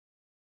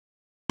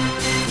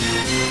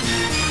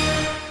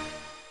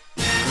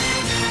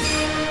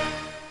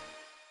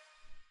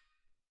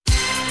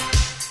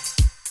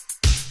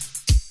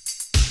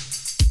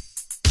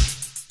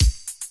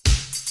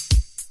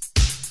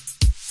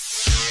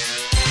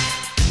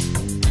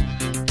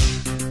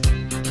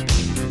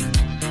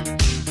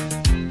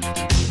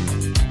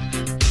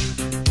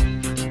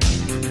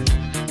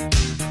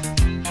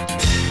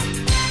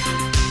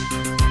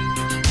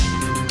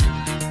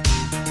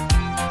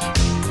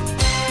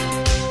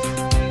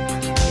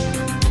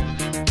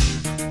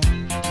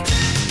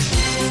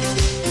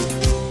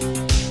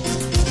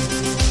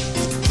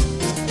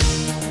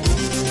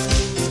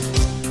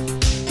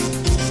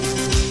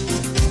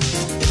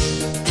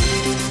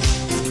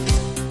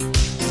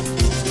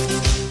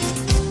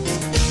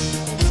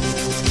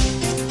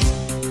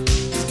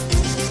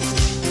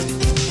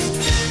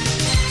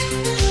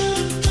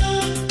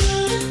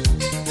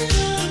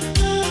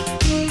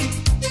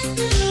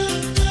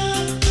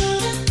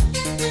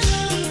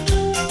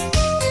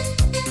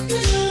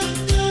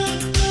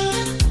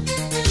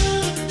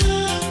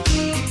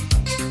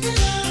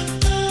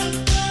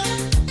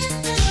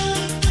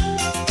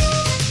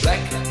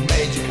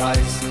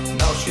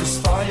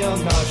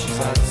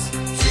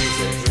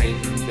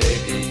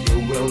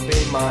will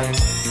be mine.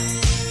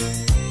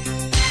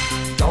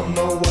 Don't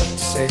know what to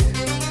say,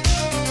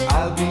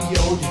 I'll be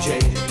your DJ.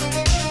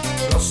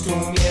 Close to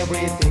me,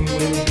 everything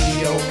will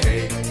be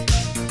okay.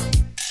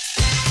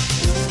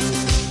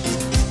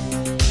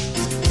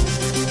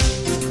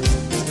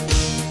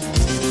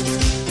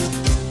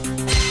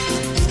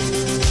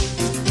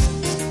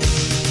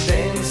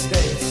 Dance,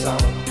 dance,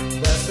 sound,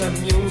 there's the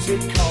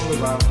music all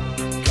around.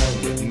 Come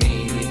with me,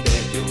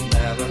 then you'll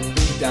never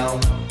be down.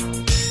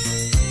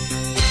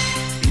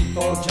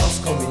 People just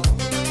call me,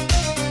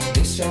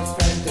 this ain't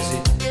fantasy.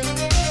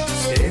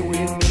 Stay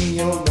with me,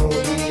 you'll know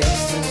the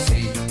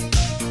ecstasy.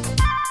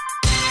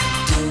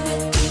 Do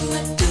it, do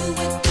it, do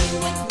it, do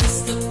it,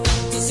 Mr.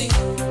 Fantasy.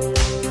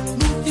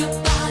 Move your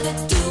body,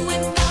 do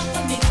it now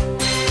for me.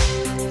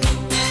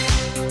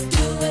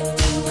 Do it,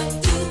 do it,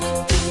 do it,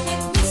 do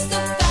it, Mr.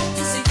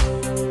 Fantasy.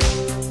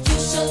 You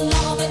should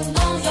love and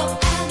know your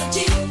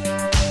energy.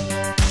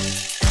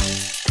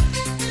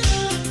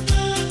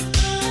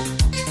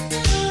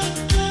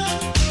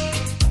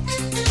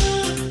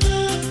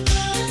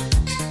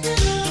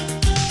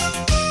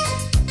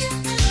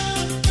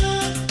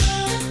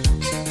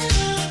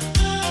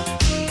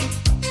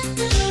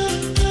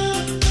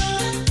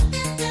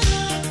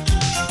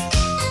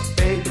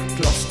 Baby,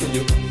 close to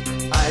you,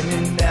 I'm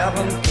in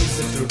heaven, is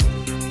the truth.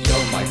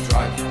 You're my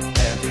drive,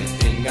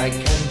 everything I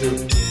can do.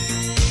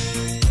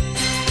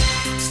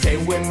 Stay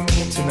with me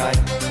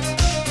tonight,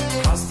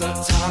 cause the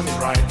time is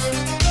right.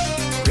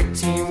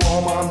 Pretty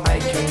woman, I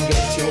can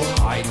get you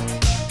high.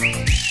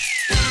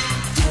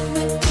 Do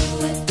it, do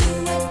it, do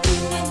it, do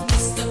it,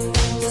 Mr.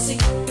 Fantasy.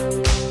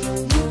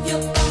 Move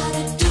your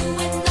body, do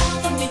it now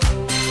for me.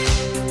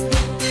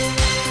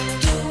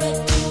 Do it,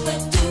 do it,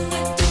 do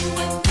it, do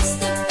it,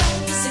 Mr.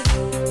 Fantasy.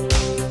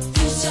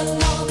 You should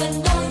love and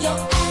know your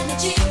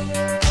energy.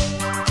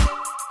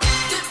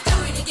 Do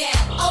it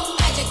again, oh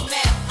magic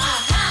man,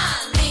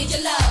 need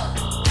your love.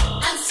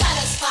 I'm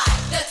satisfied,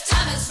 the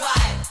time is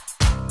right.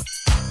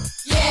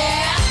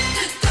 Yeah,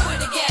 do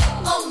it again,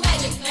 oh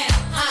magic man,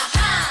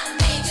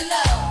 need your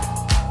love.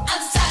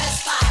 I'm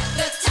satisfied,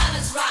 the time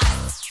is right.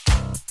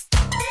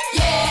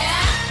 Yeah.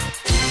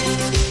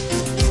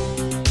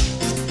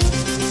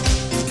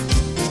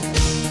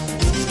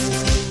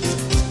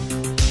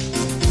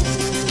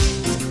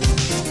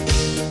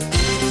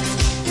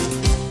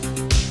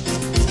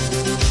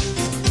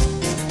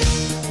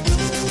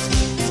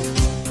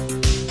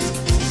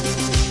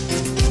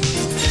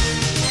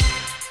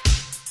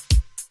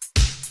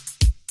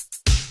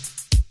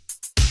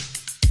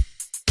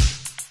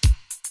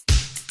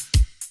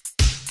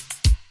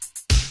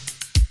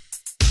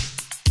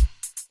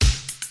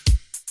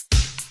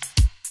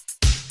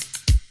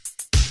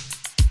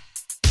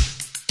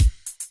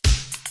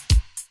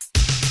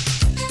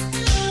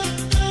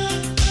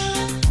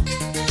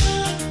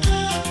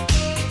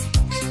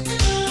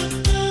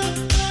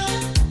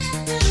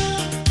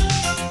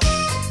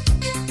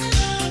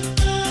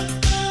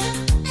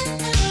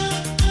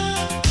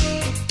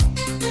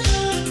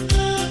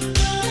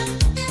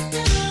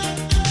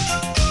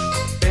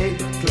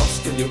 Baby, close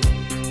to you,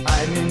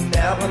 I'm in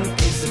heaven,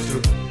 is the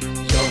truth.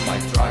 You're my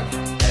drive,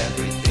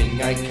 everything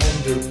I can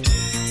do.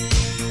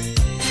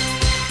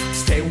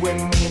 Stay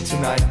with me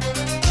tonight,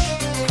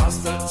 cause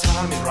the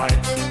time is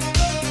right.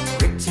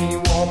 Pretty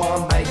woman,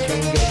 I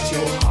can get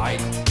you high.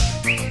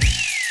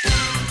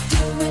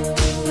 Do it,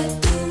 do it,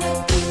 do it,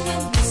 do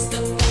it, Mr.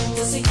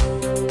 Fantasy.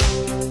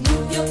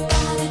 Move your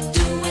body,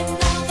 do it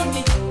now for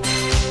me.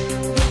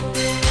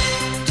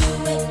 Do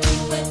it, do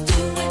it, do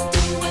it,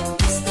 do it,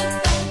 Mr.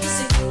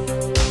 Fantasy.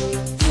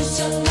 You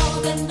should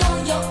love and know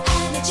your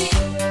energy.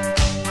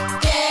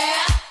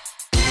 Yeah.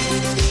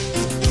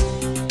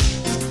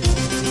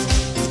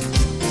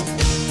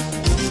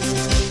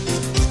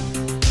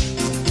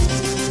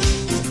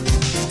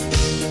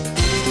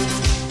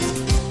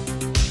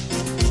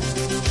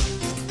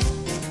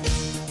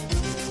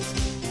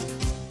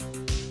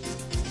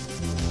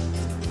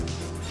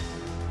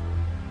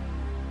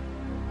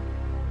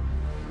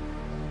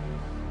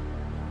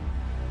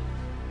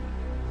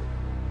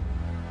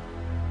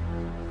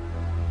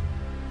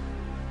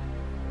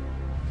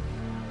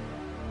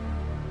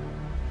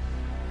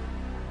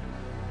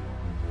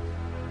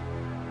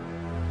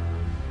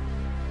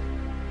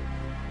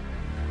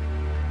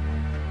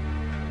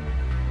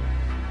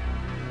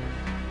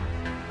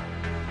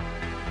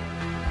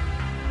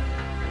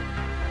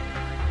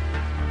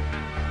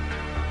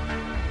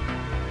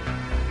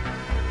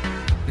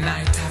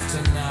 Night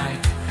after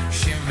night,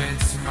 she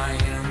invades my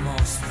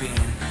innermost being,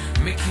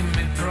 making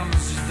me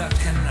promises that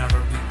can never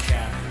be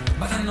kept.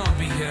 But I'll not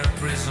be here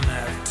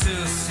prisoner,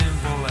 too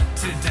simple and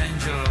too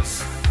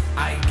dangerous.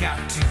 I got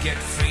to get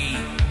free,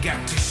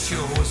 got to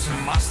show who's a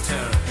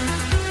master.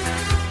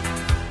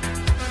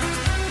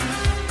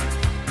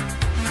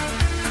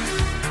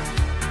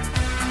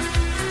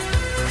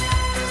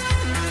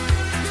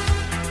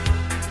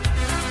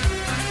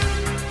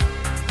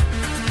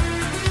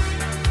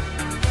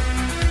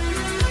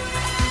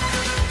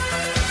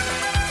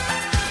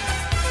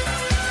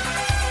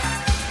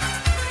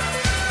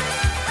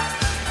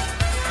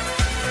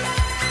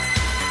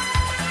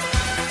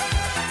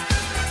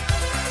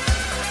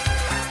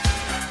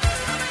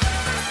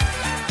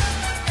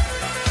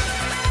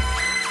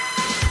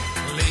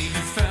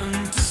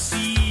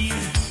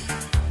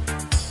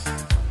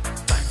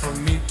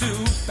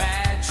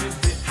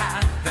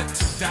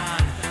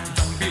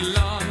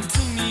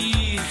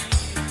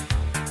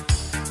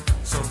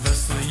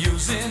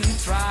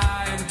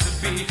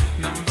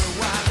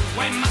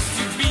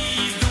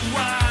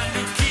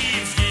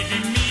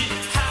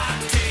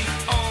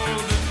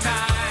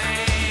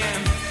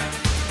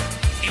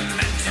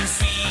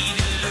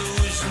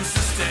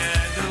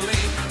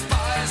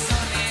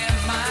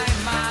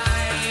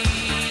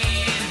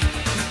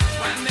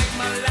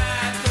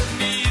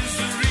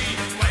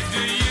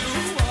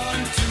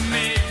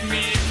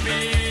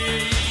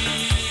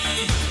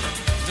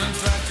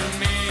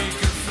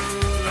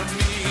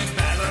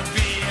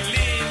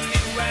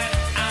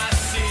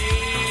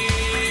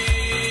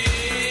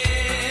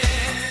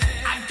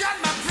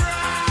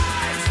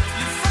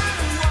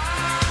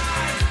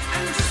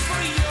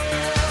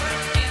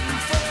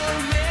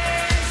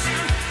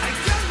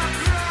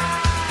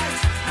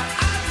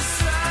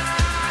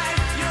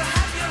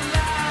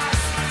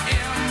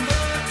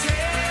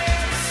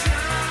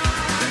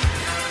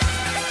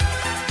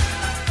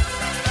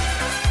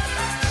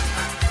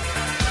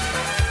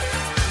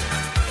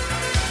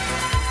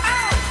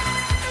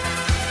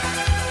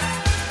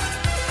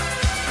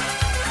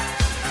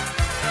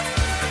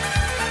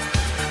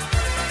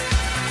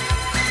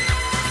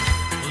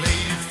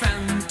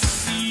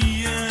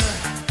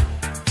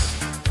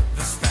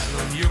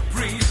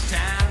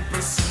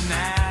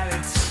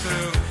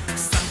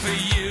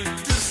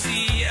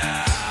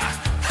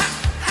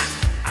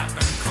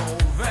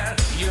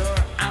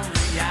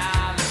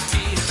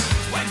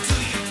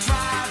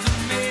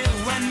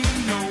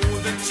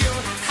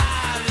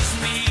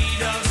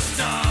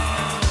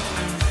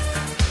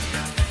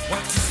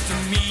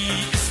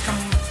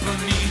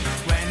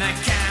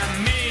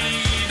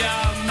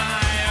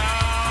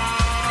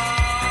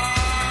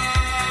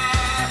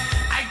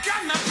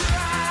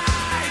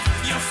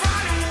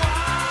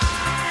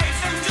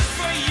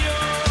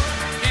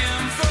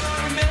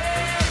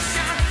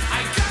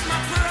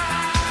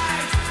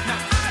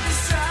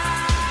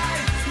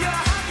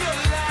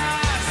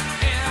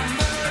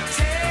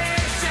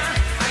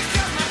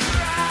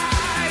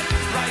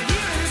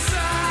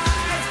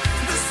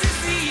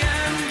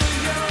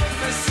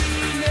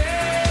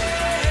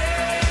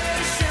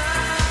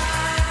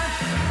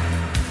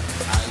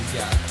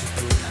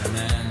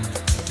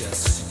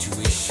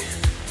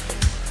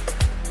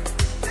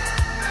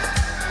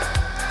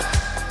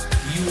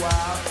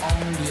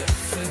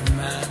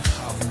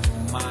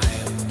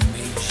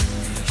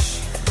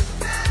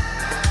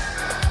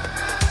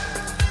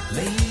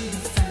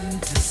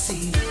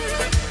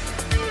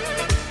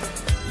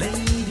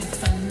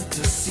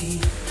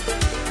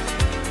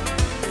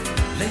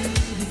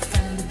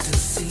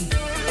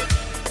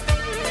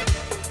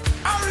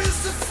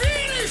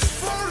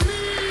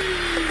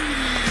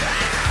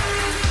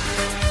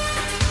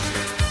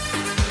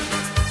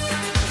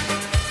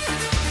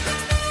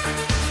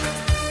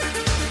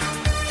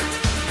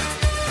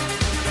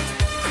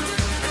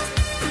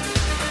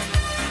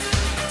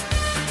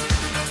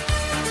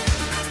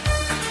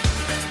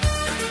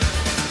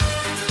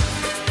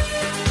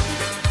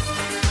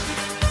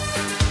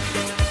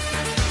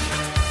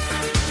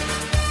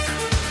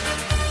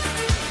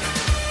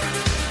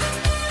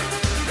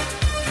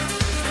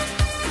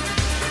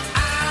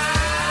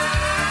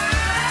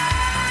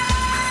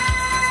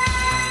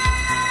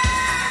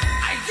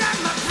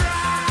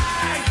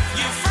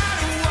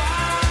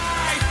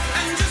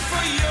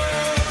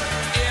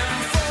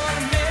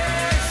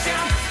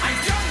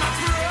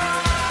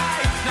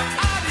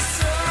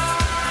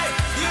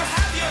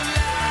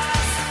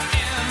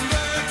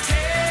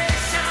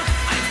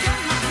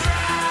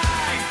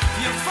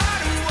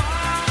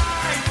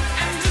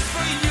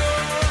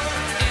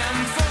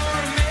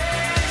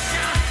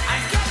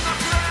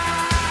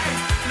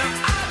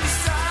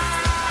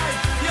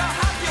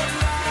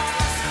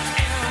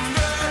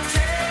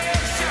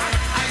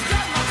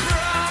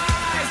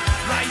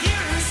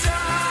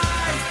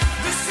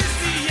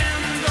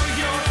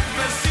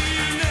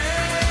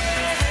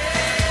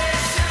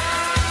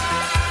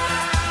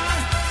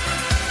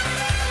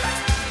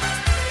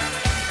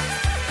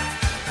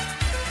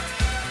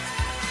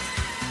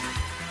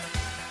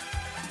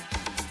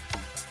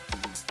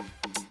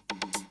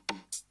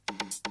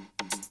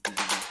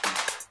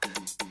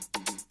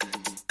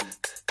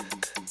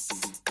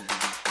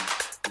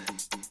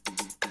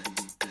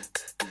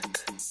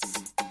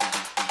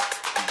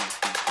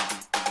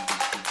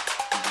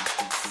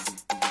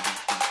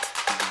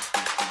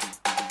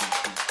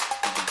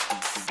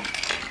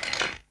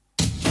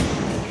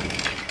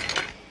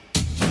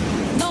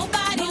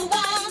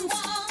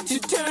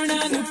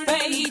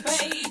 page,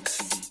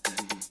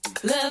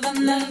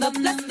 living in the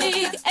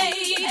plastic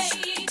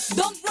age.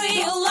 Don't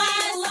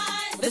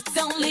realize it's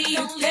only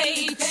a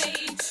cage,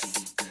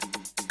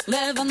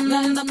 living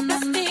in the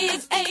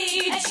plastic age.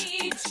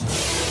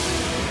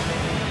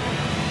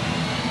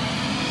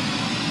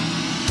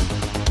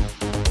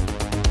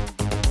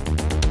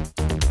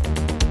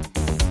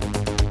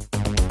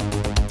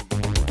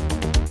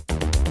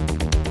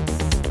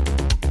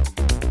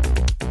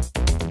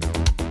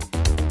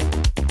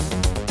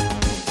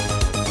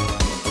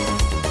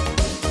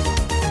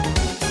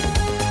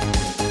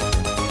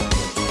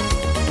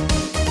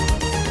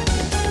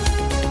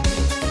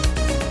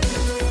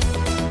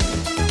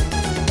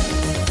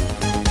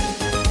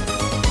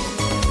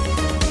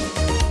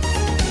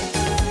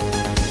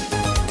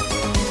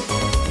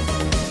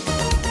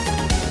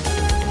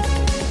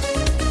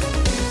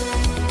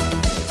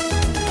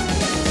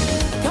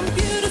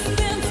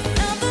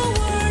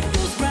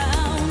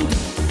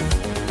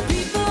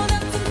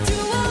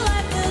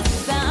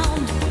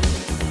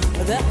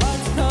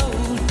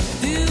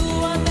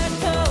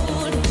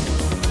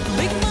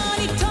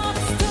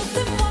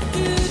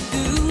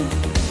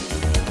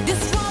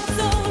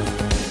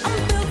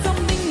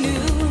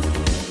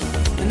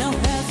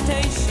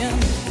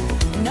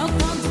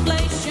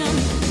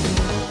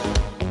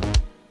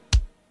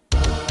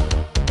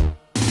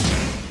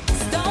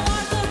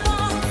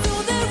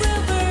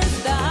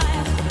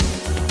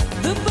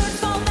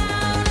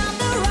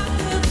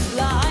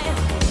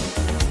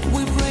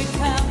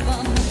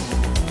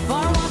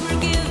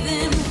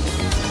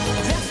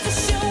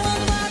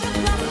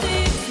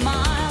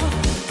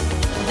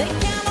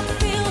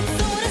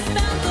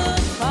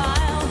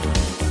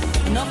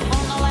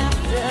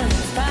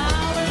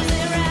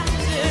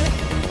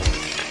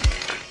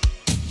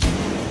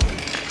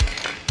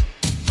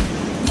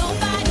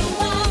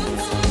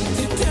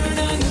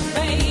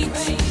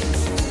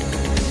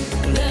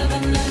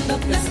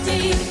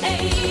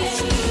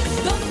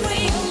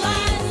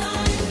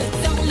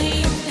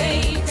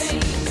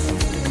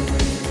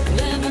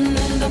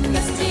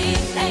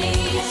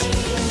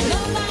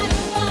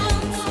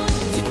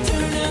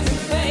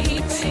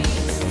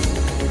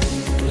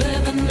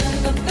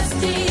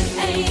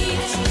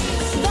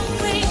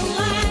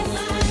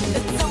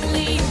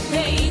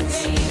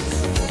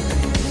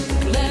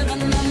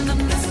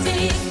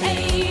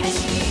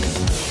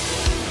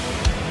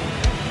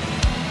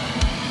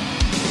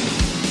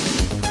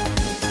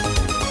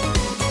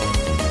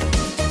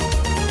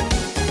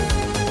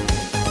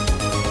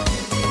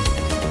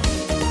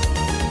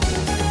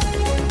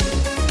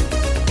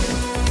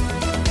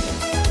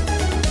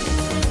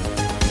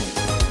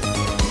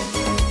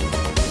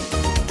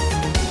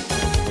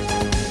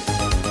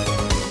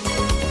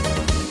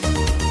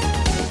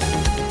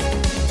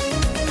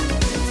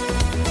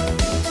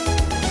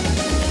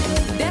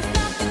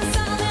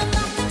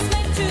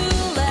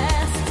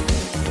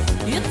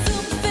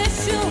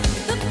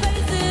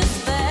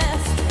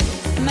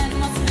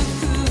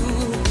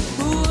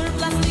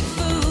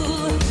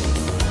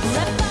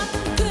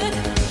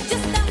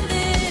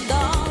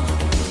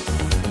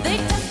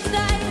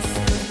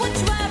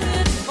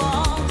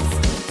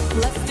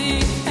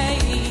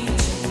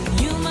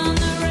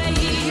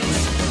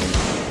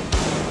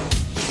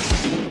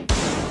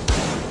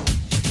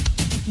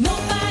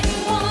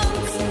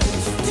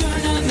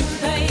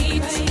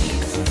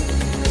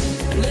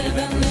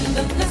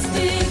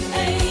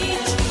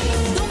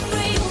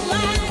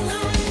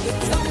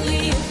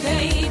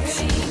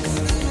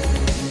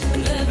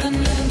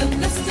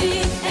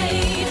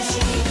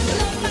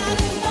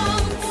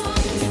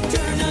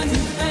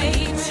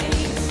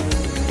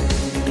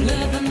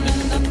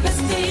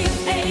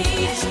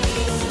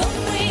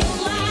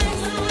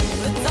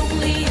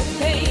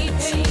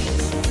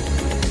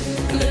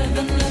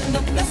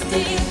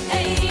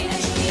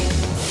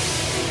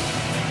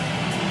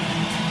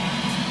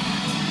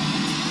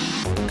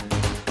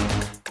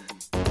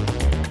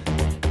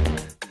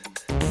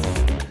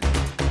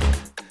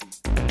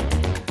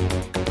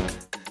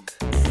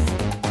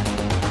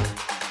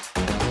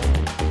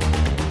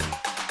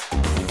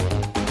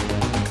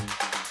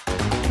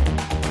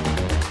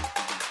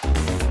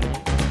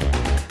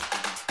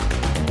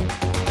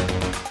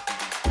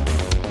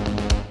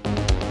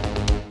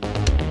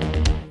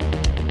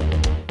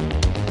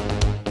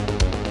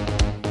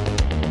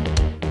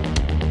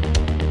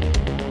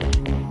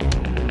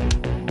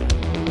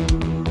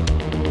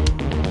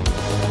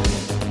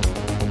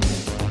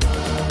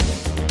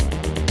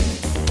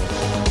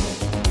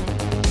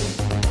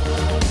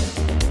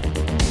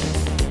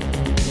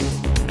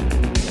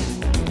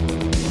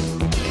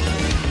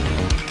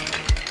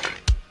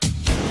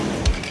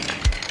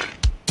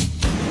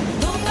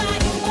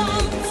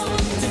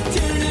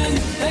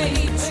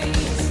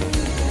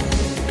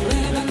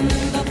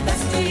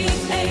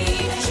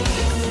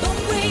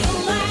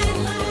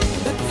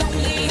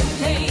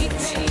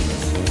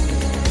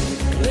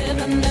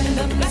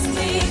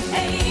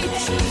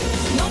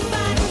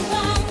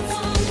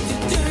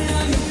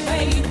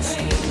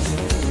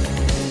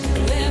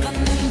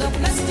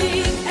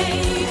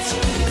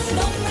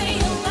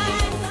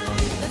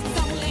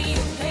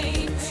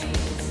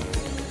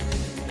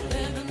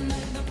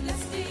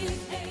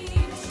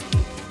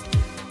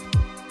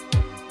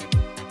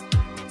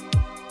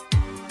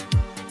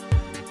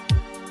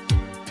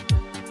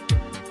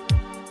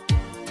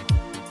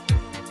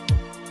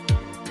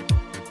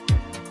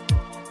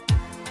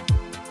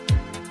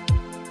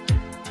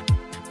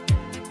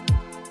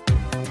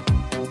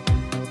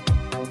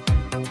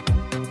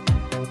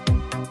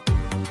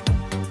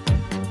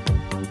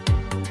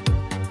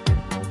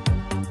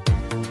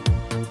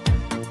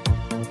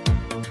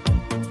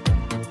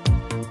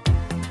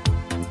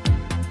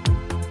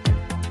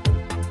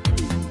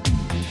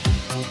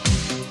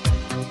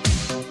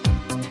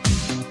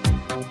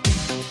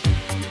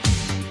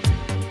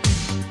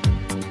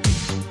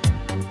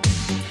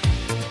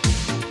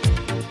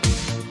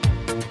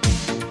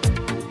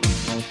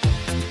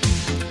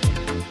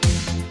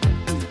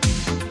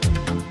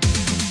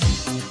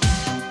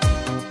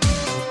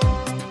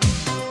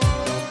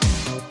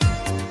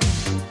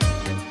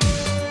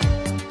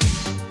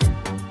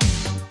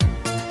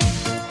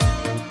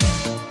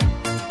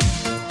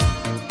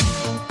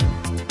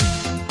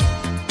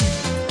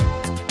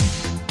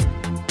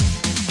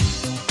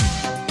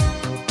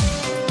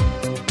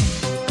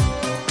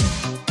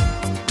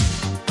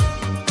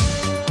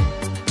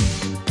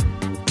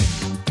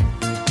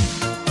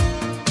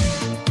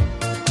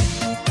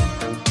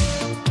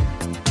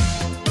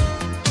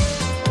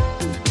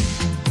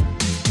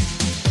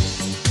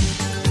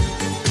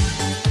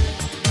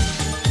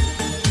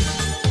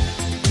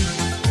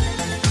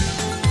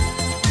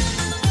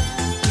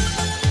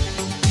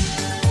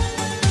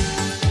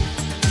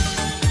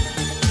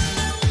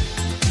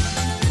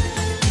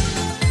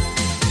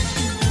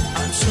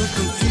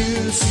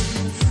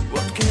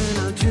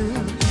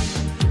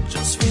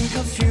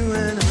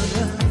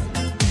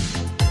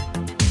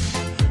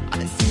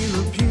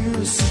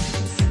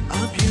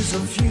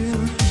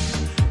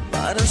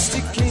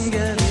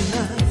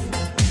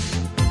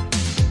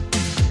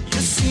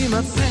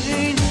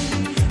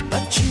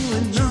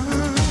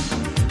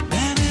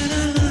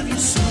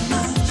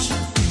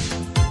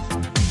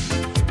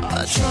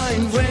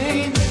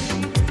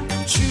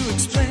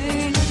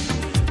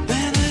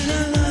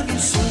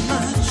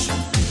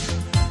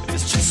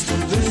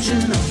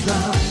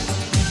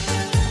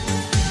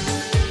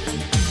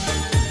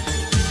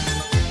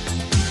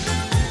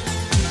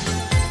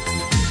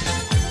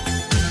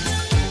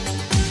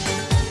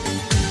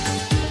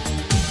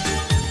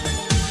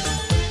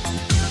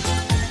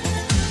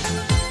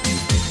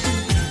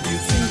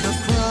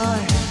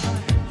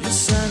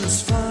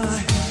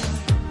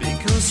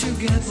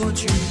 get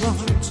what you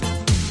want,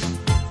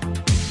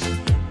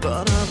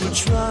 but I will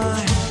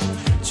try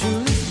to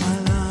live my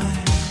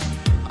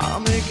life.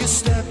 I'll make a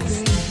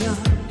stepping stone.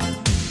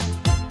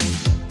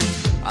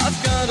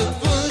 I've got a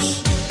push,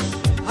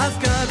 I've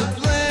got a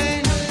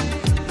plane,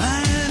 I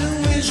had a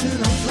vision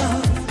of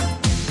love.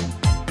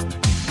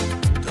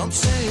 Don't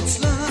say it's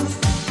love,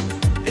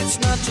 it's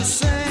not the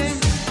same,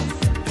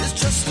 it's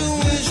just a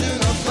vision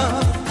of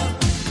love.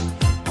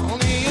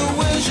 Only a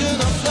vision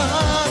of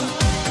love.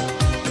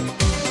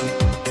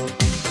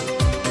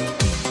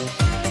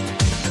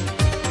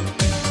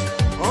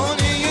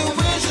 Only a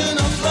vision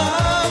of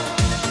love.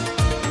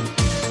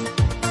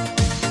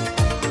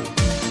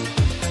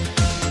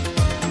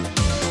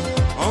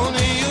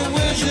 Only a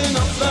vision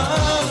of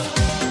love.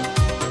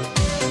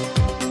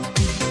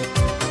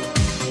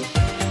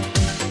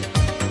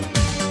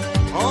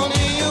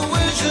 Only a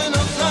vision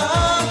of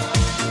love.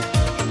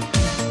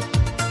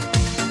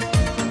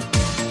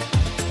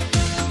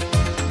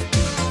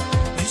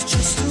 It's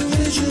just a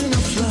vision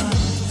of love.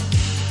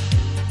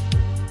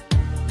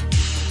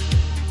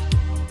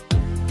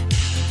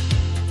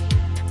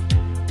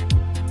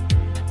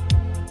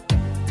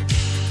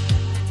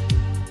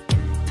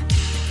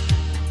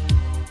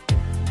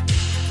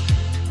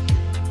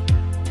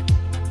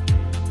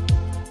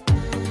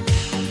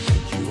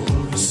 You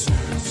always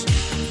search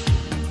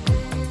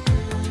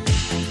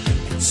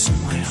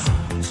inside my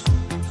heart.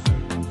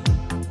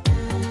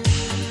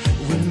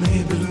 We'll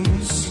maybe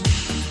lose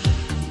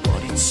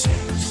what it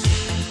says,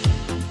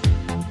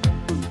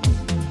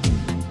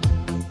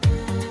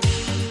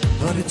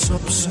 but it's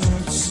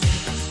absurd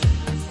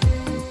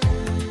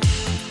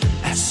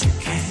as you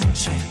can't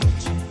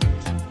change.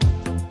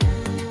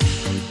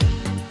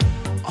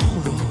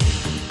 Although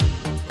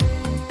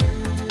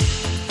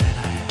that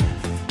I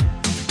have,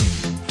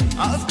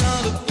 I've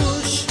got a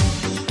push,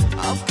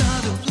 I've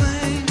got a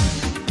plane,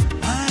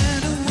 I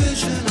had a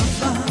vision of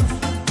love.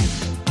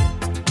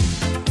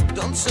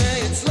 Don't say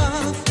it's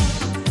love,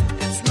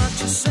 it's not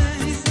the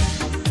same,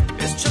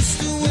 it's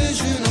just a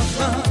vision of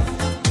love.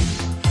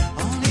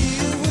 Only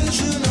a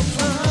vision of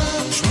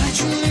love. Try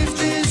to live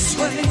this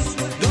way,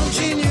 don't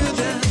you know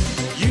that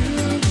you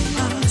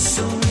are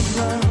so in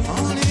love?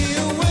 Only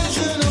a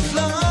vision of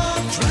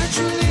love. Try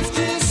to live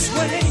this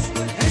way,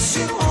 as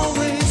you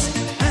always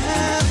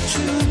have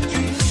to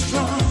be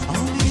strong.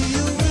 Only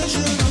a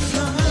vision of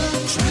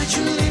love. Try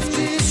to live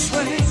this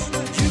way,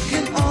 you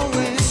can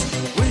always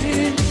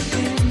win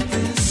in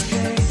this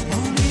game.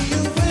 Only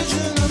a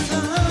vision of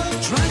love.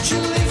 Try to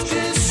live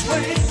this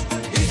way,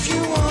 if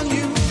you want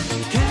you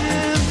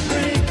can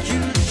break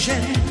your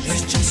chain.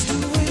 It's just a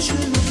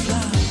vision of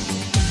love,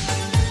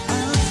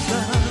 of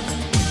love,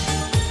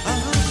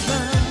 of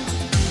love.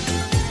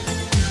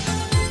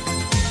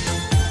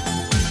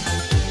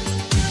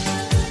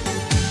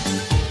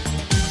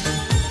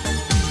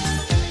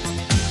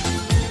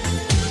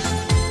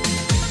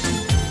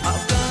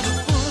 I've got a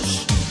push,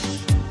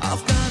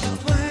 I've got a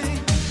play,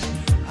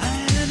 I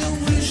had a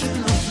vision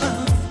of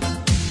love.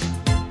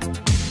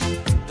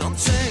 Don't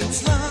say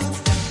it's love,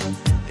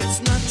 it's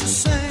not the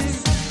same,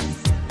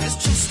 it's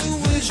just a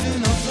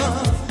vision of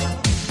love.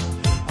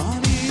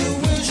 Only a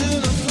vision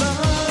of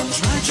love.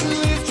 Try to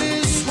live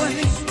this way,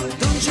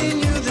 don't you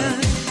know that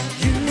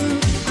you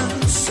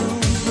are so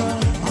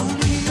wrong?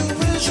 Only a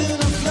vision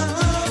of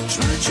love.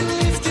 Try to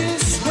live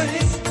this way,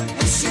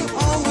 as you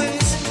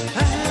always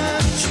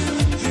have to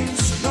be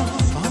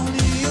strong.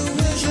 Only a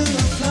vision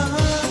of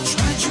love.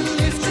 Try to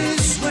live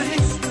this way,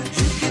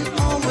 you can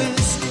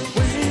always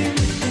win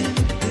in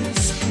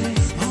this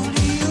game.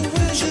 Only a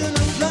vision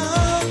of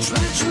love.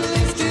 Try to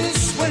live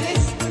this way,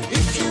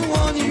 if you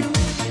want you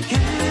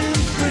can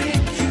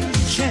break your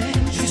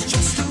chains. It's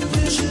just a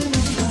vision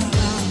of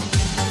love,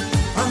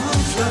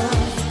 of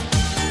love,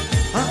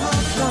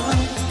 of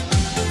love.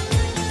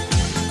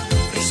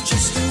 It's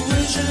just a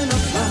vision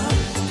of love,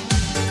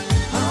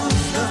 of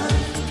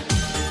love,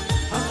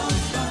 of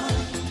love.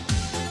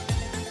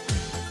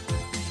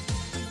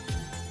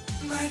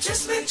 My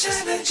Jasmin,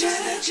 Jasmin,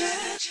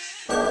 Jasmin.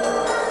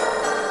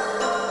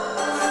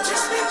 My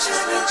Jasmin,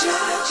 Jasmin,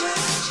 Jasmin.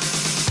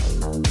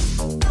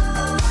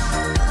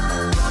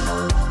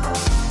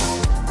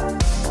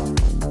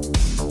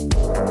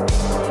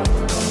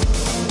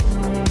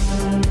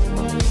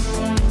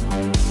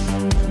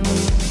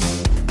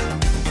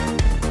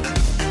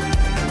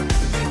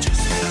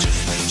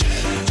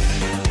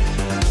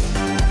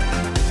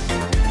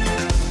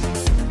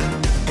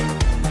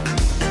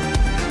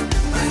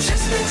 I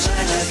just been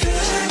trying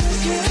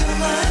to come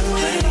my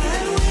way.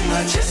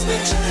 I just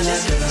been trying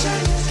to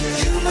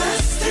you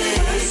must stay.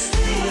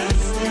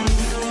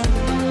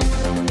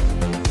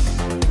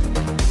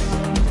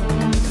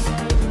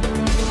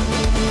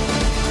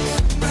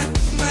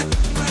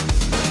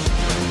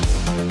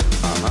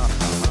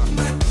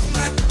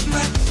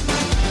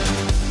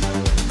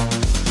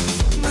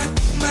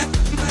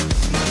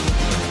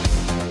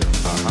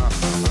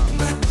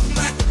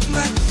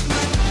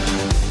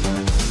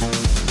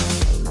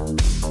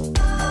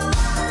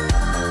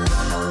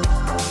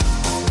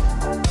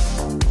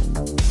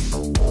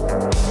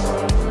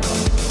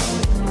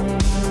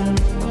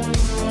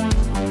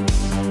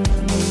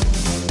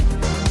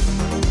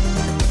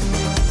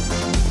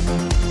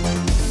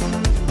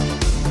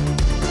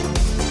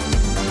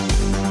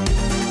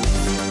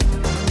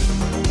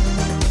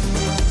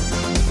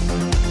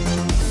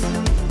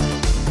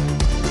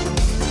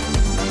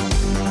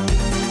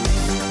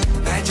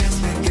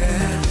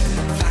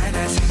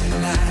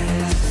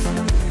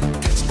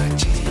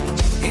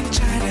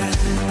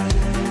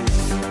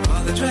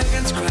 the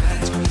dragons cry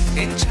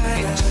in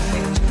China.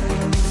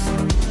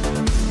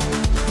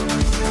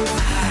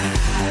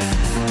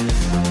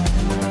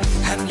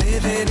 I'm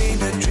living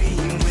in a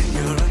dream when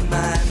you're on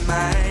my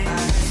mind.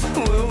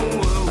 Whoa,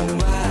 whoa,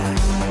 why?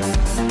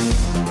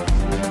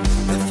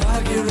 The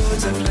foggy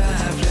roads of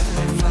love left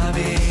me far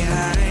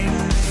behind.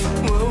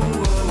 Whoa,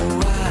 whoa,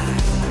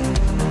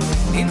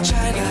 why? In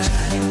China.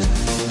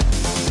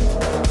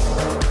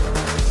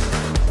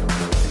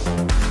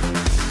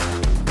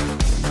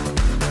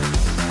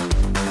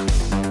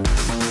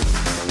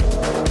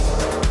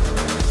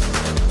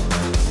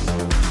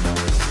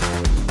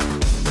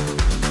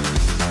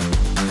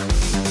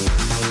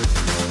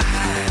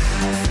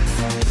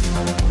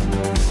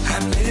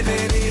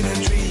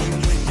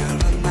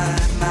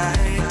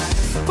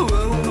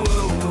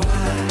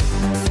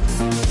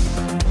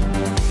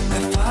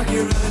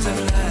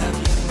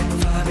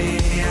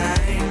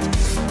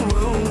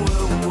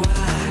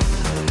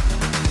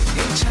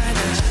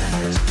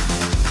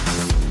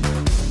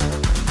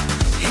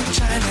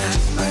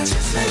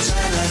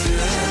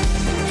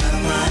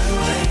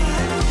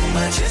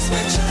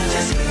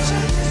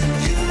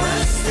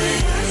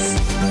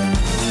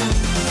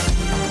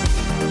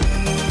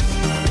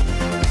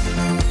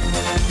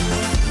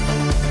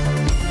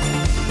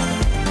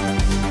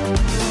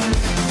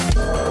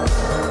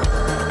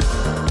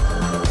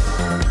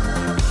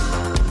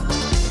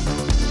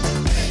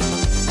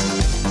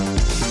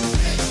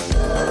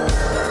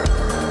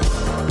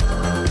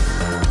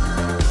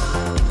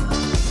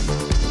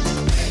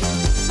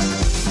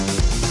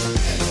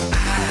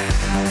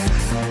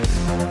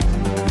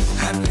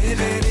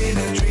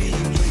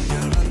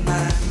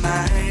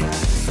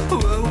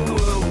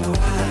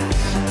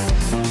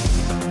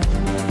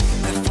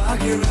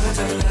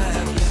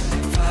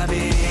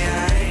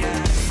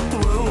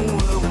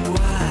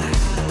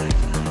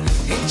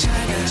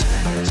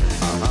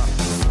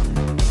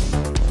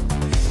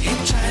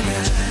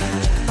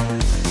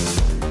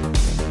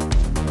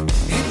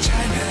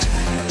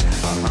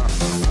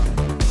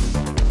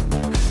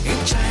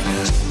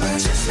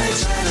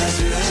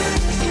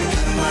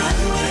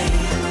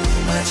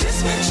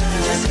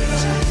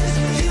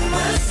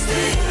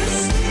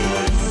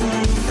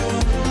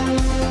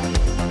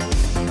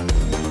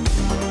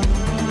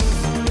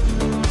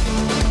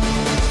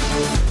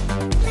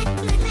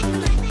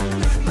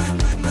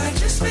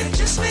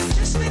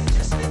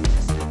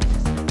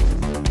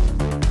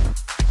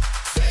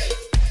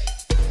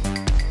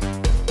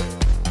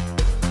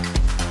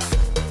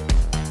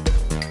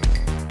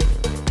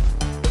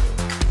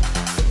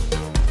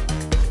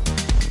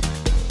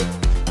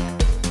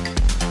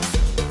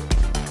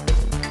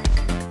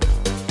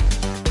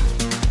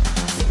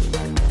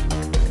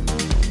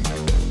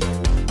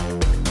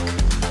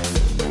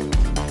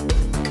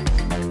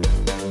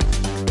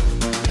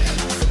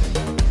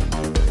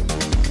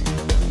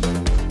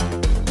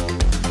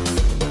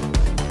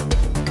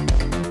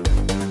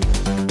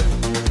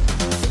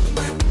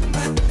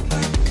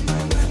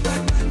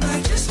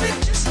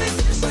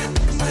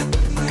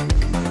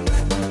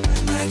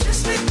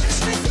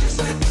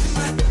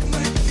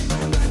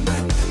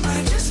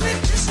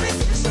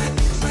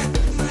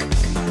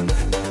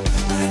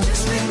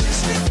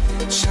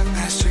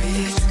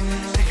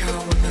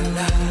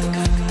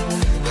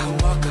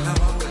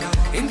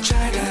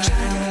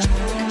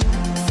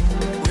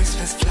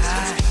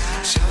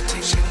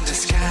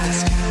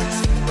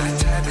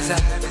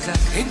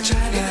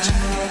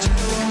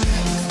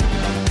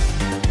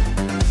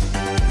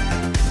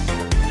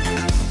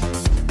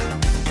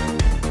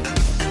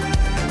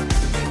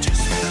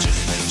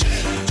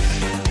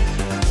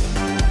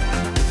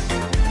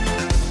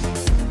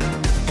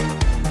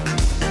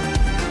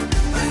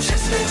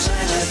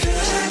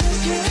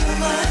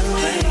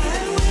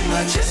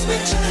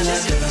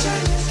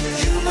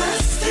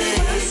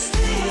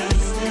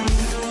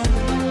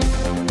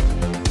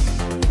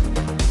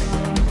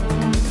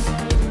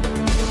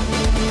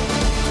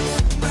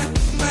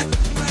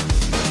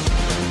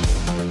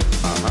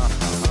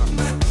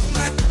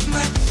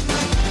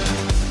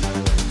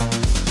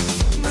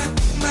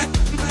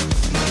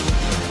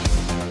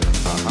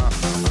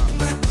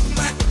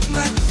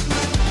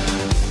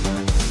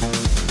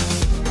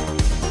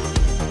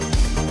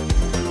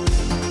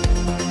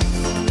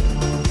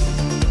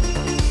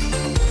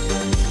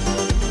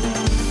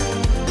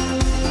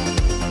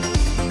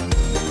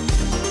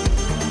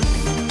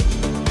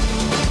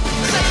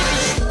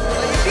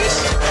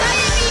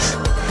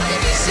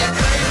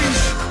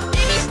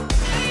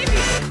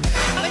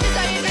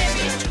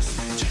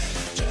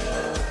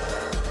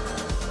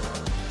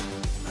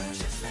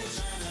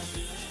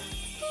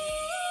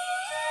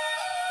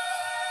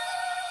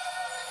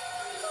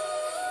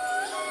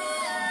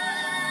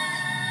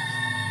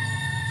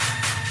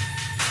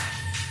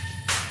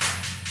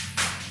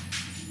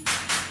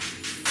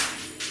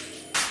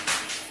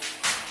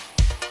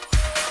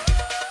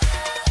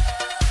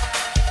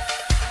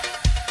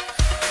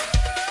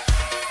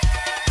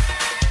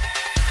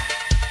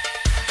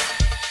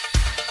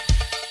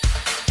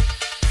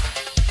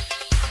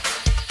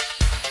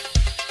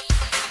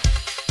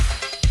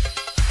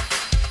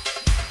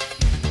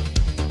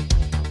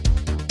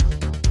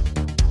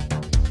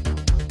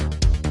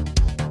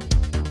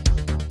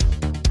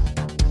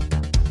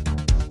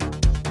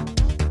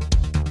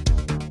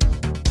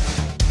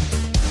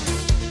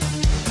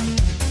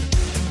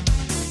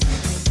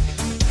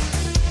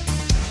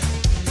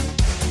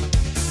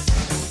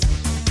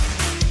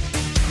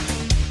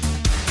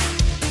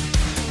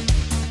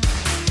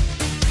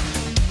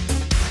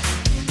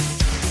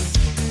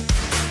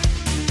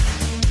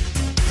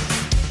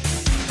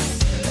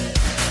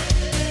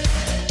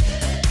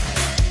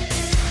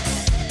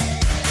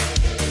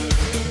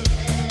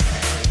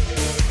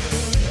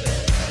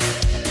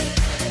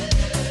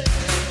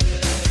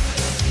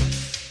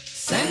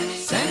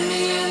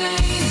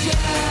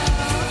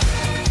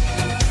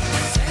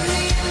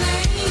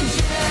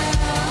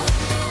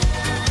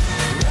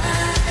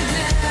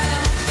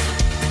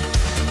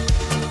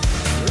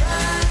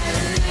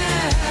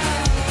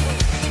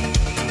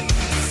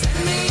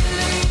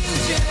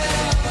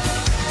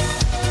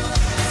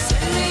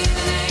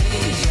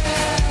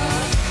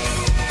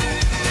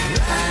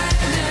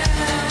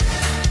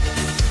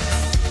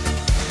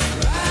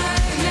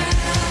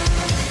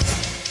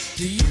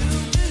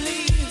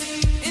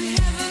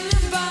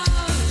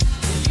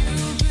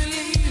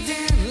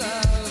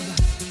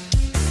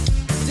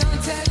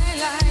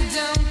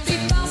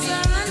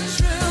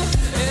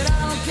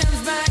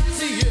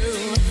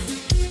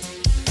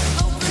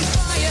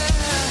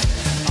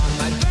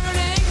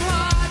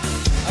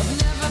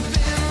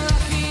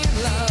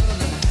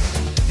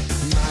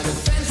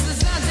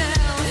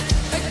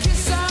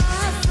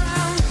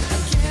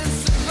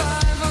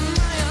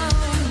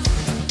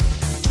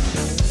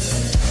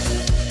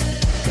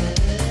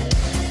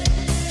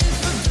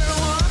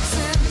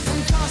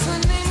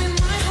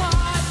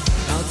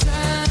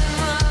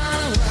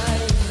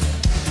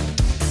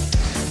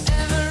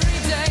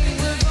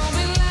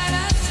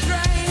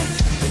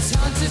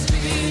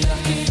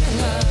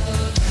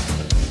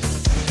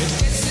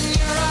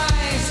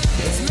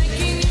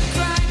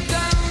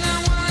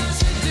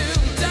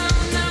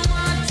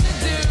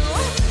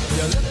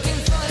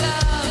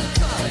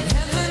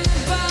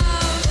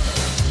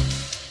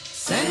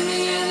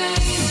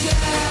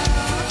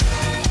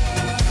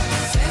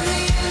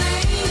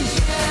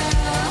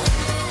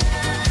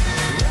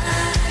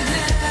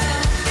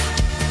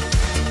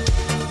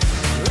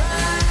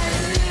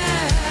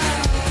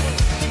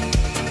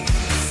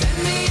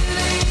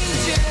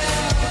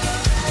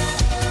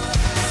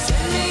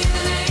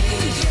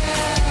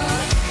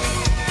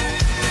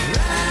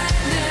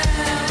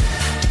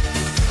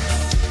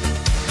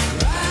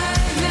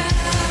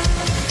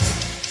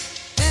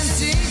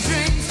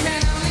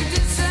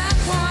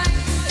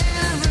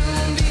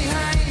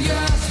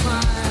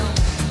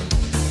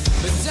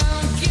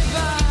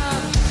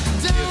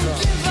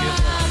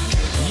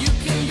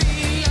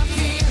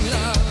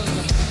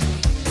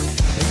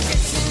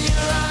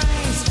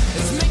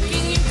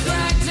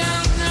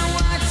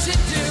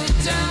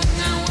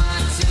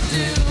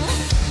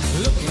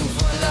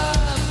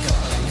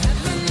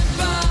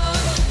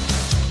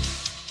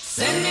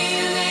 Send me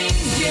an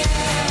angel.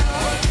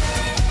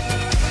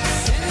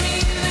 Send me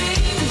an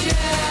angel.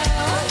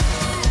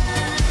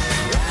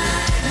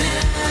 Right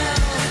now.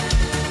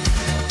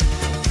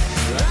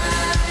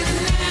 Right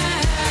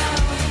now.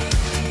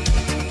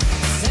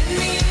 Send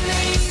me an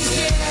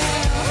angel.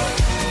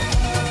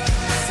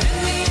 Send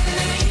me an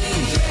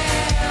angel.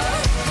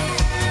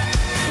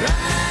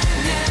 Right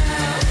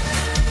now.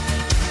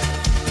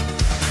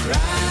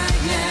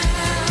 Right now.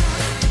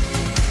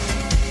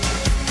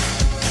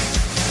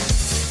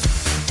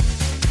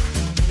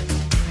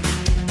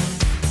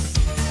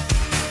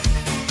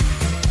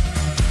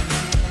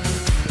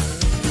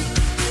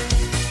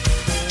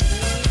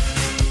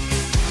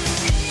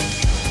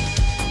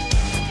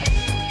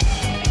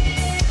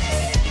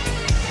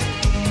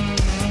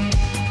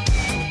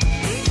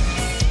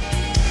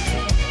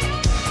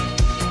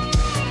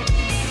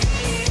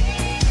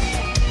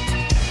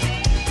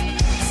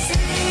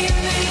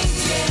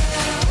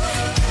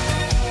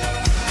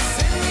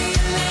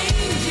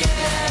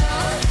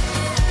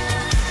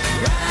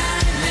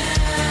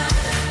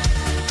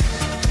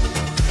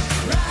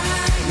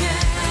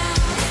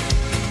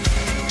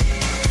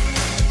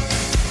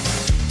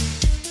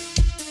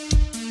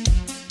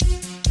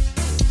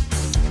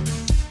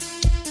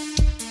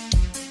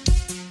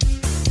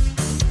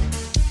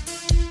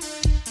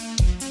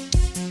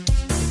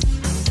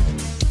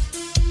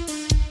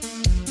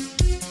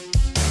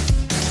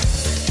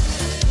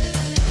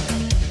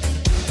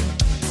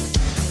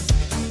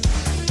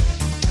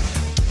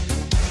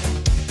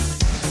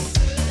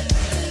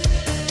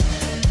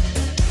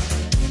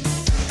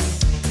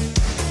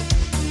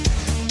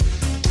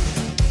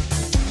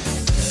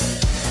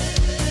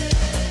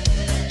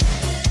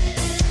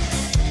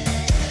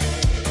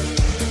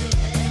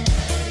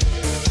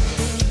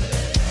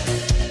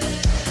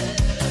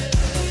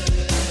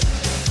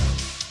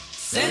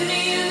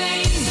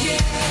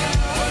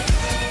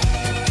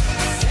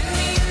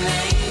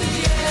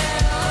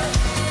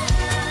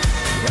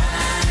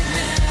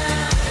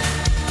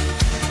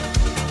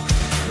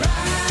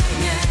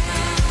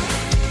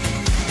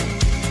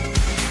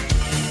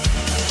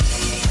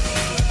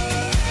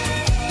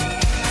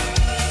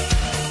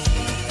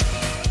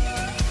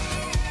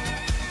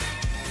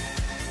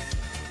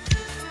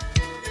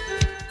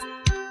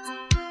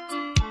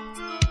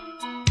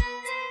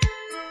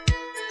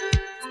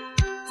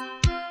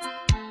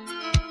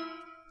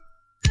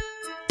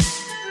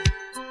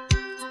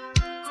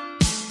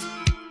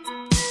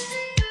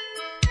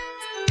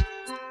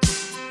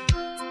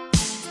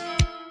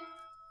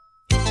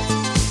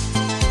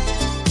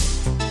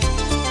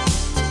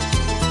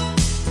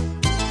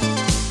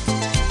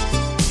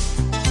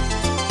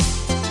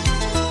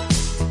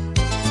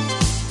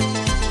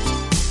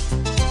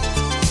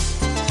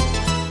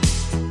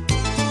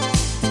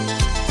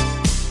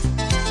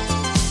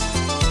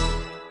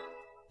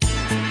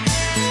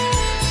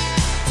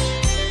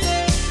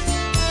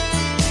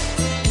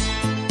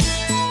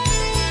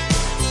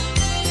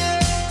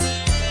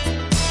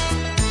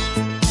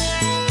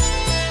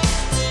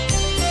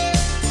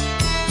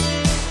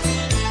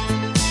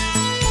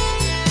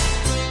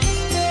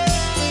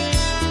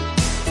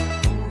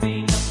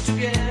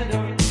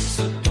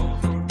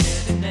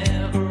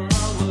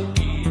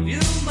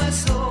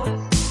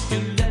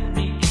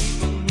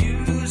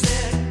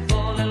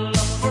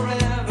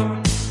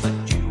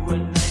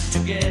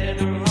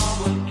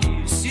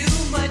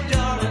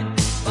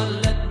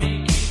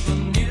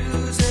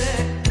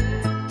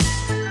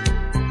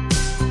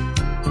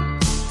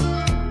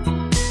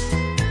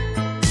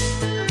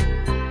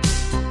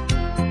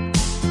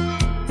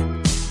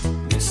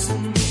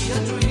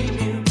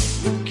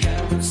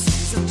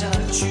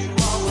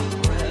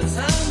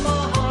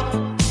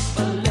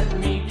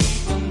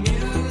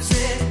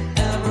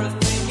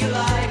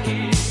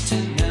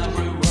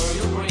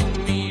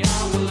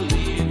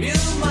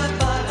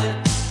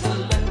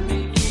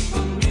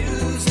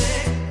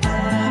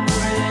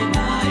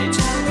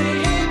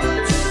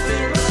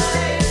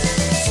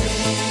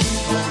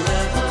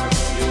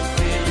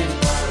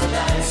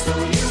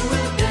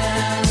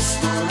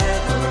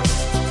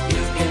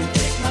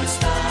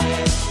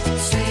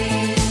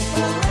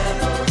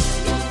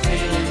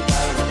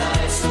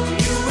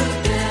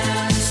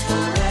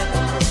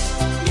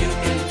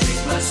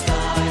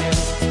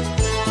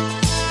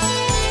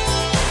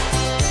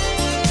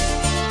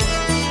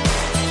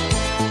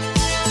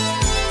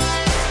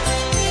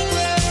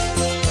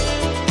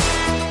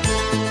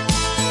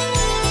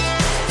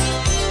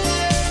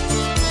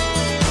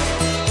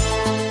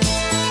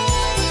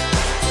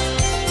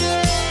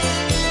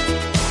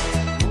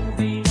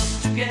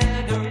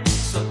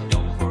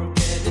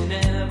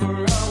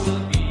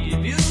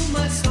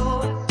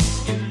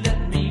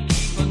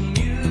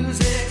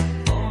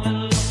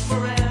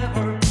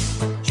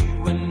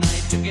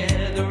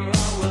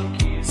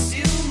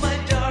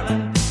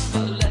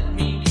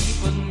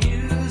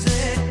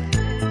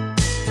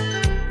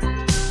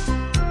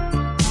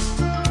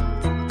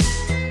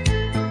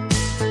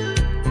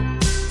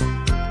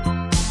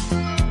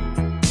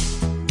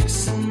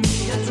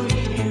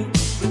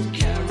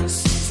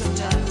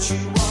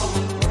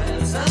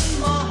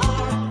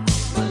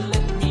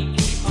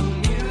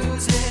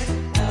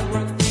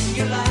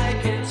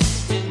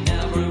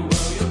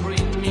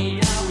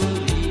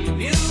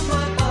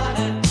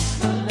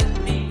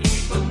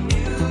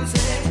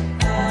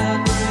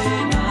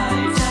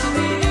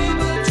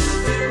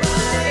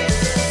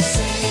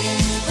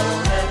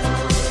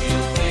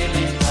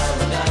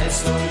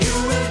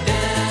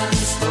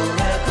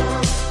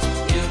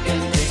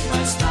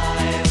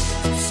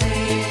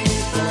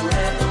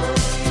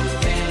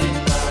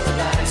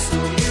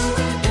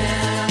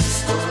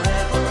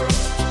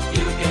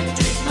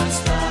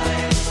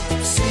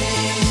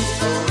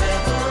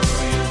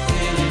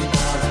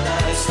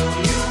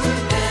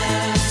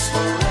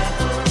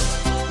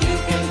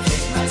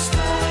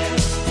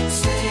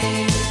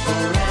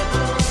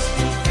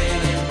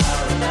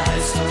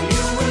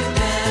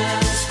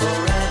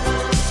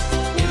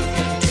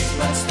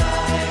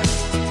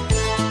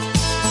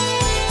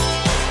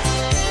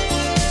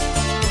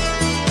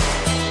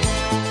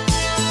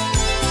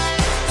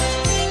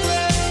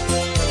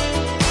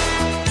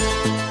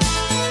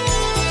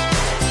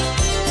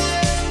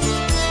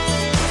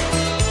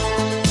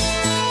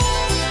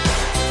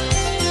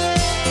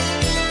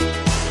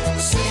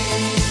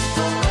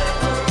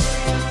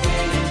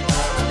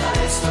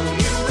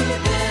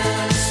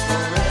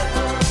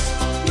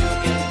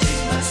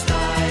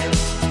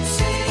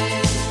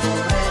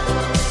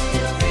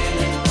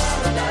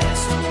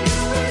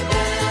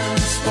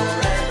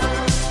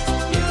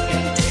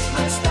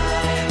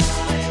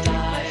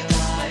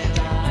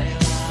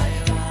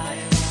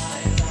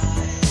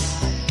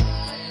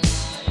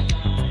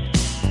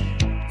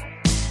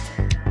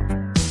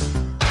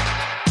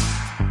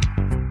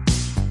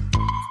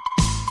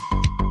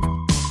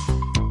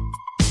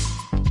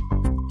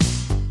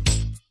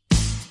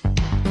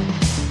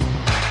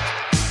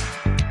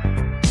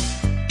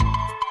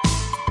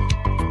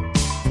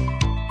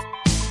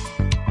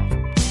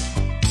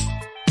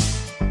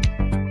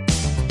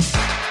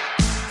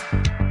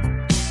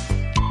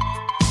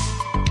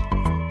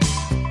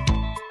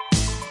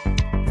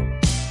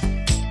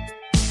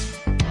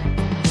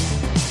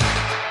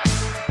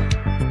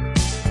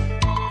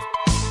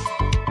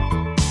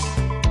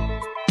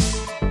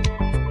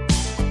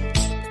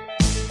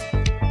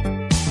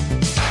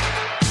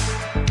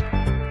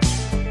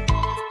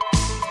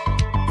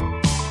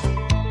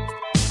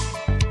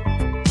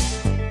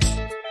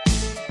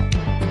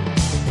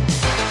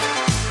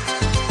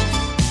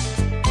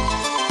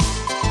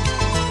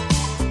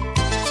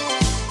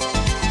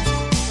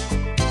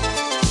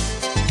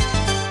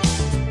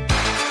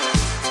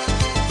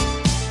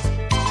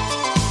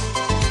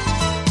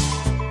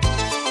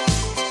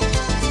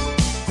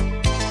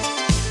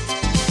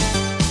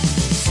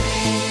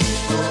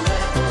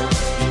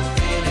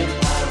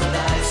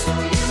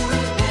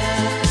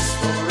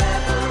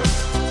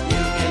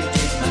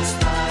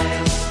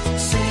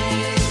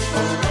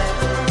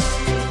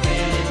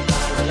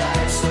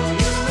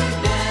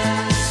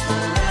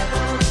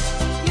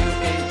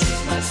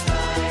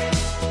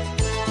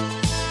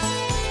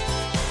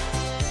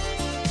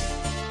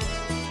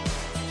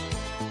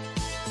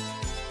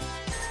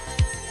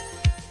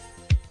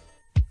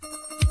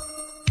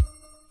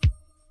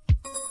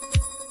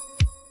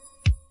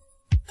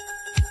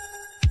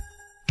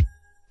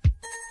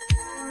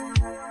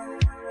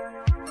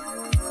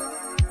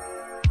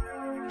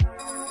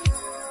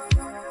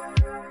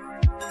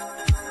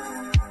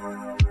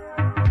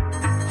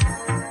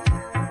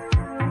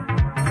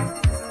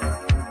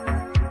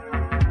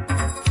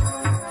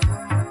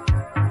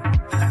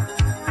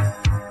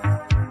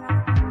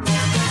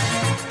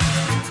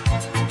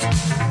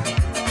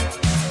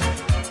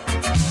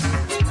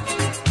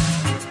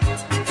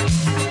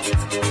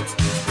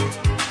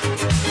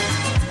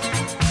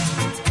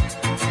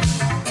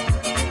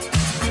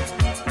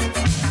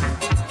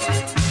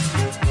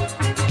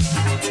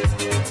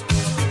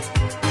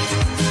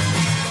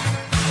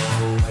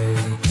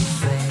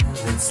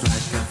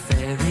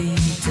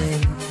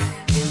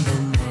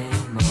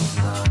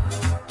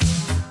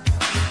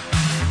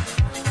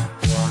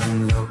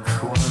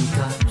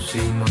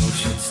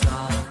 emotions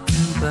start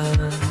to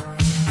burn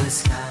the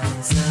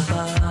skies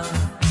above.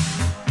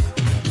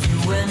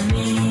 You and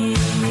me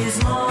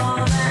is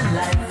more than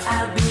life.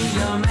 I'll be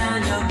your man,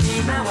 you'll be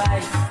my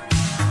wife.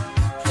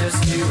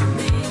 Just you and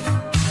me.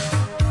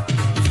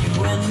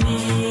 You and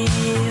me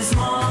is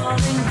more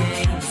than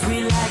games.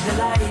 We like the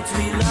light,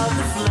 we love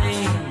the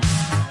flame.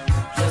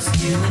 Just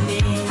you and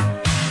me.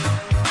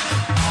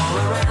 All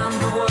around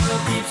the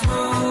world keeps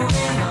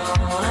moving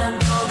on,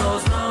 and all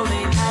those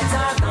lonely nights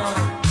are gone.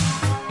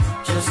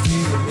 Just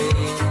you and me.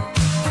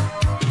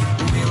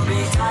 We'll be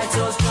tight,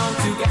 so strong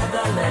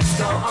together. Let's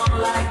go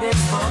on like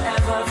this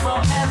forever,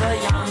 forever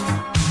young.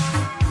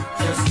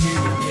 Just you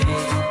and me.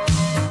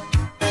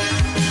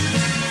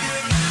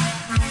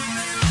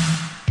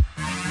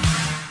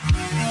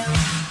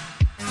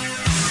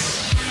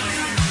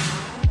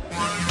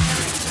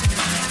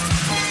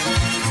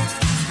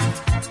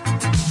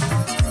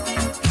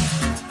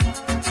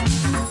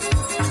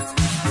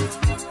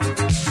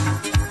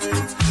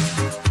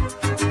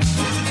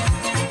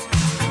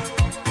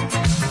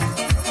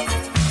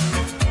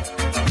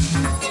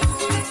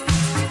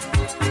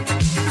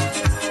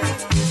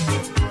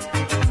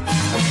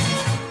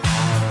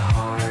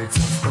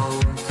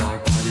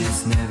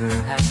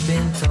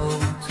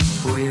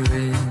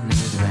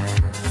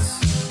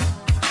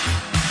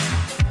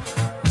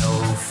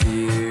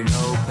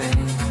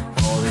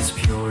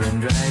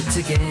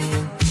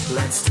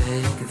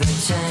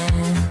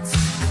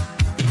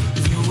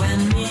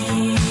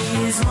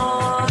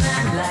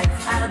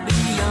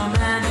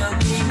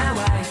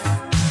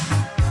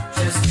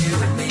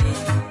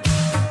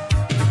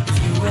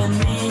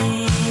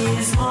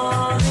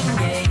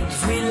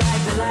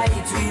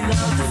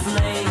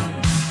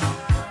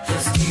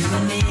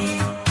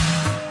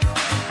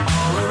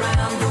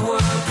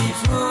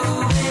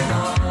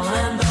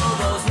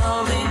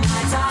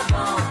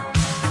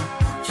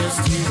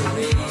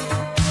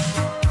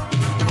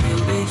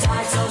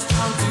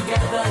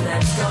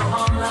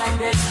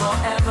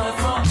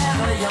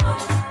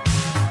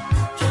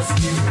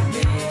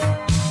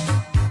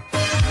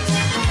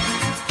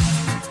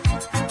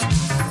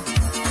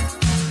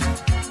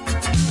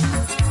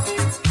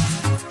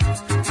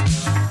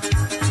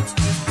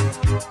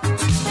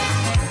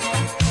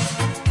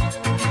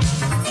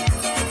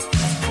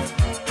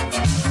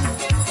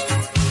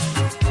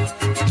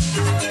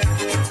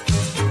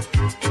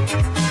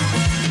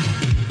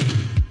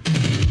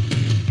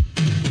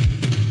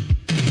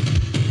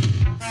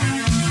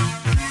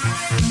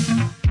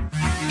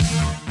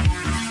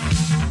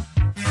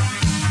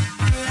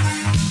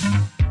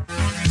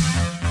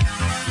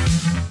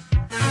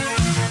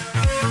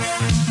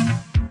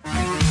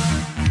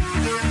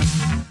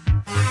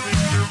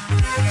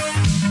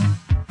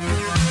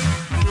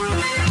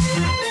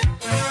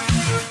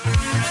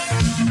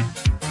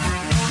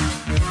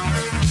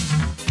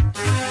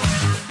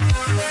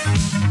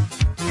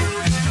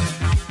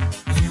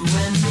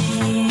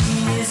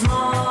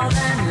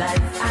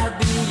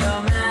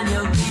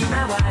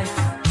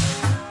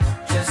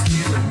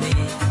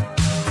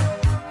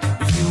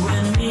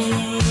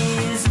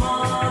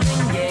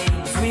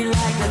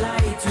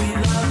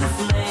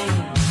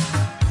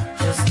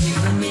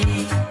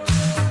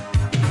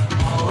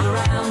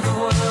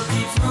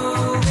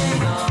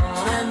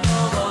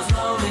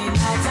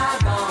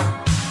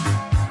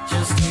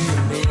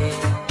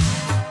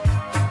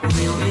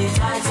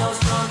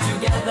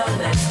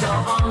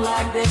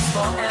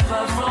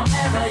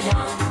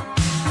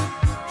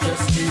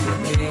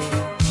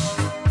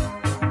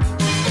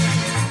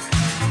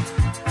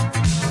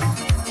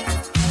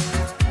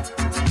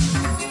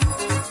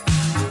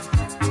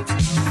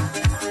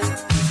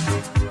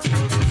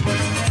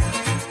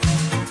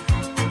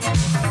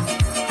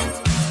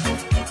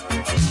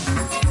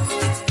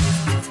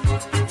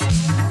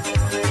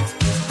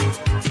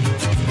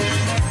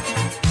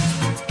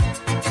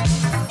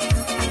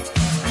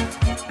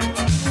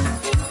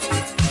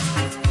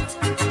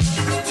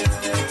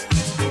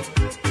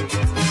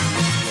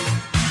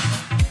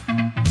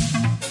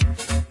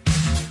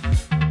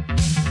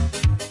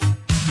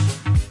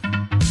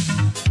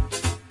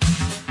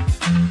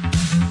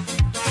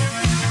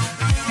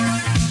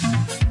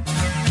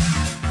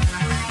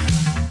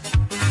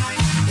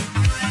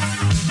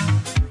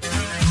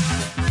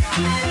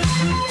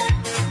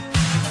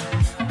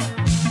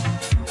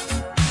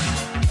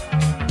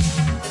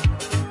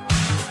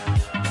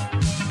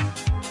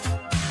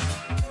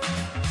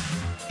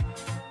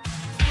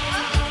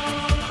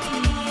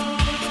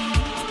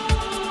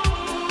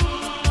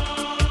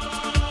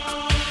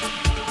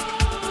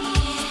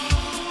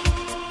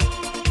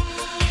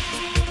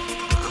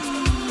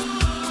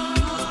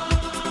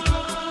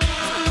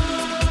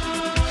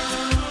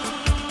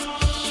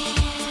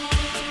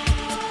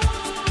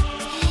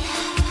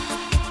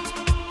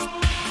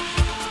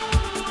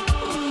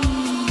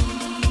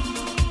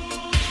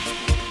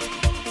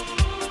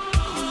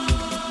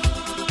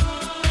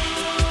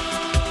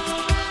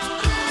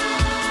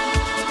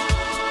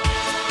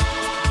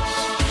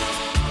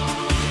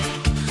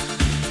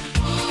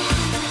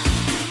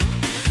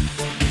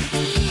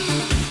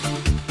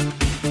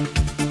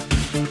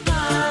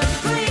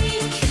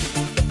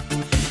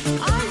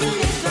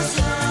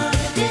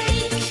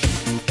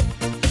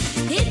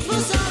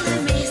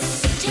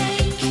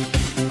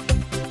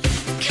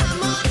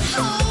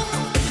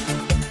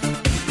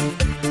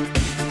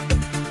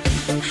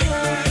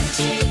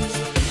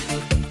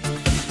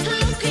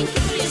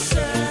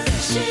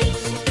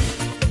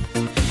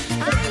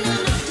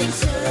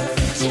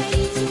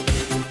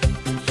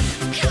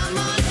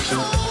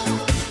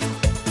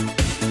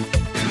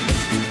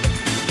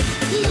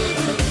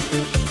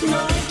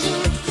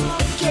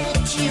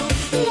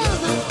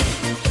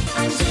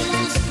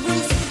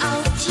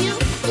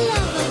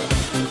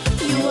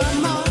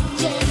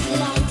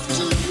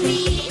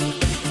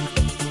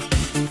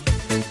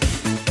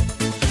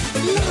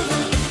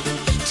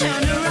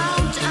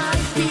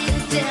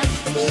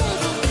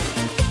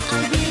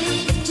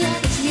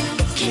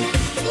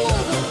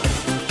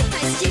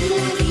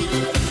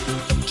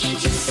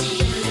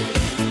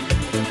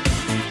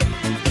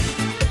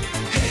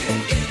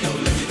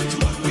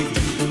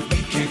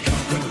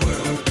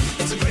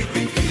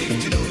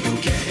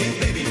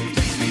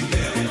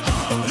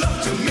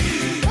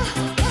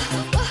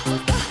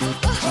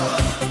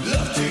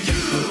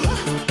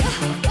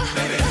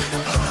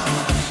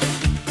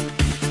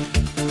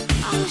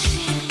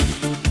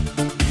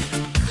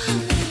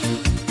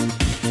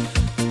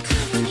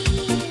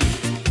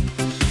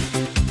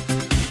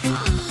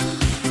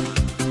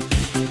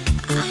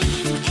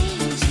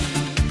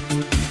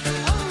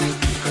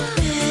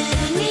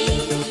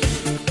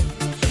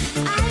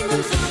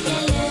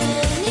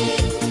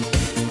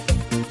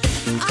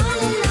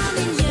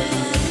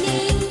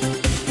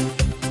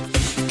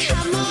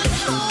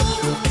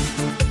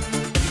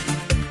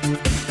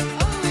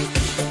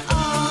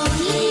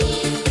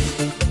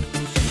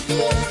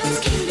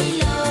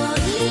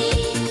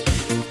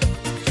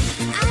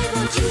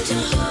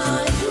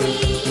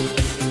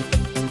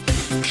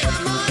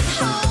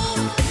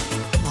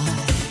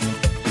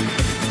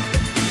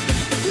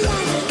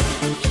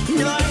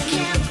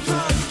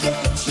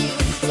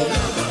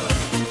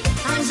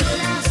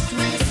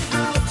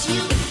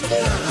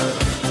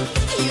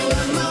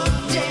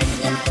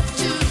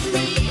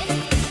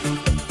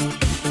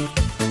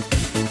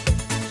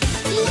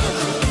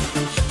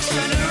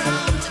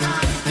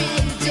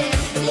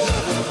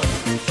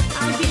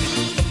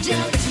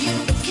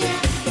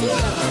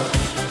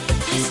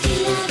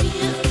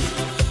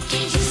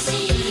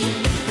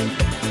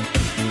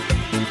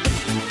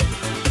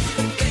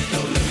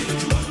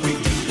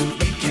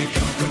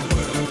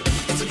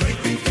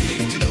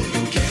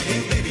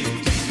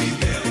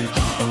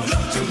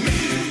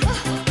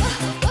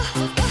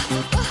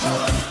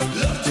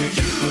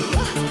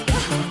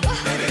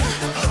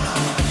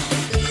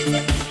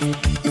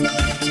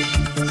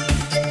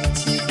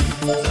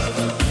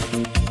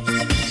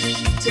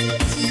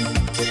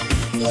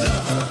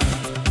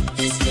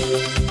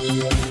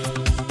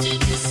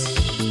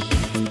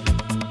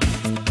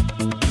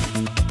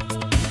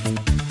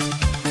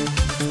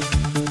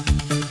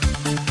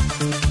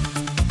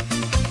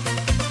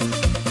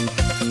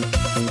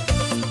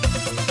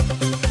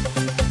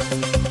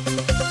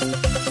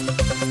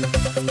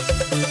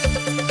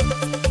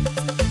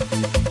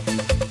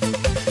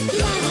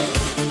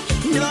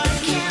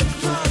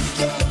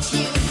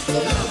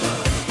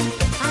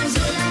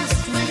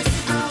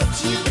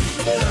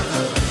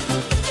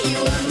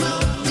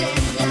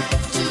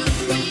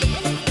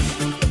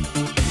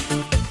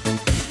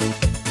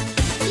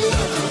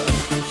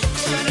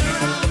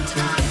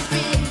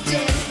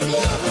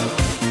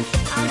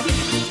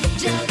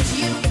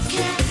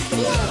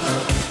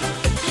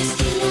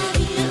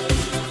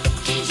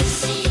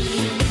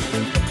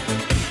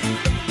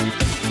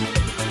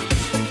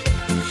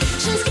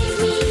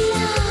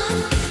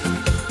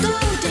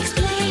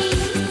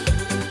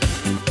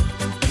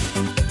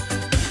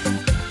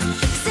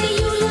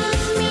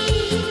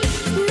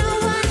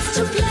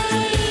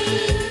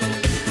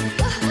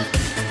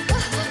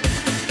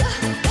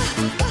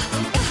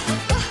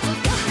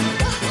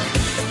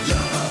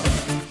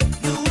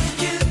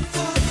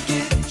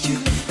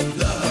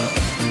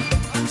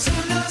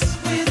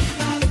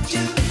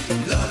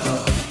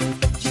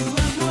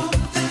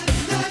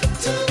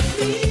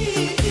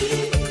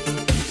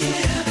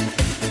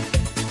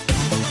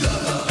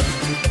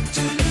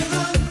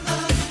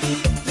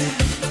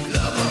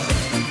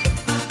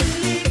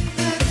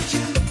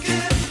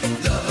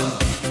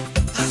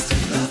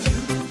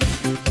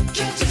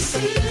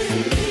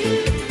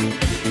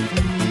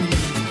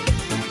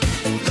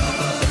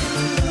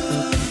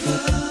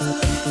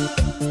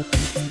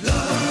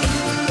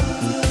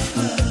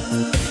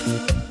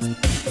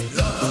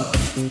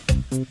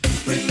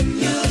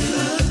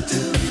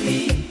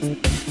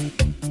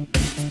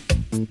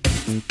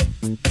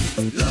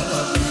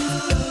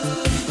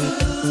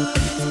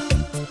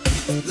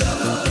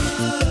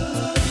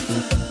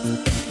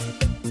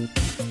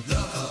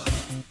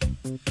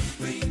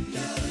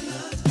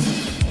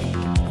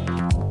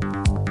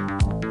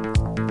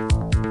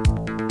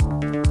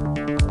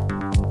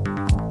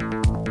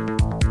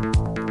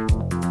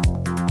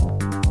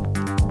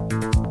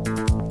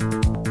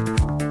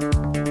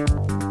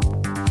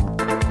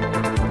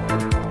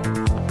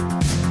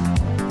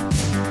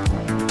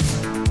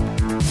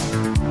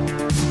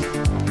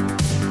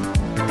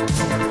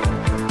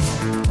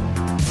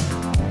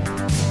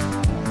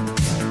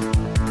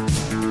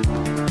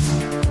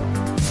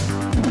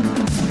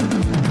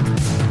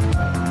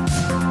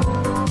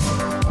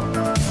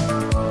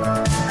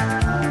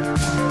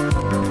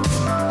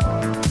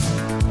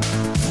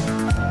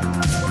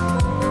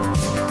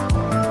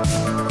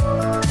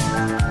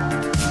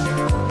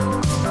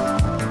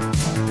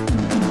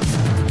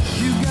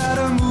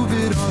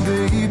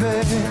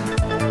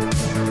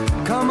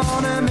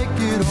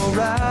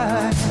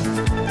 alright.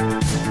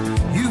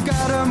 You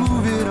gotta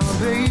move it on,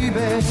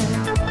 baby.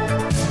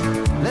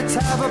 Let's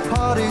have a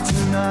party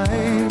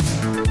tonight.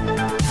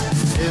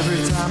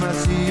 Every time I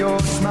see your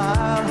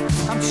smile,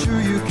 I'm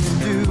sure you can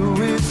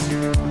do it.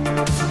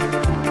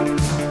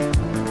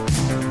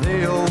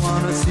 They all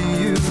wanna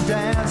see you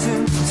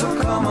dancing, so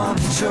come on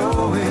and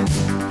show it.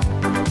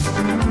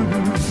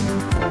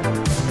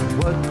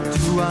 What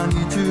do I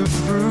need to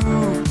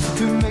prove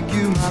to make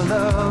you my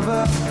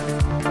lover?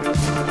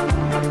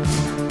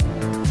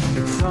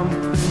 It's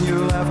something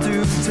you'll have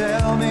to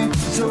tell me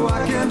so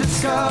I can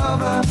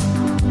discover.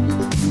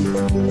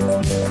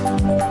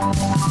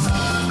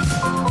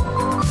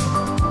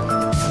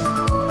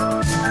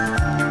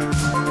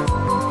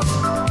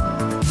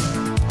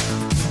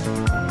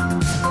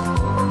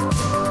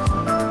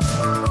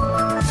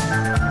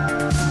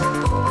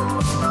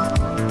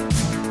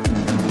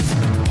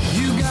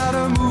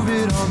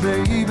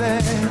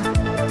 Baby,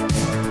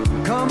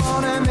 come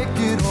on and make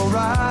it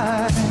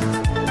alright.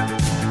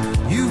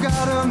 You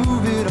gotta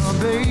move it on,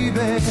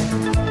 baby.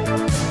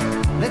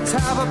 Let's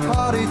have a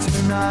party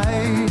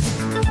tonight.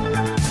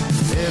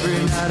 Every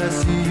night I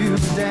see you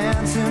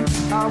dancing,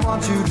 I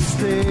want you to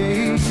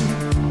stay.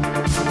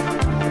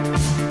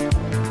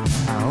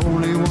 I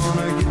only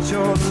wanna get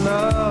your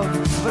love,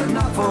 but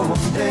not for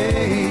one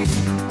day.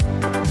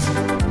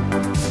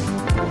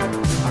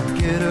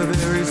 Get a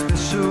very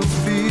special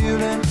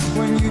feeling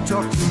when you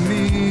talk to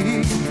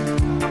me.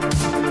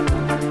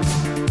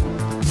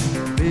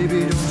 Baby,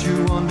 don't you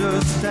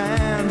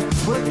understand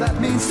what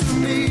that means to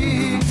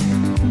me?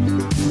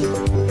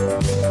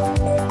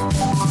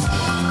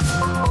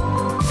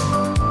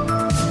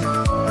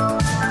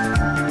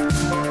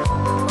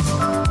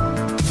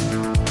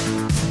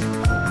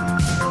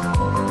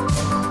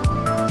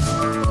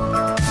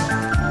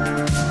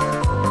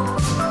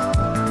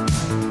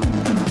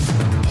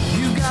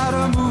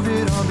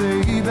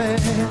 Baby,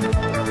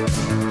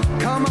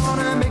 come on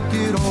and make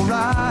it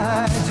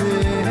alright,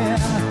 yeah.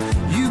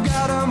 You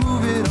gotta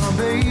move it on,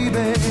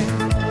 baby.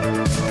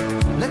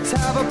 Let's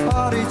have a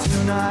party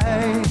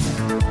tonight.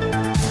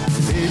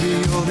 Baby,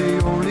 you're the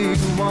only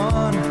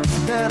one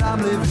that I'm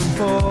living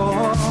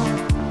for.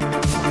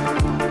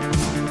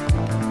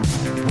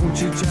 Won't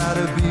you try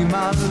to be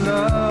my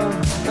love,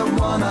 the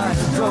one I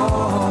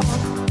adore?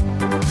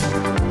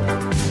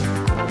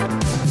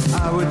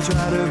 I would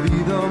try to be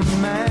the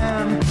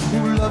man who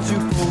loves you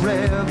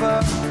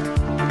forever.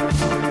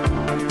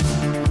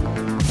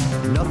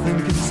 Nothing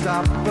can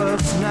stop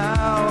us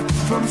now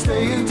from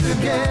staying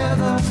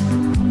together.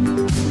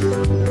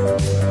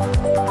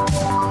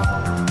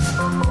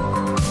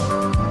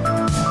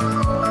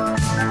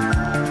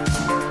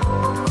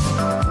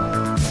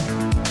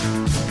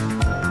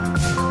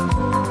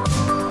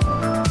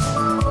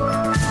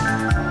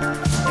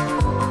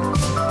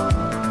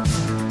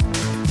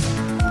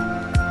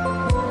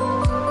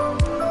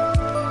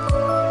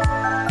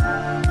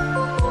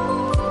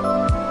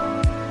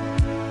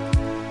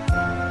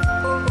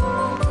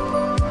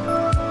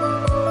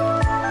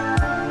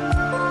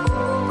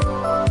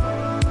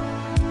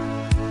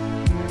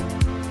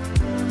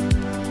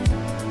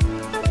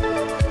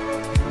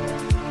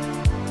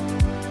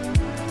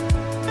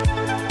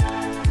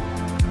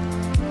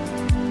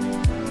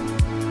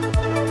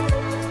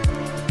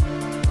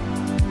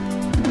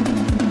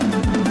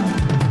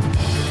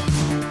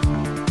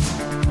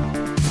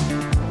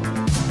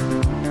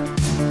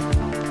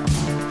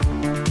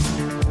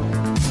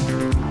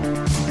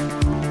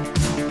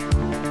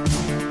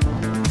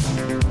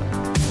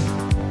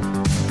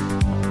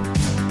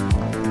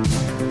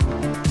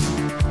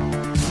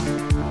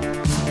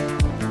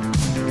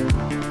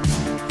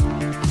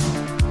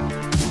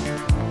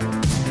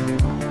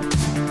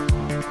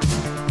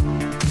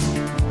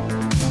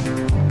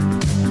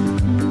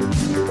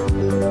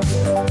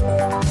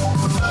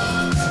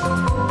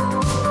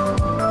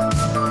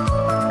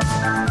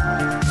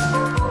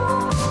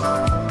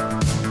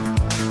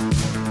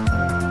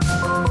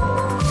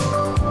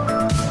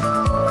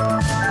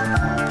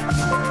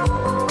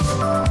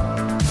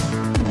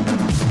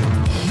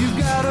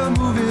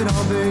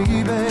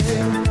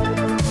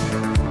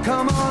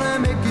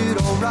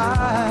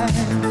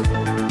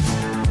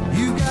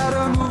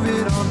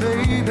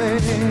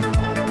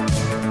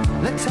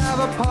 Let's have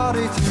a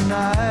party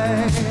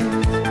tonight.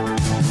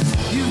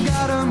 You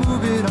gotta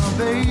move it on,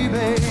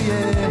 baby,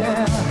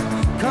 yeah.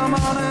 Come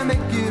on and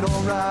make it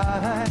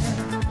alright.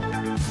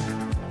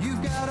 You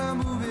gotta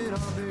move it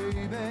on,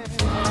 baby.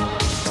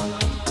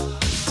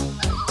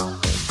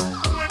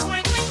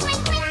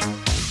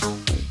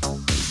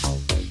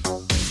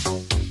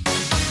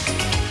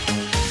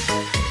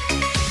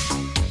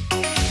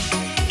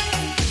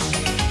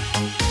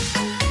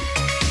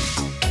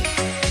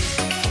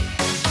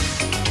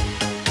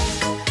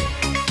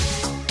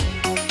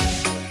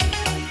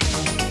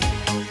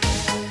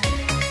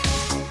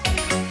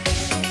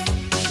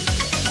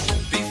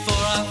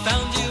 Before I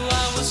found you,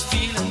 I was feeling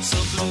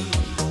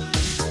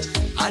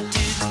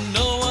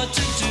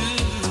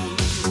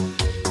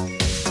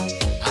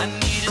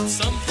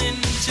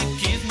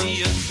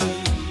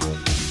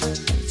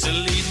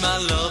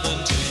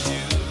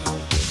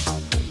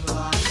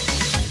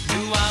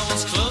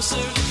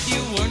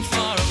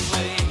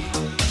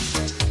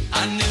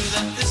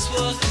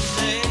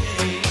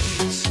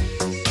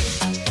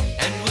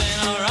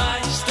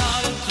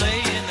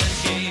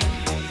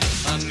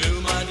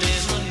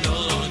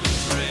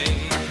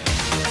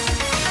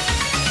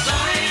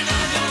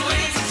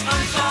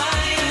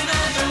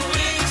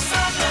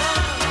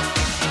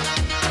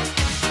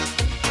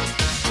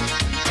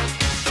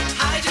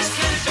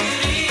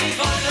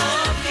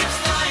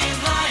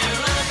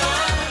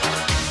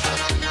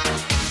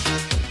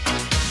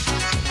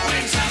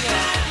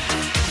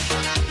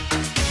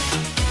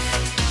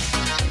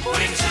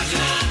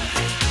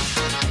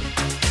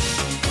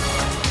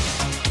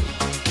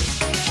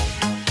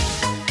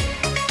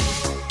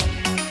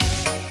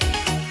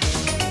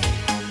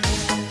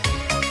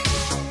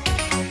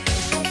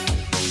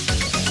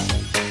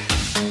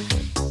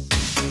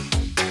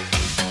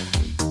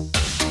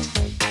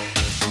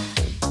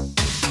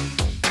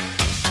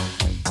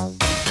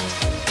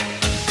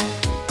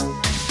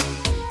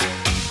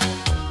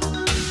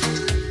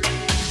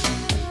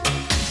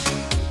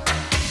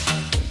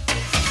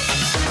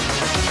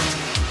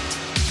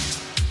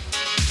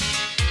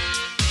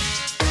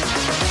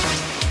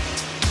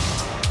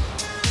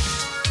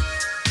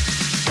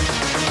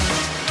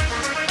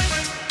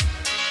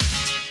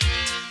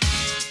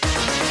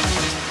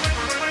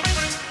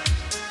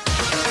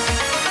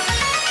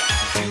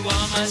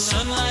my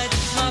sunlight,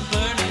 my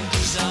burning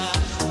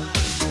desire.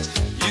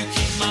 You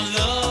keep my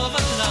love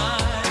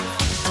alive.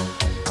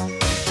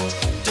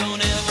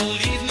 Don't ever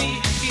leave me,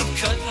 be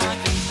cut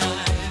like a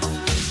knife.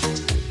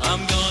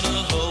 I'm gonna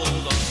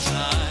hold on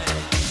tight.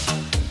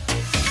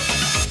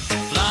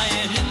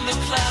 Flying in the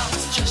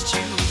clouds, just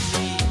you and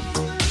me,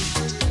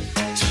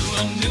 to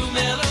a new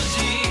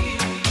melody.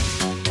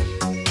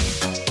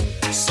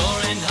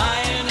 Soaring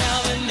higher now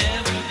than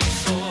ever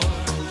before.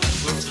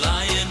 We're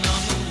flying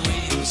on the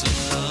wings of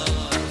love.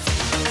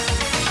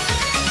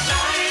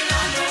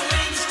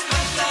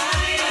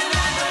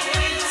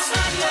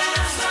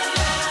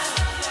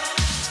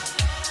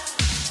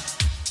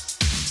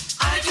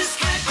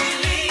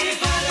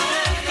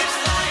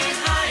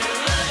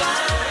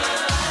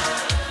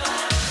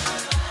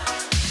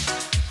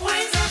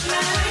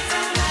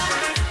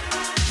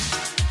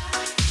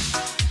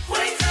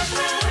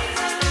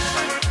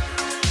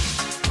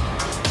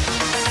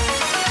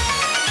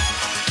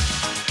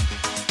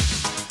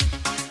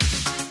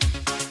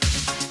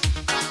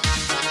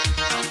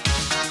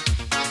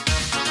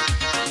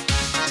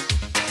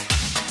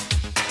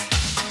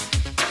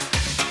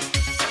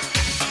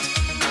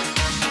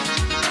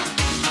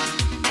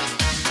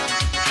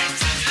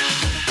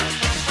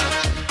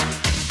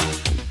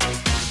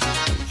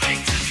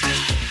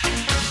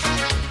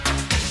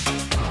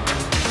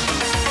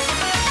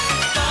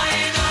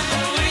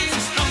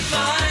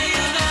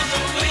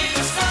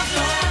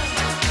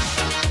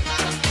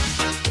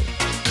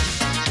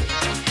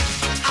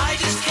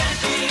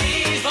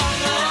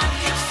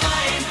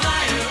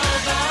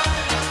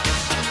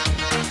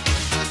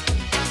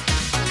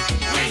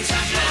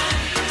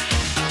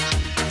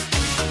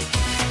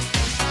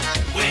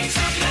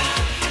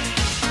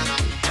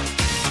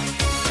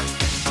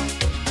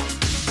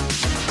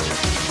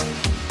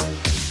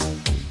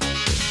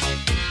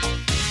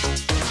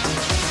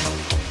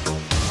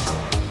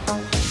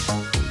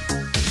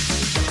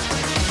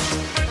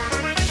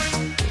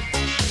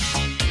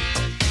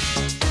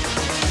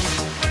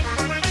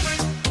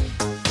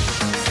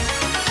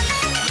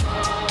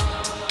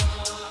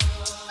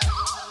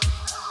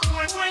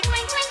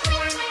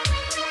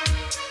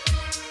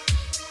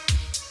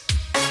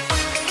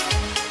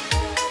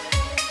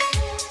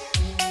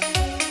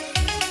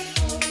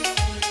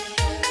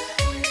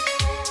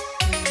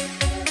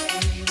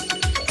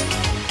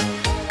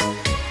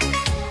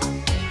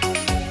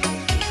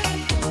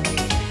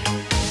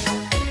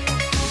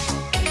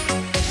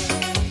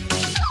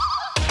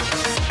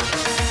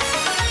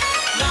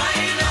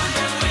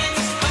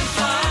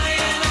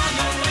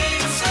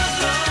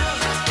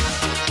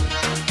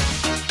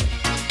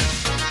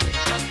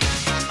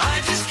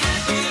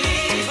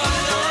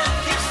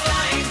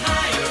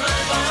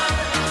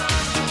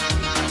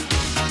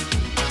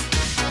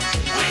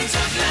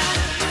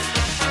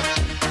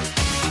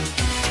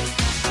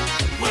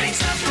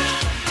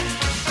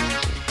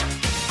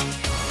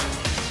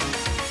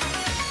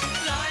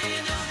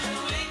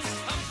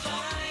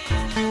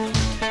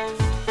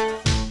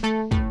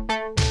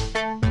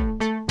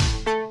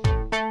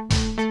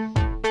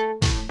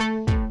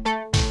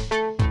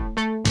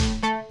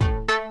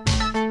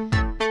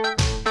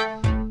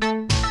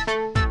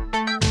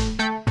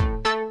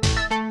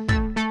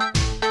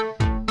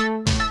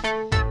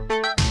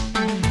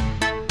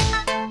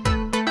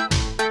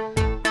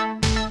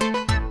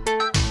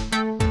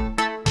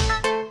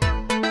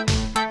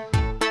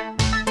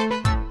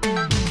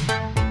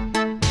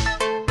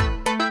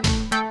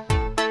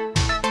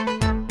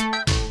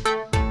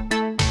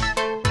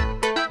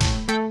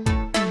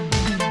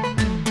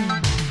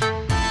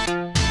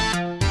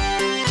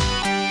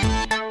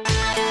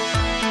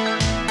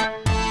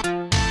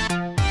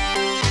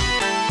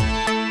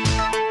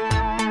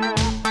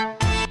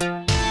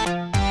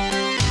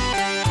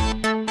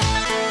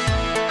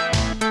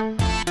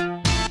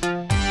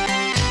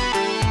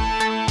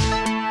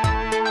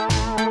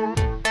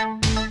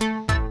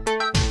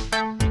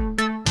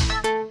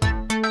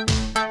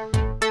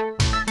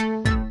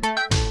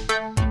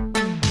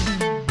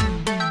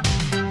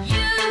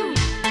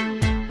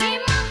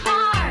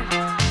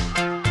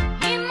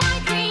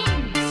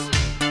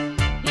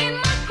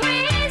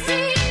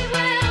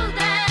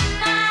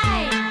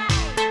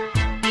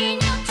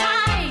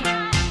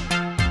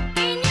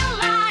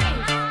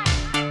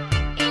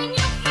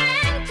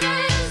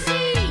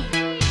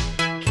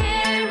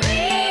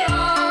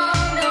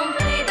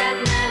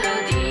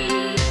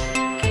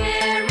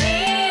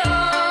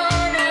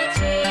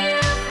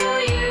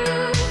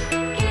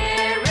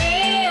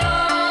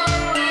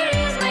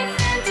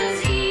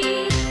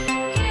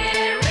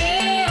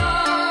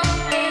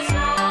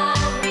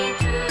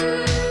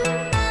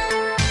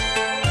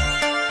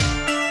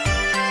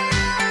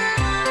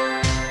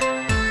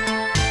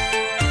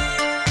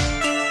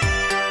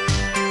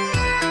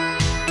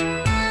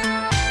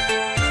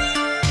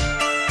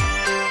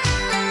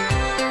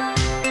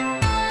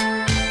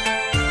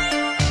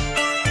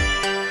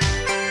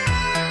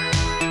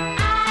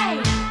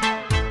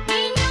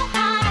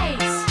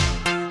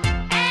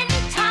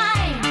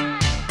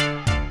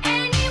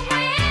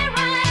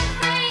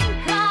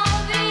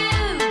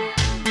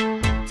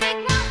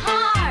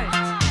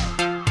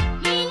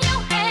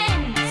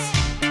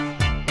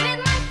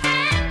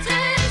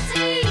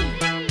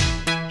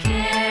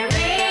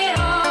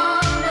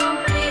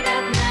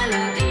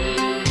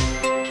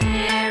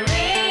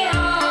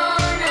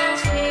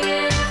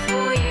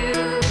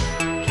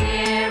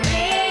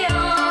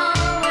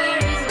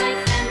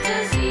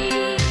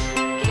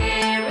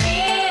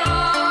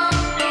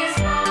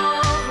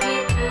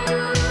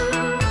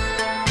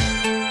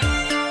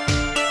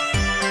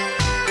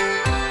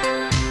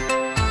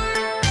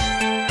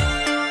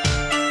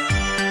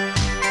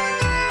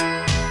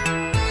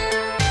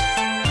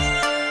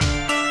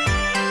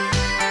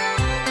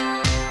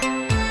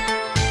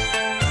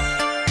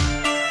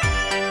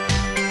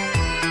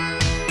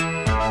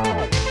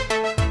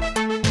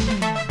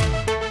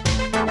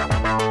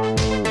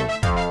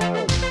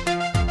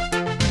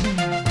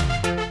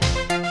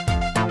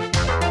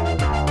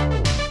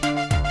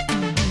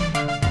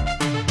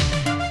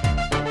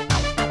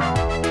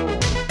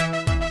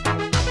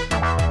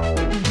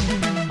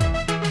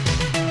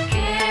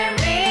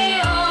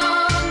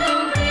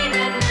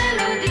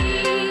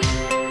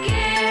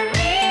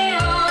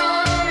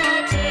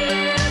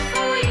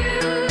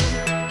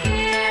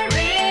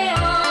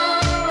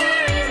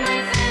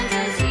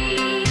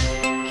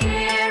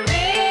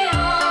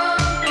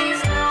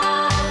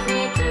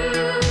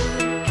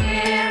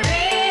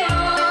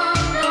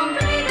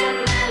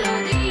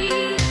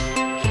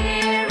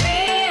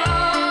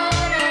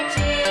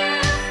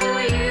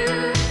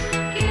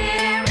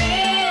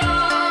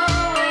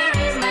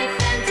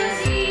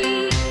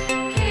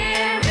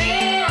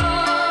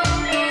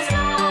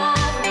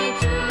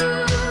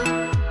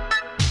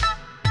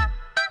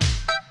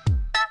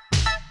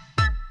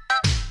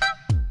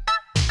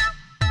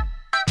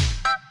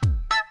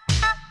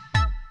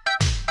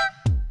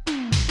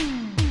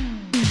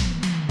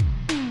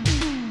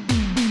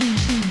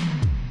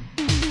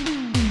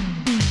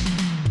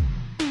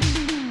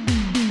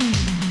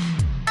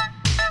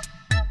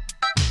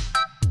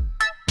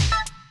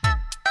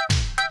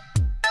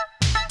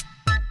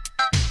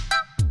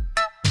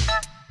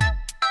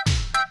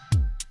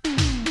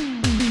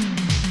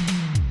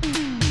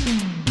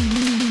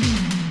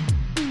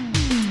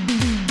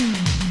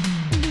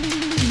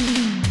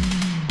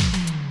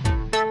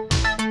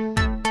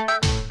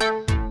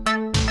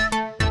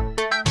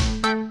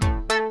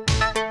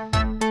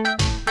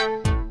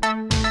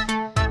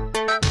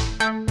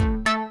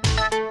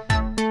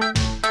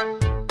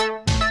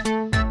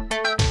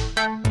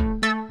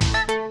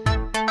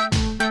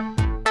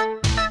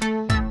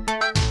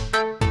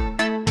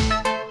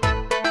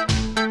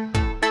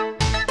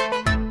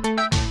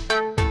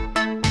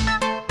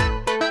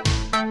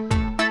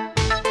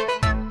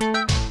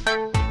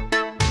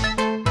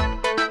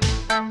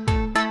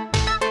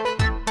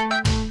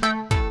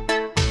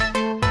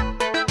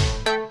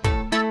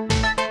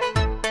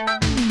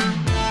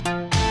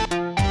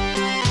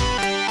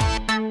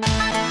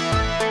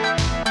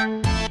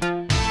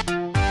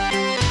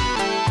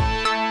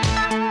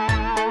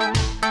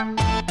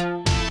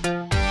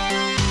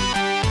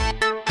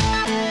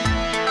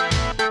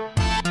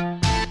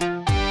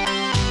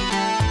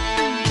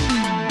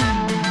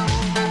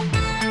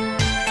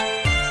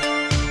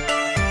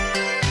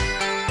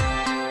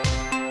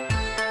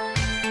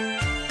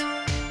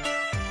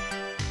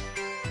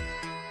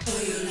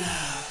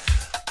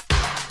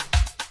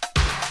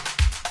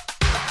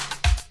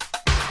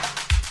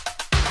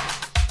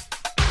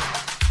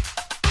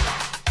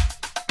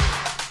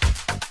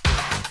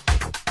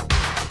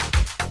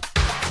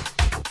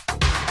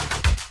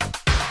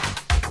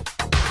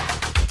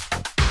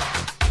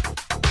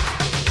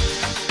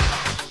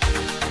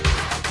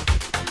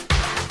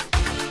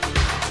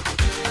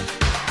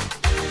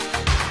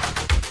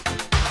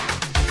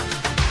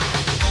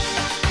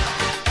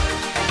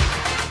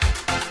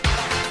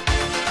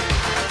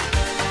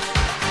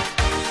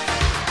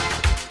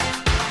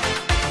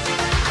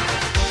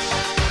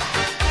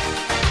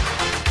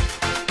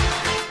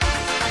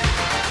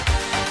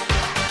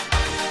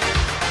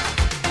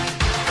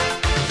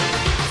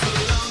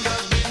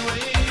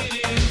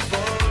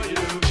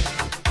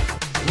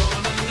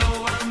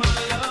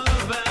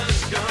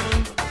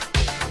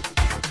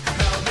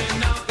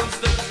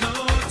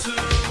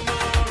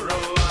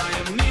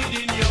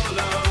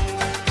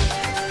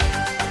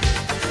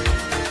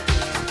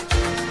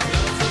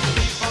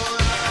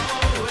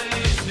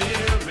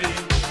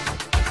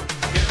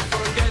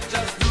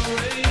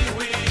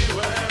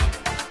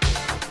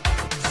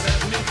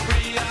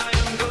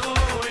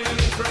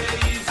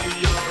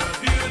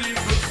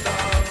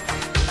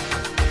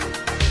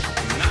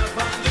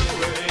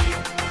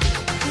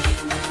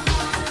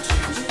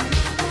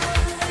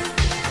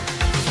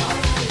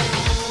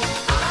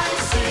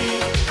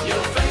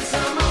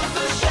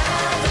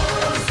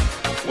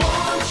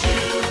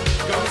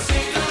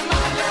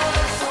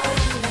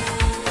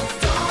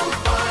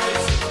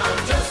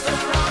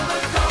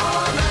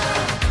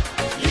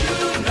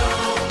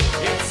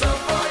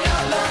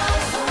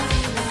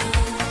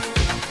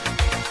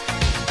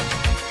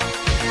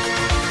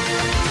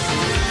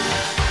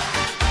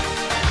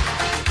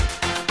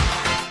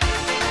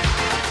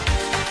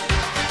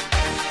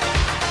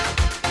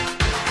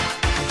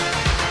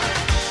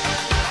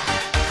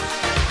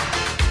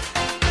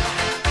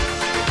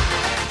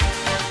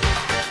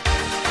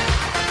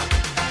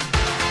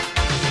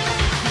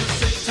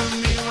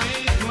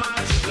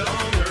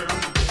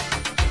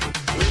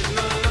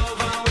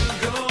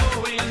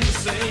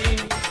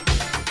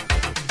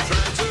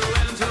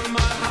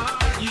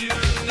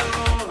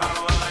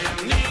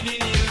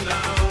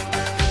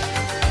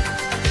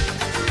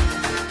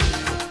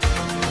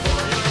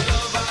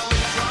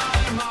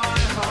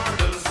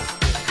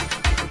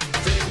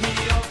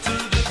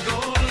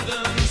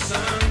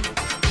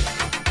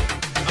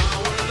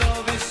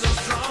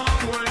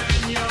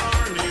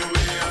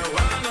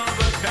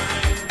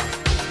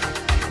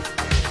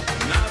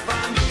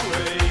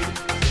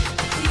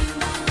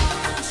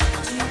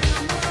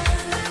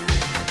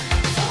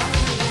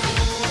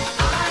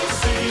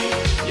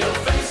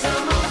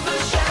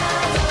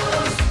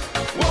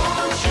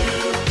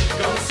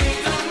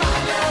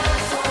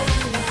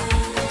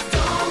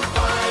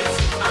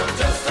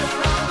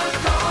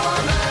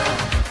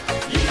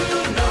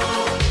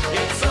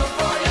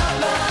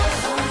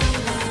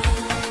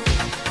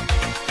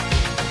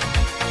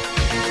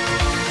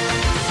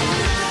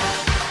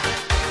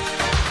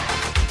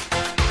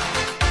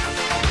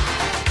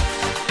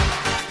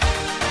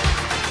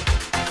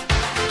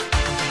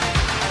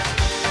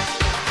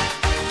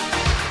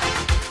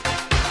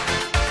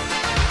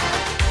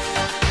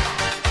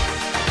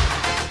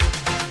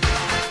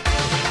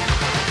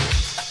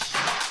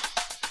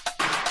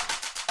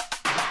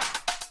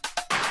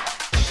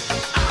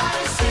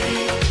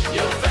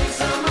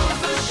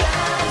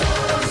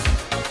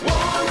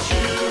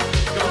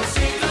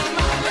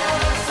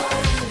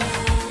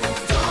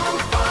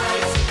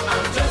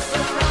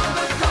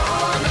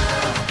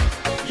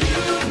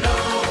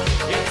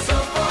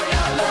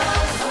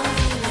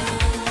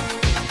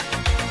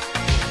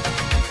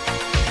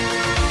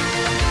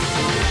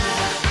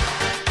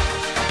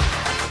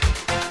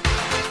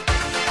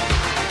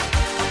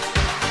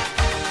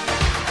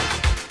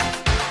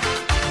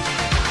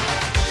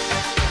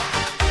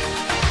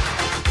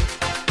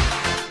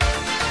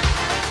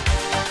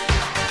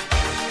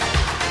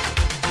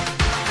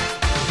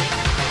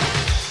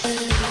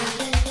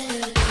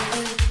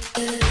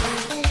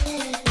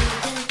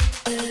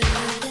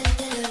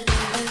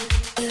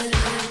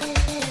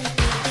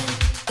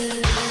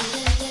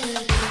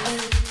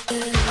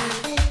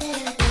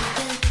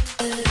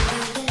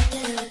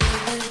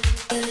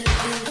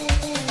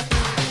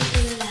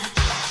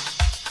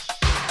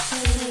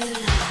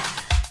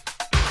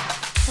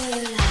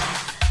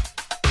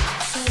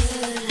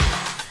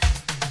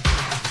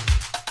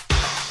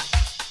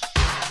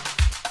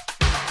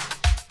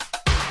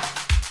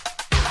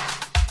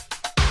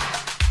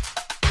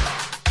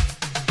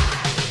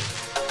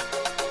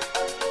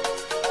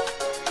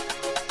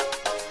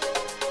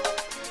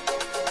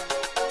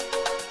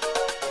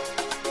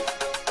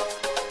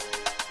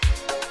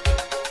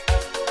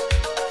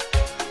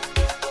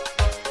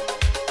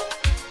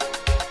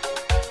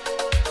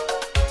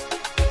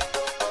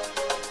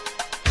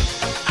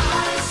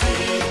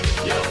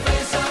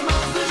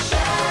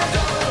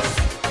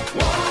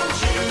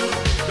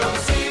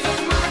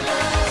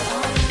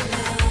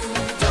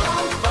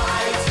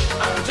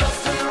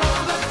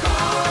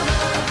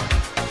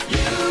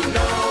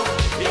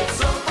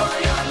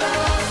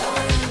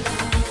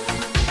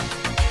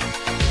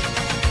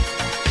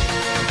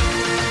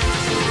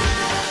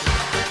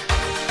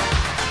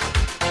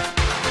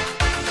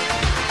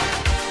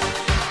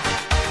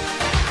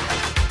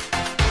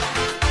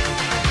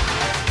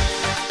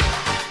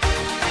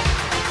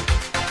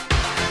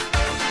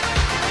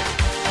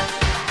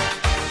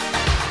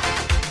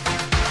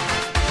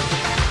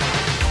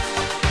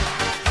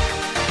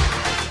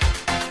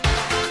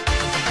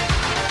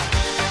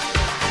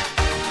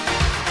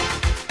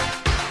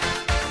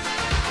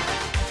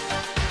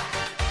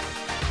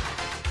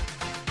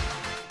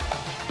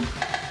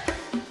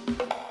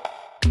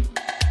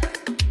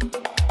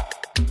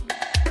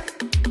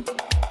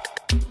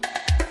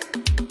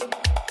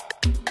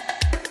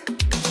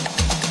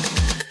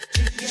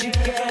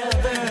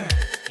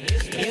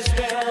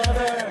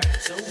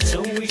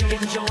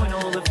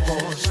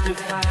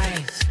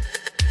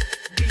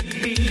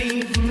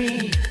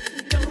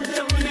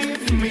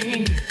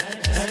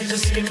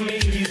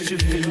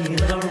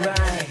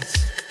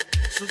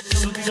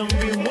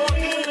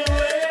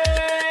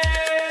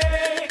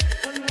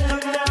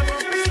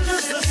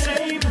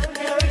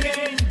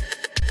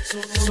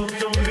 So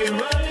don't be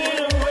running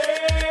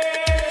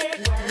away.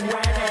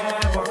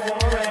 Whenever,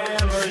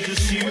 forever,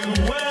 just you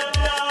and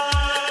I.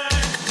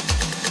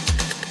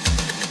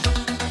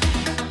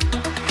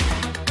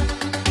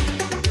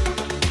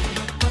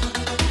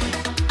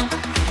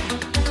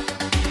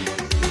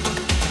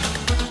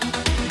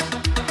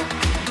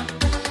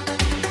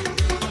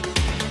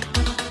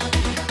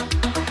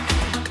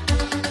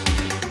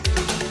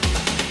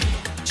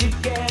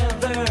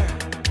 Together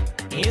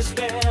is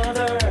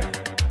better,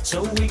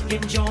 so we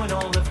can join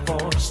all the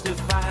force to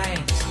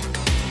fight.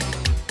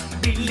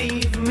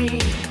 Believe me,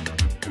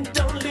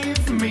 don't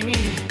leave me.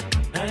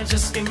 I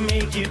just can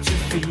make you to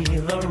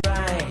feel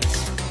alright.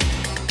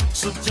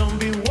 So don't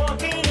be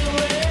walking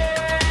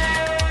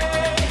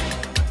away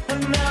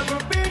and never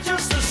be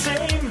just the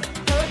same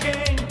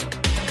again.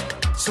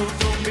 So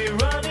don't be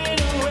running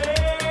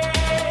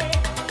away.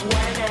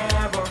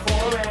 Whenever,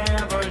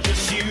 forever,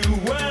 just you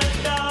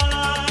and I.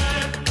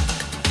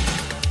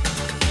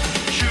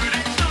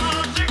 Shooting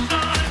stars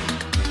ignite.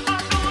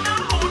 I'm gonna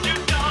hold you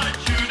tight.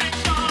 Shooting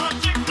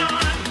stars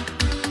ignite.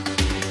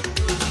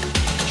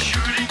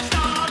 Shooting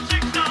stars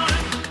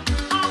ignite.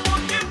 I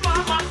want you by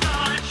my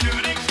side.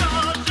 Shooting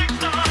stars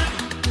ignite.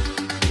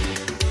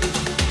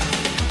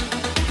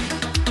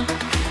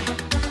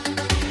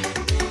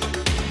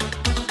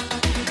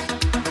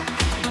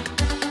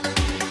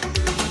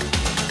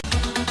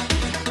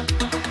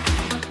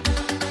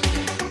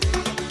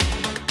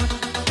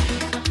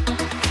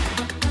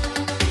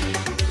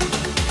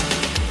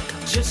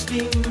 Just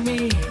give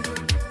me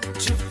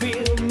to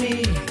feel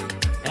me,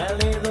 a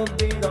little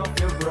bit of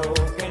your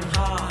broken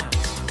heart.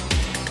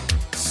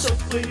 So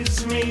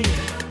please me,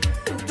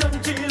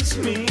 don't tease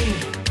me.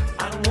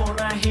 I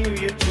wanna hear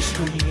you to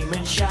scream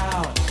and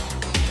shout.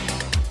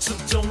 So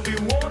don't be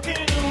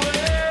walking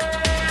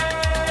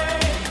away,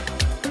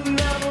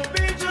 never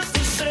be just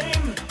the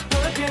same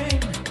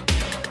again.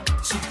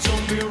 So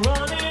don't be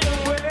running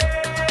away,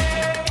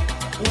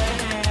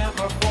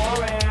 whenever,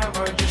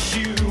 forever, just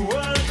you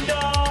and I.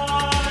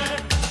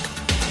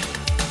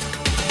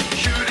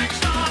 Shooting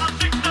stars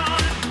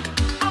ignite.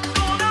 I'm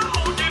gonna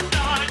hold you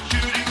tight.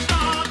 Shooting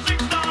stars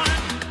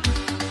ignite.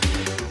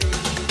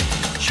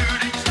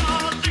 Shooting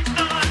stars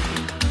ignite.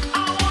 I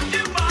want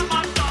you by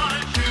my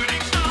side.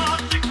 Shooting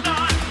stars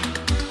ignite.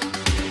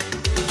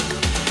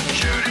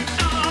 Shooting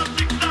stars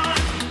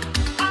ignite.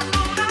 I'm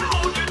gonna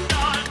hold you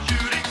tight.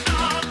 Shooting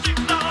stars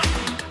ignite.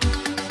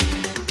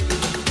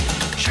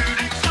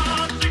 Shooting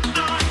stars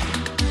ignite.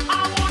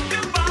 I want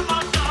you by my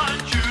side.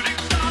 Shooting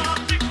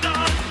stars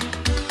ignite.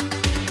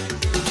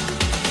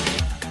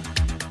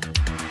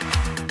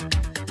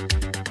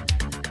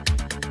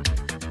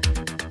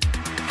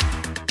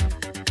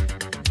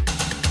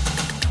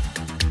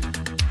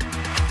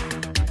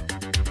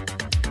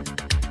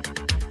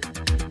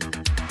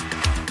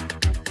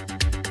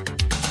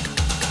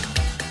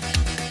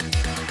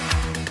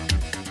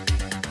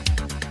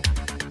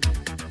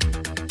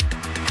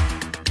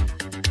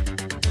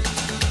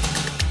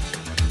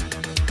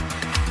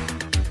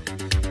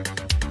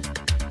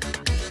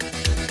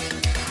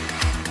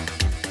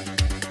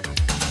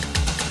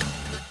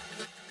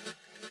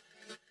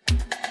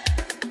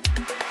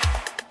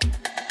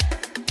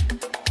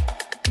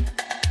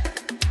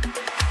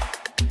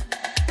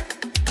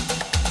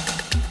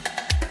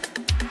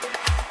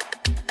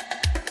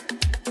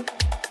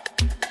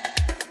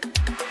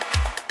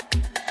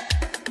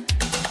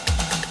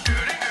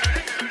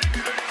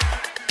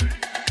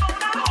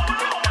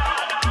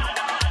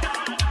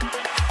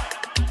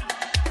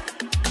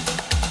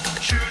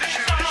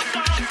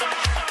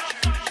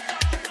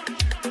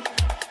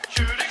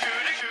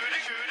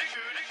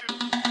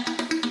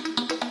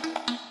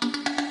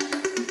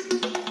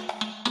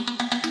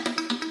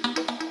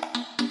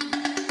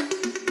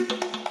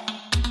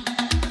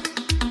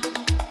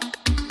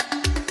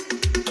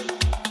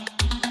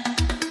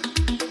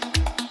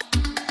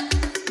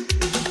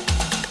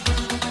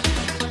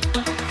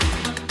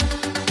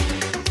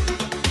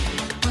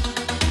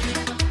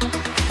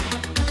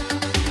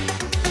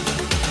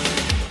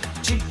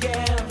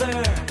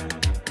 Together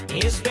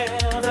is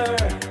better,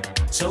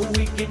 so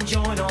we can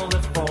join all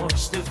the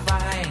force to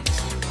fight.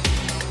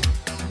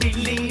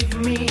 Believe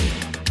me,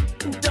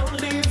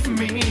 don't leave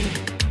me.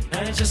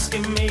 I just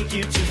can make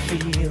you to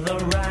feel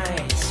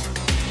alright.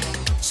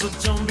 So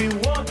don't be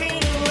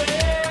walking away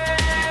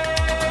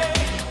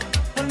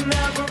and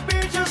never be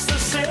just the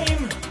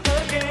same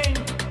again.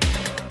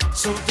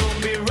 So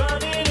don't be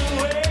running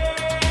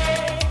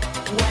away,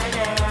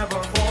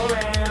 whenever,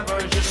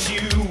 forever, just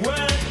you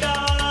and I.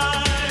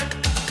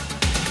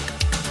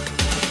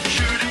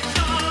 Shooting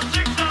stars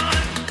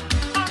ignite.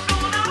 I'm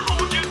gonna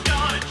hold you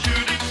tight.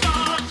 Shooting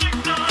stars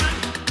ignite.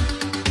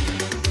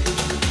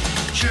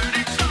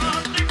 Shooting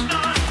stars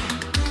ignite.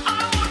 I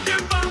want you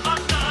by my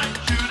side.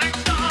 Shooting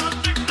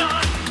stars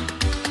ignite.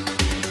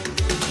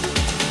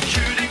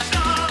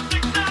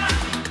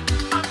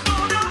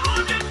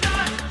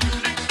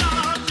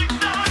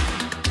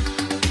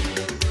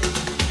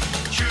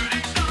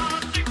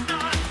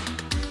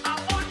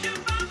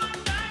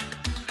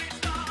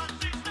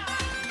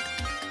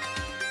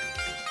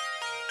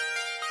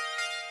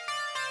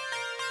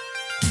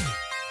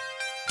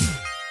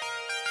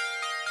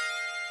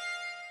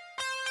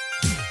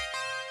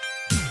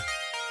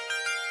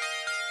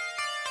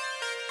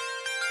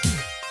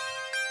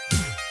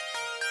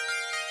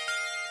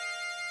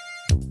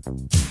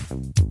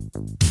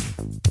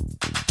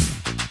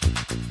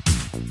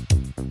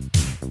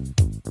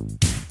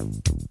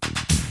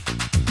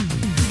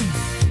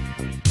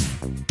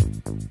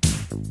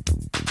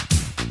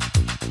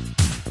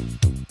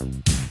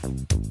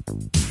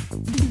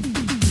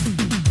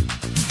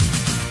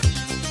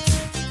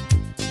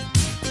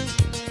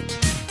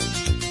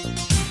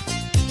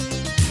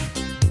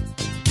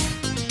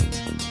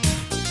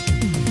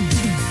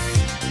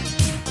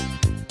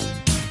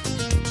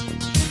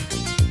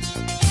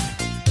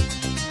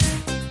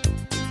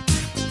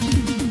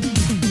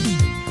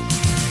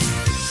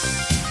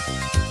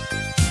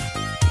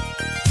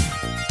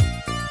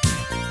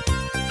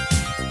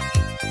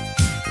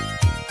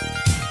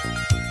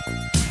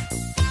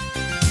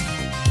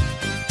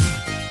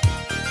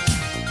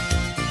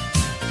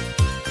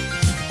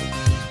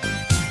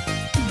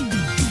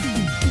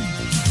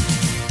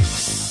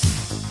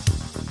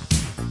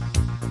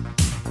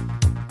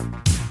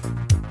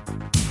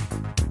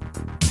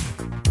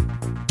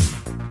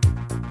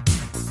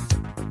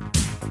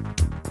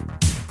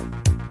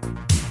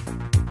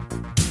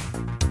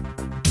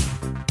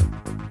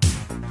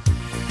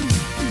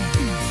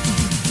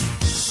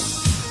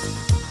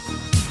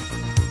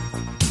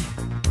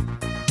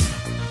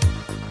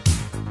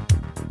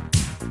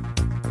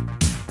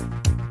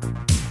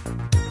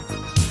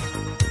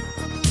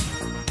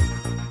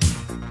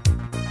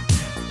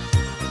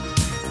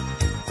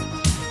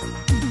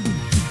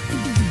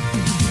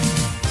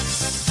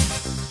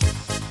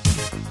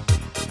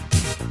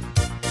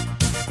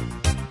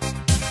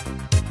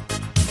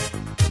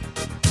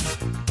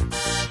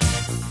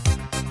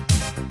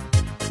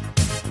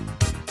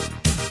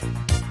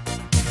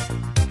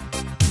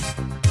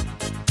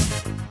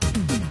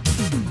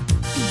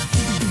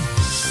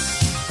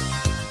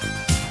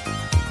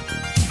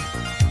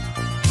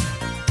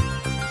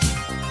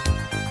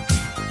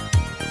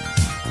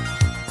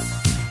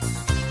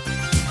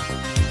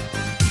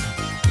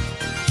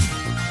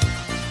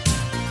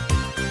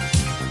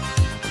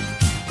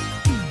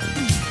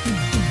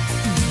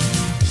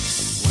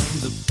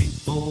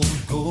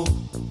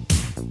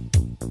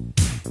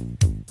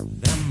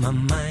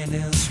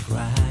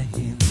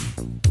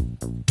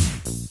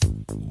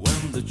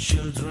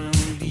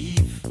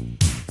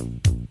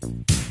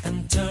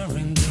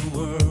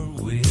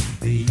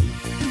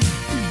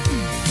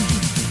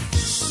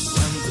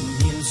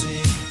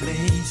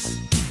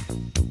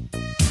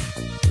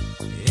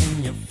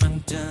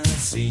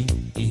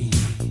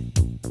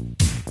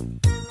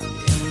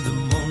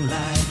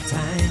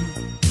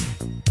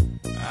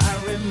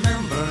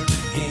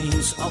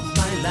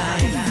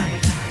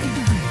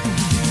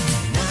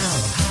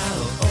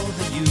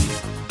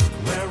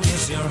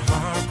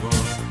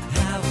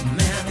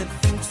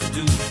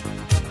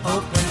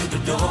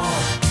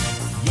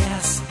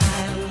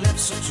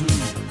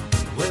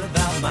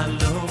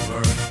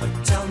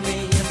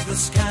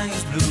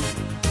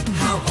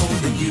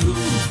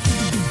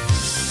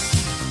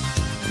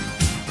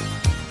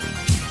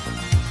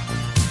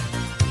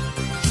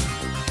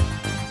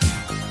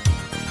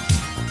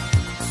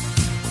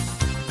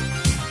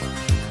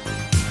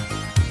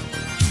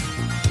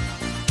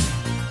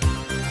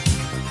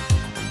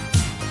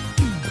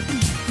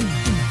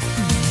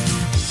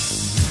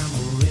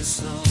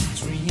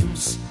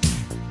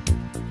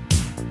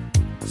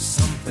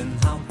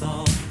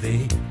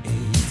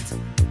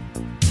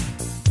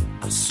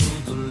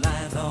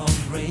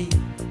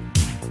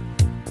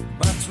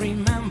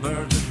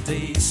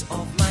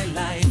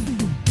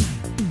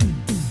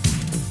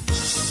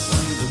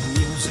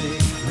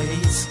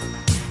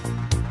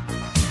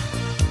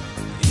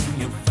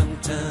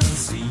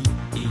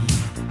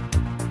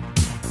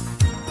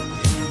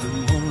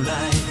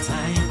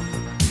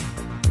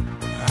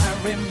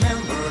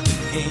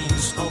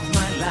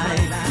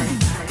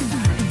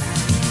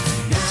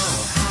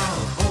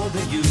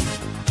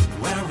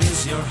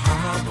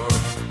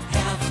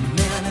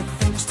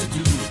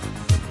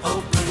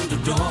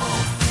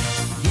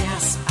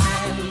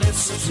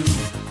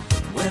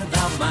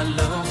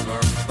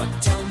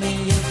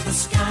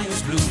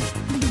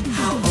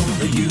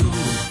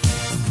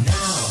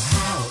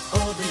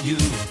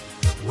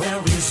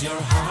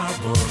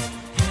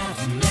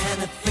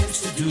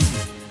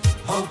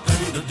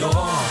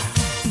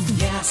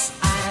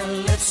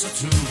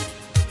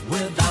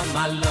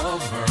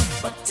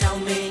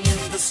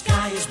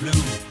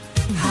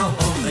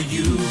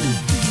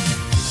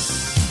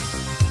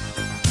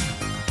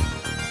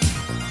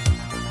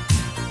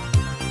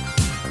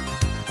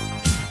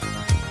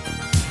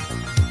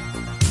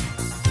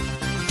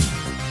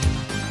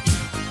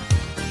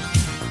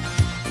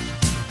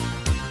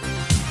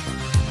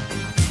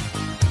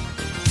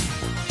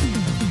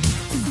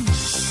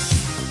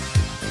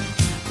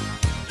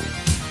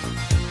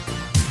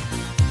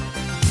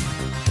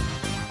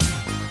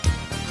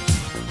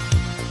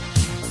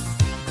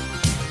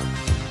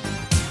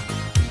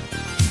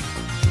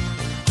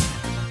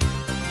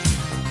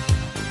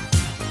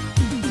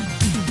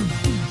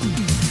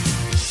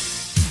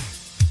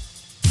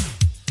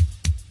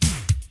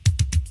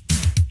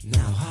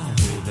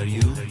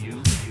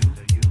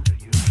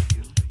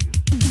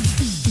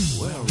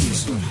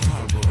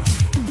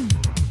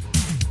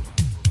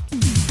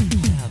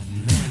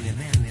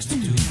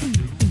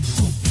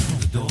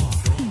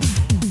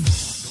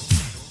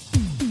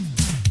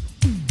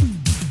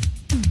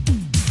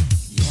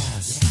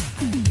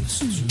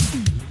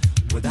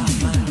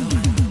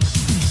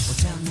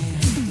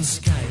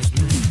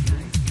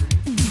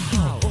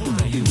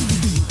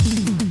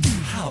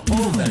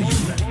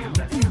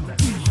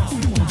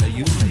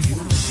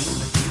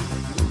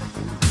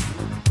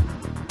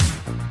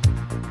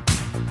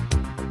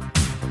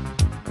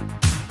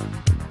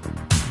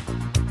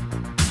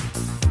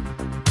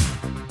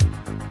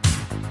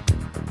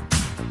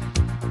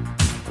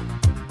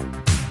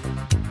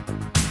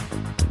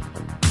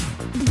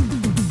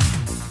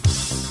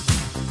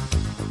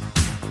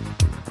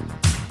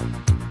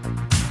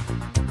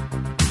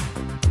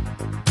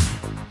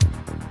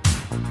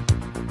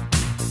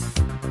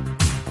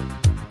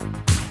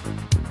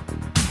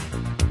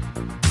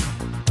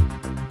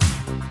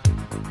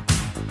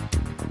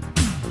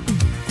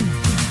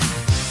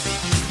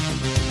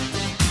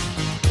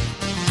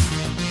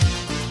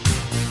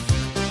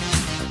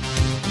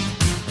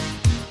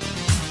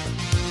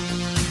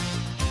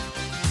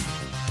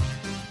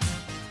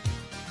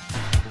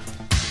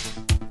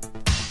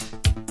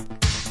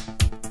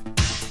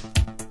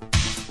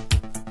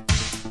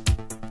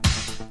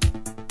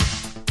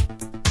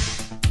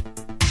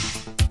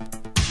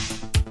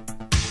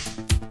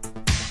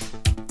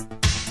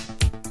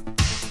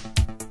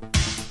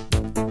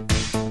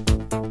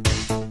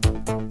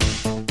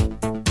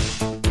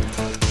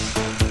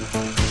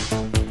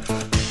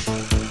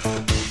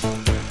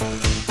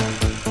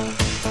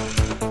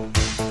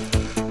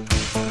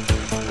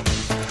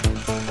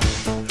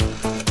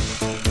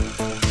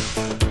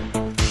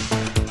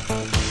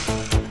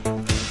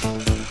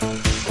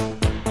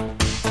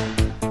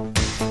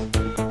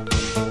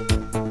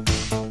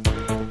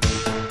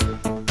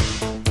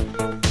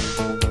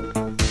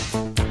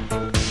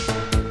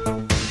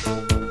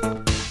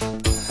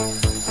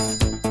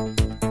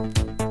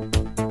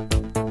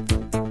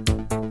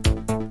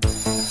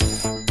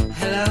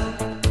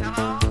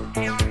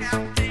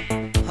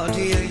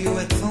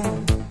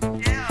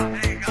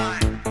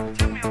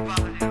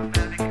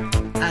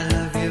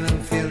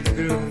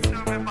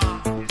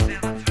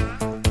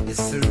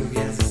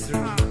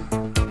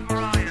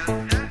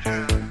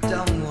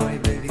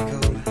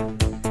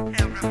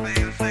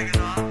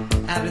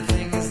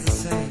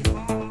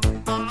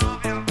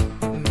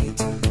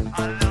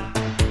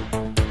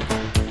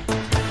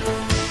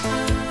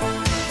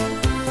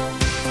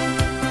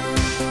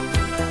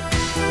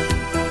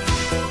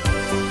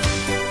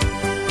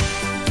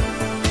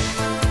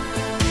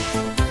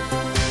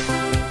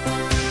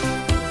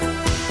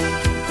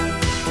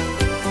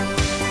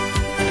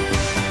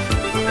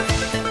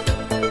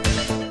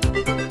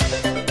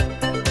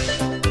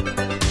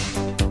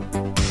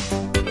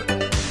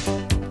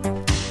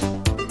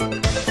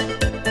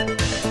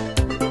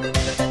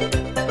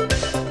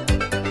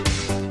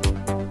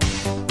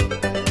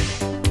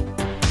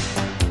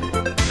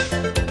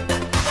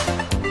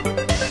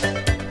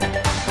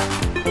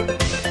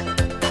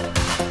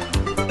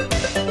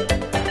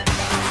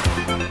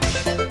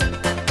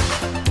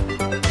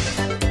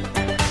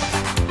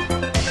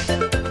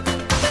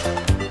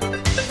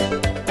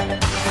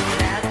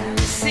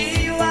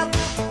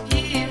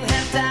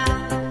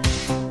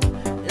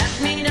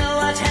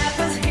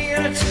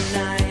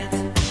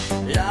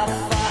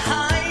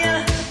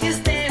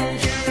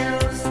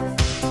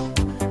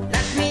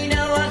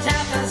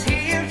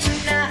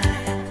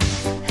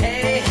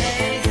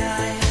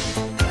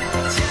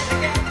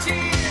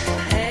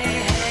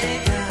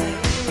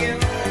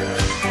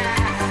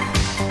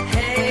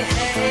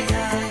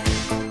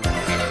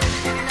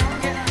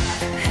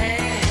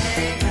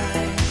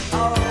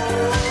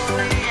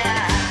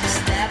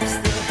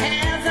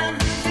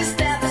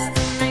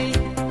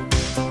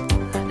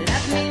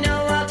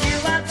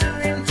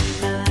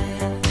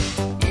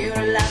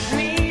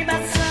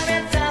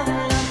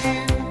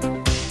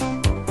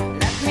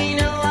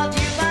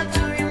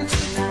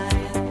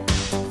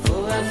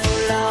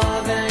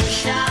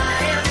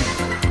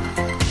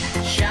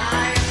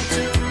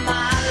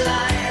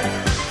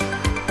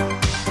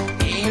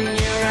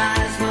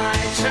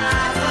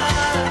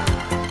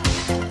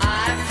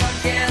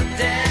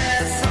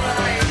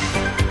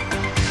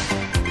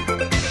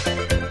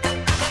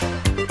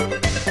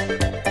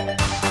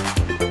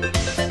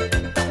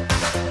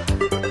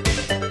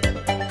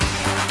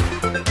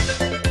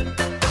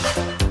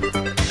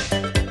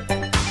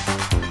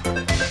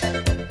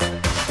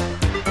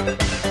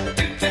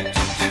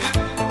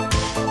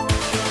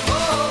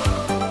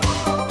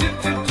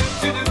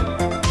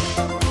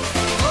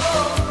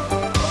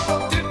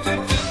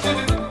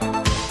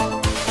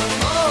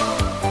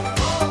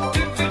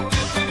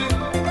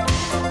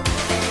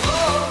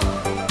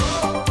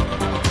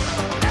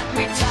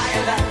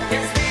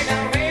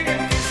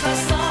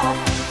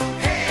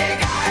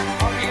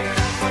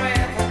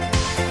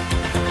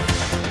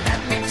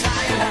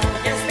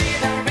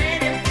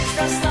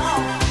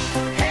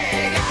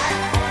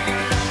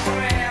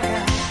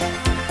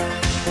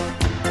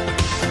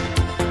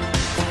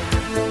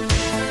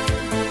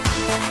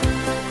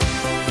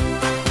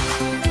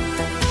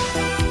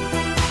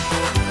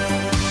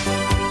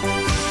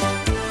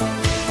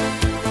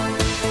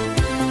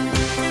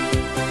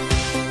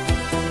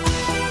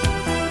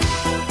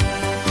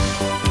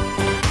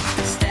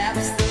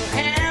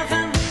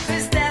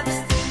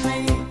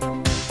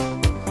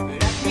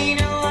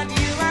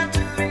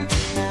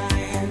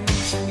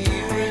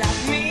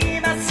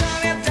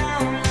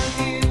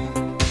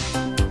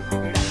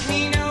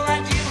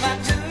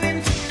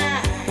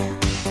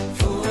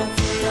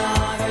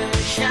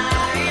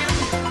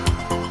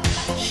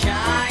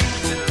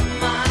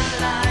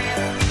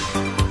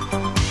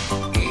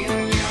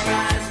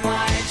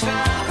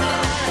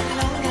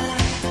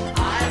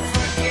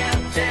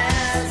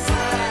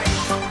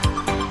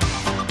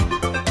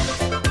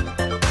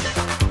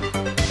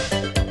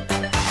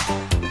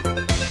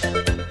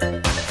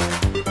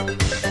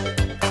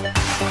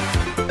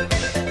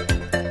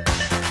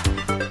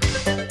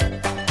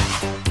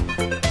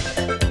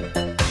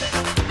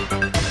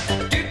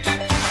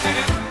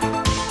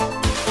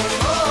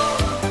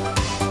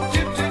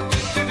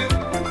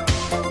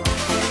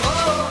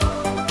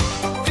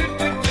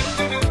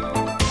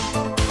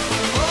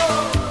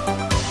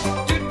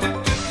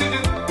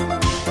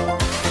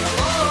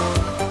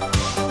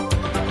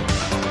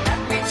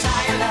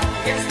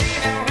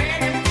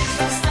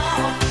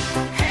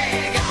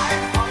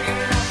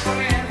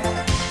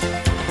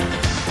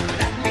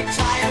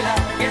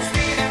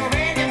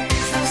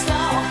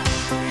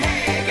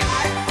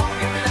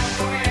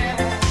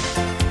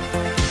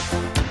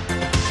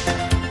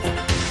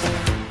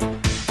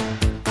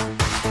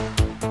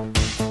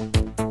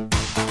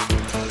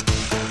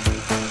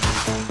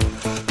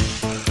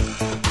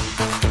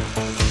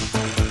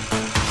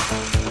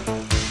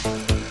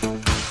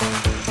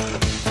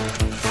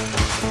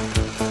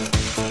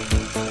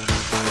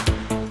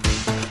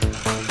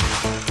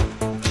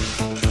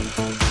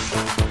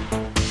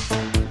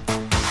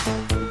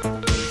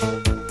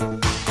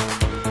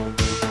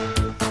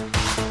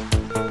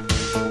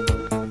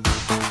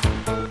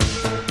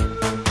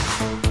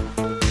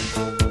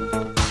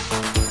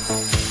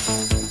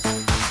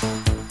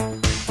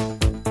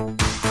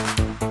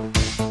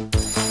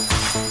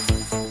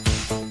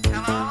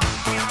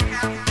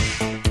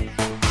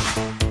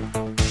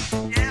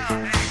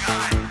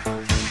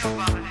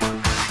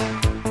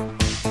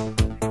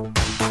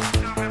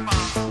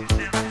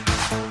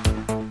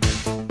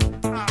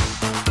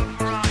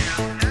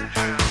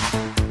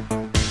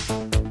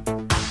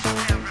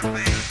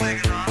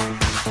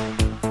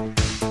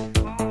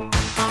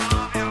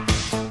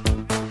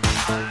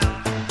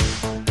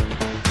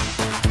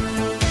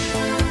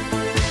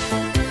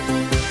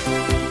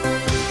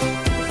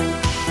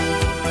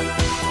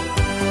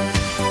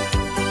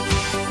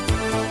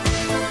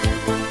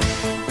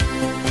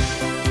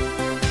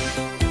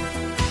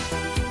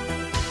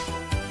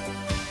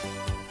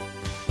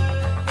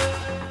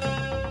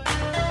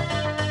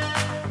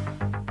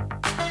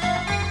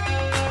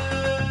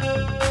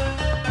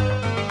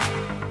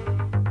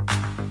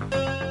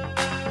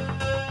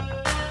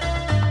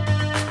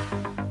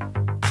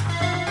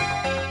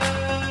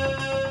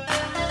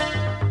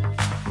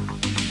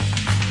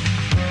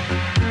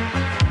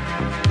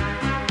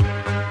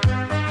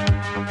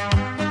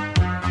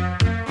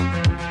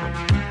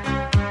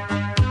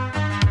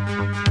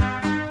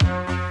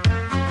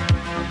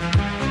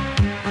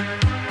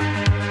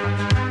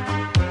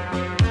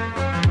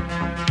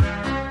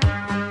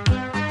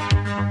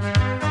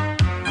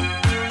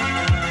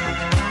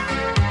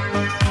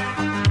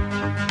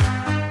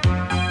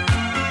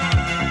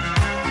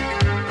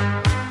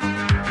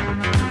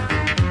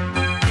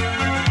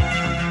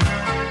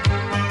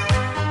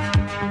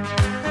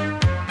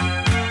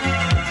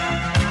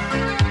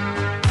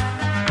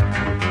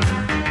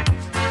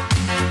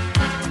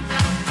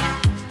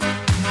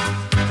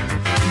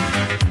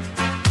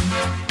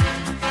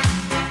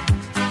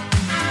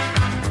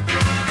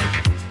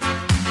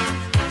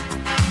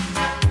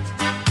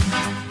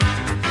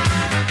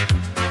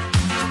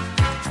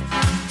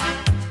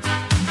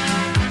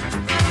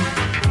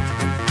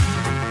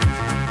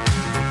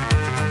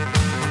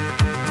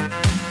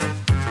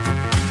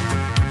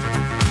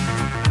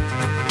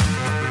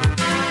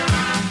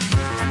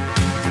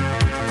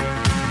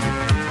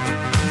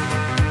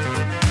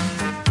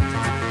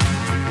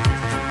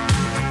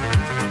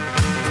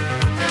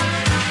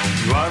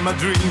 are my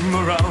dream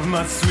around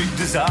my sweet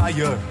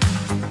desire.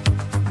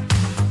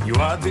 You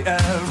are the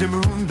air, the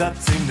moon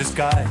that's in the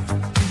sky.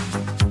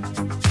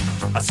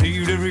 I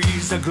see there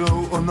is a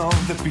glow on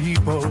all the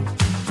people.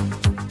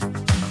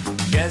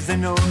 Yes, they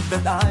know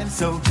that I'm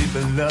so deep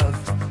in love.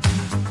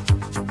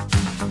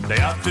 Day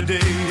after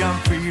day I'm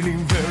feeling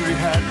very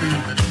happy.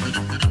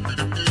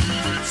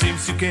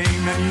 Since you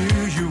came I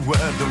knew you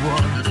were the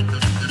one.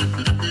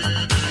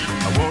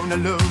 I want a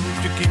love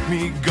to keep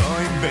me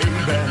going,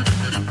 baby.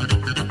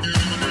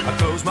 I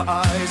close my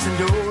eyes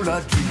and all I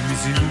dream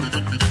is you.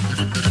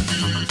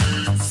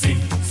 See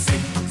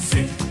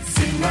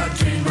my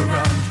dream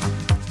around.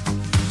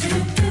 See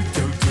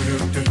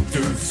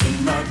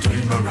my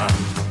dream around.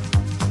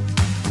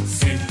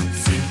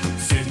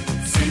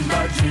 See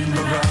my dream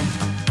around.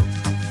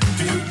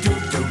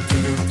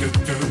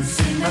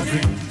 See my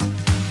dream.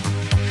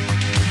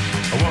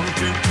 I want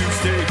you to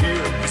stay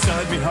here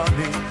beside me,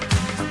 honey.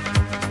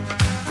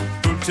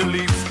 Put your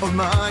lips on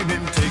mine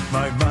and take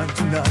my mind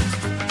tonight.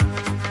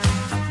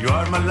 You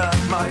are my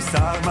light, my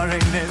star, my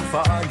rain and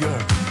fire.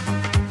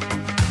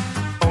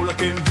 All I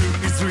can do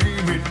is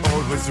dream it,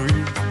 always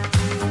dream.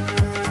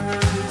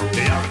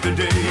 Day after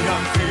day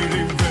I'm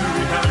feeling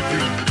very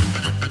happy.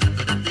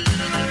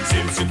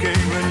 Since you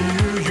came I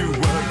knew you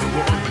were the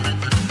one.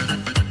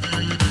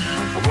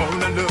 I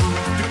wanna know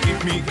to keep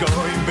me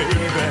going,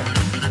 baby.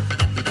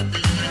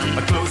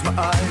 I close my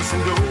eyes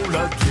and all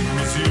I dream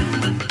is you.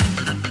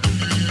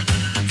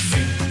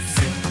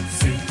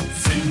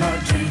 See my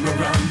dream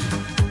around.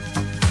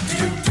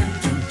 See my dream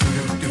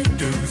around.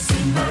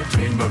 See my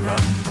dream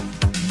around.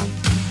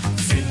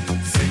 See my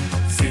dream.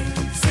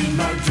 See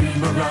my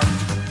dream around.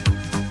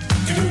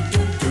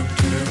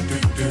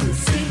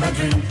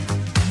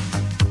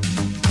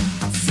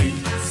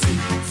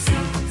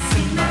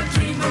 See my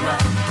dream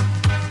around.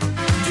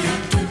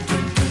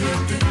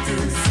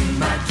 See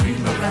my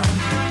dream around.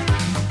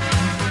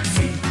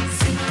 See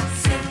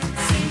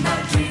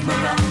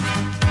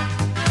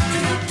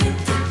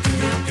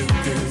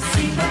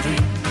my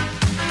dream.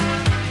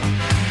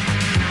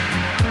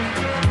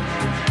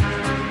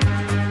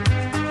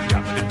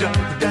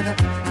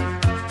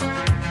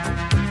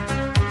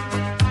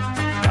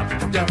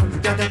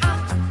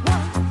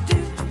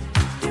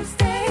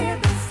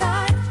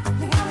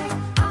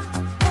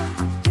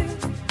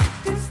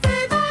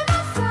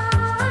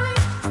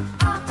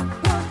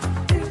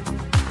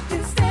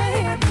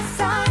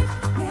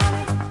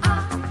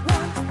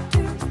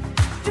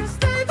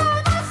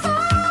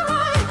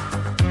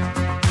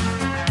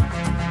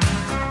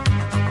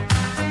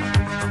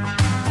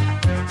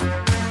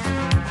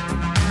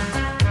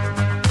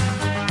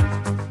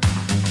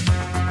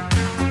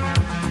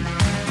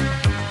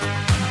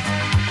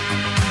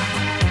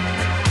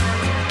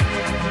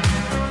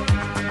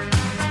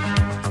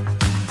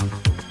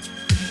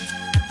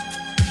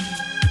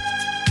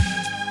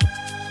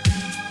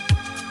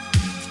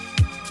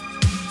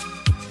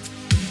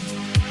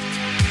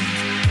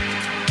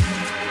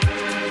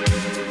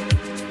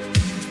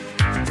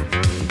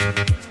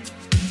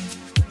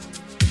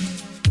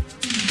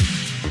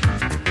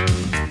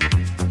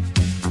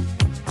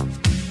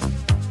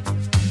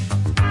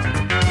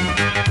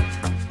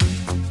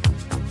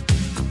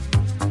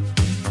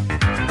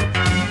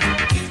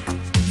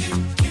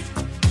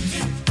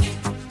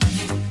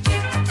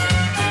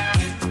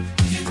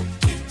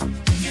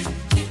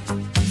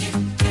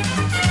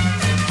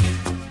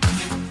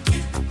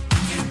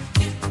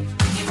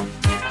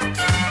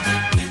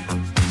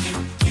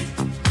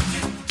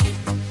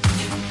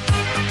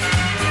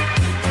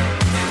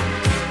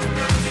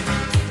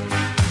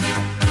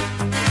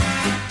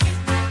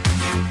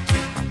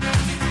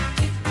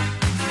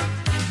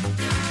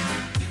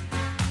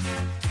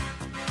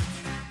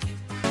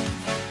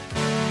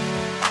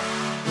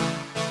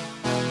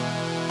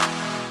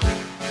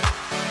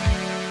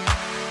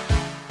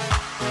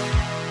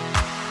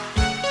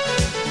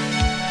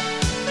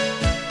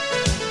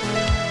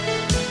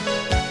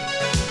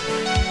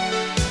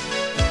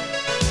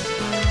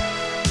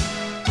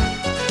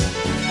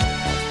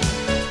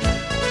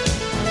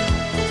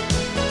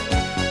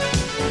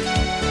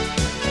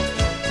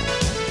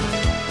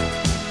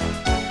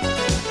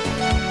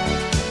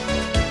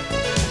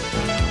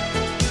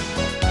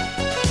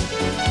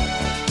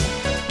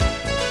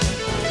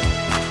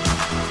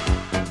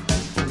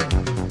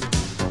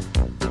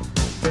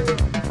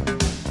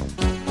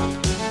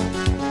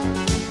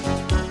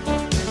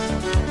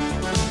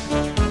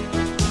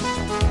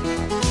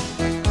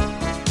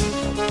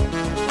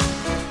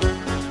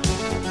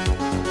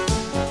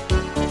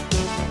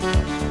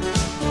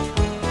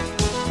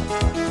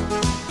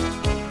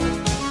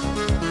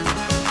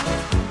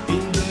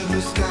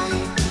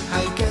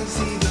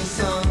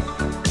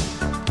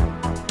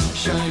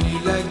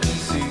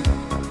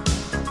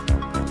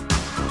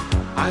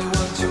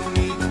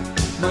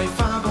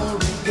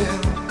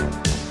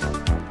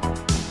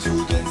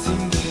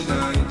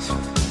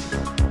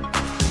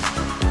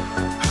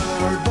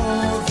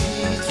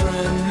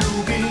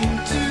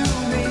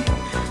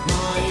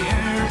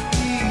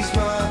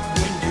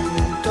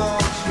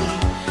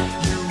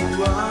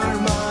 Are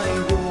my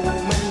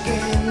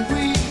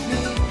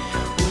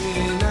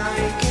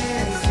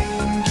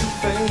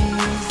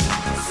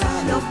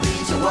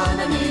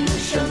an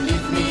illusion,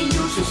 give me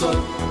use your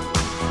soul.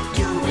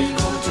 You will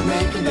go to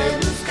make in the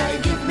blue sky,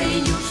 give me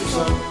use your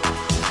soul.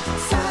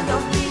 Son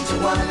of bitch,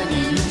 want an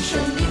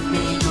illusion, give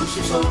me use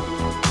your soul.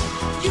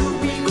 You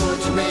will go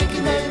to make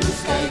in the blue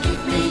sky,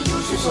 give me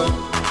use your soul.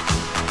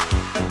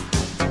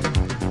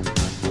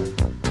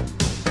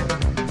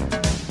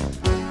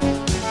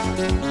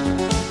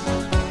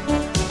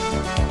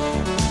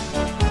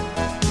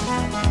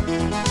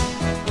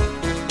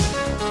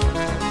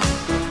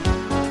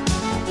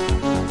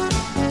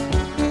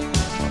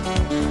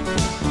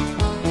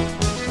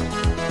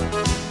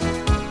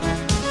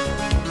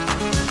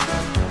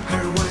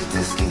 Her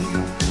white skin,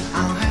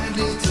 how had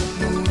it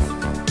move,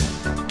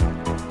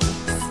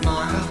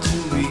 smile to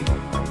me.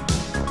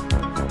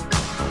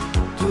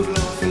 To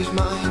love is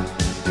mine,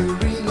 to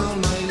ring all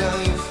my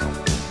life.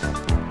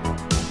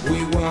 We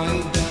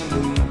wild the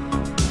moon.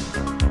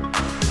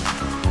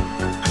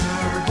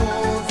 Her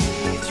body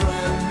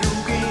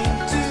looking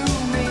to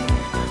me.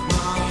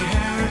 My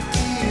heart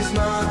is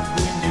mad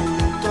when you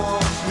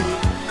touch me.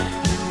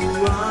 You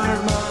are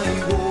my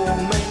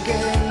woman,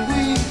 can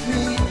with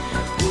me.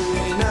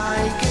 When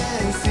I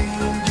can see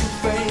your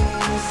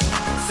face.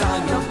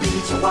 Son of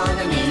bitch, I want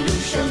an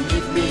illusion,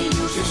 give me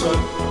use your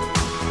soul.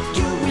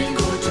 You will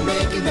go to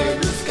make in the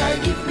blue sky,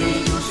 give me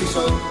use your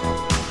soul.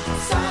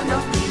 Son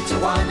of bitch, I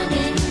want an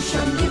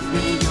illusion, give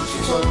me use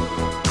your soul.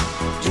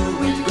 You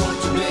will go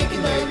to make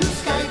in the blue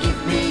sky,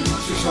 give me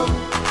use your soul.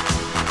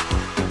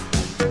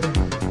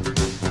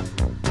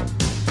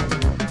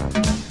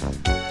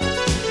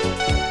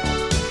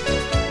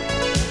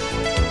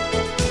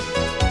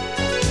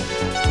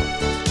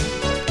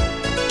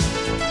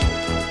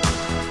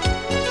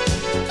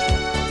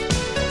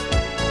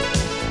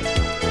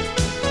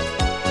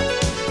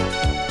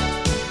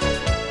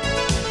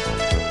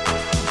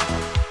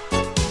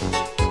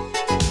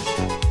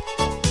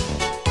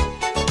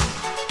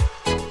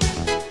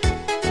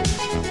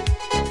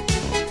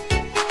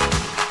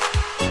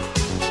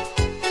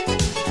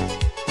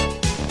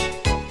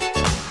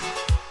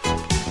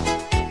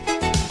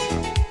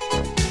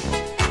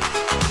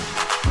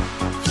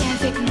 Viens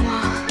avec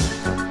moi,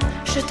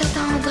 je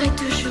t'attendrai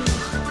toujours.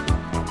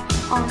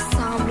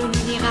 Ensemble, on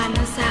unira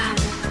nos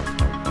âmes.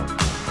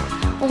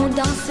 On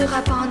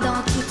dansera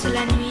pendant toute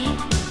la nuit.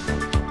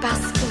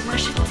 Parce que moi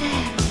je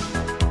t'aime.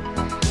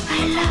 I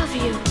love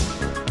you.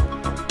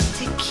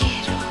 Te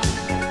quiero.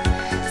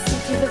 Si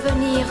tu veux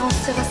venir, on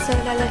sera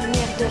seul à la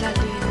lumière de la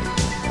lune.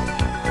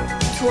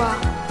 Toi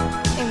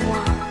et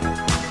moi,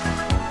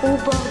 au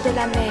bord de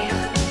la mer.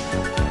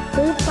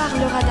 On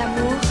parlera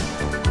d'amour.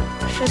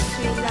 Je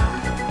suis là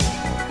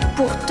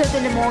pour te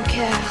donner mon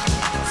cœur.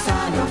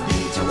 Son of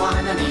bitch, I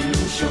want an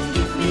illusion,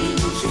 give me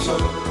use your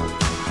soul.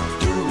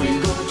 You will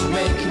go to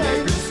make in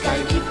the blue sky,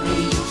 give me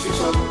use your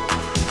soul.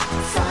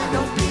 Son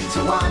of bitch,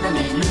 I want an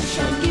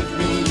illusion, give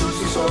me use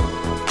your soul.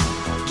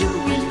 You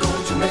will go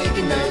to make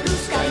in the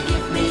blue sky,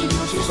 give me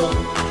use your soul.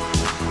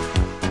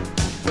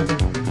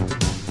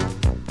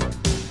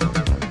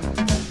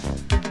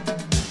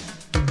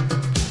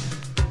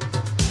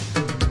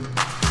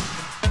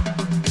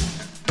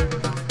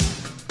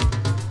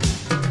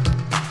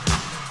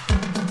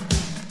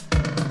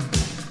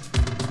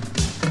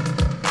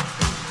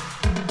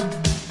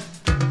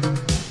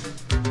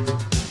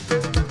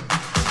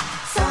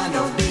 Son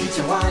of bitch,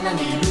 I want an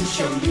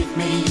illusion, give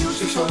me use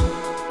your soul.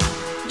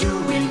 You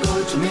will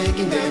go to make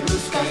in the blue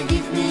sky,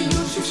 give me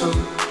use your soul.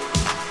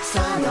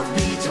 Son of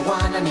bitch, I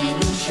want an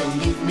illusion,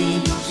 give me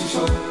use your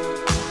soul.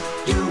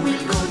 You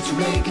will go to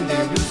make in the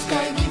blue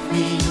sky, give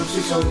me use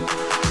your soul.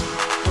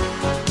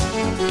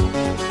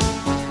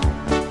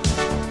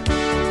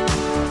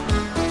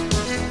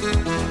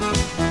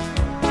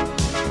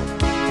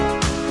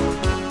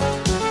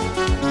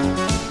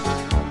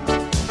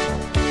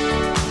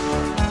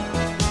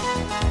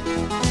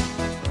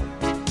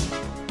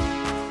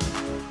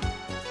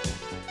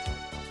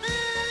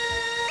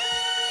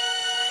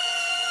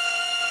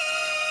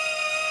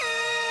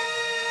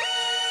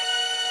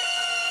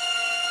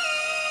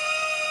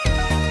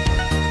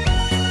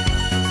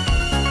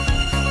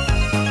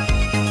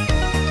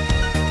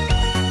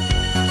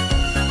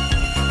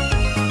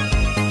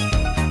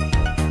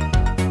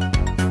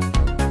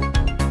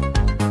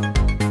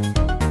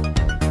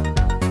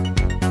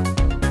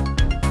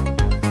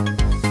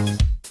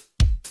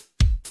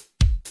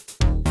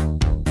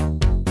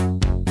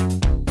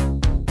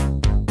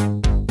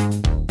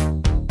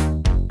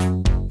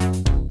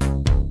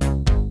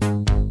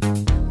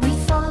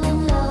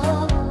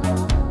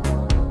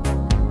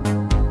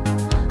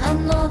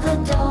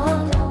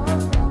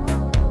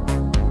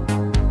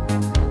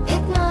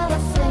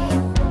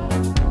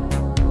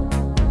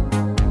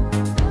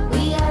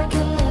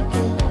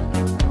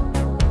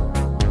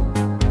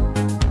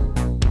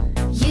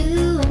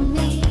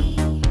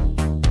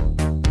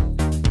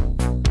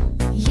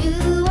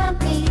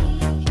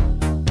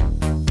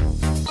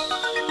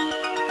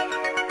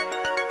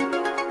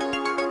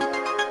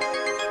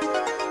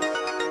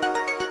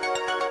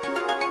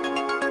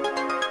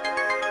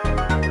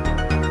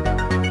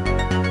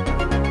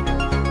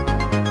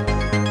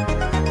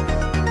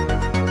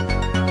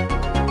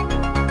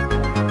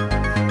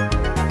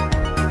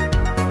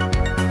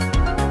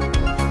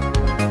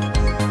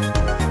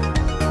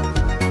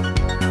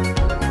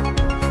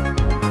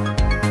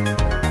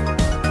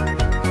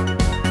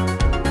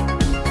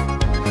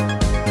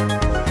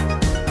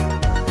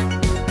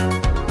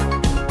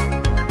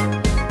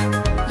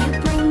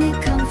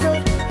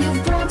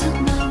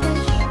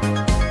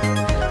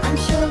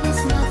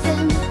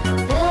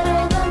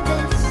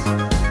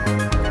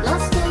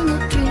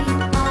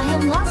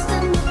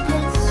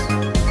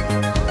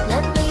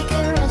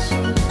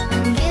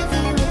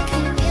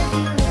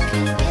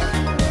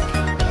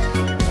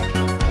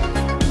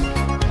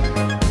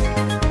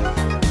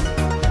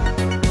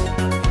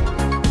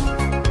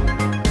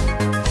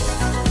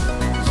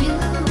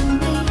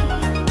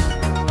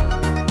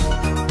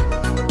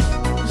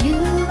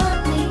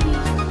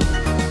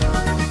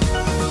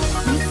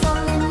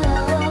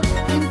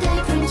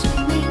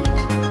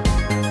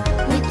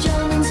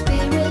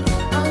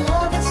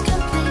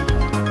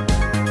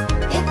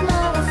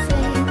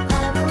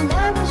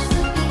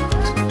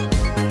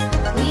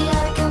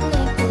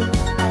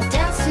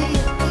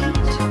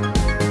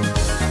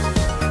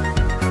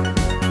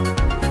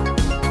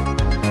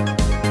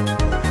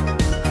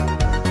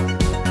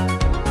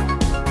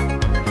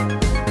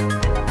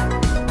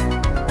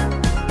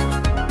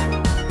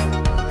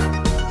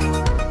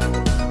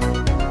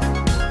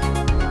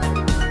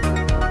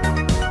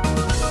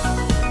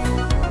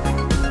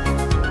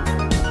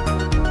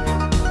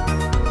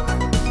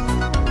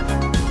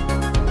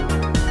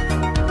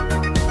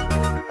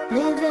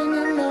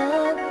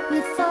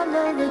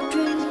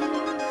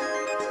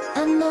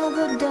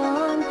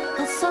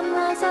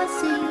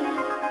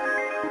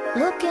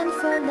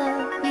 run for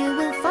love, you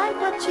will find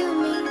what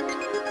you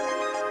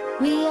need.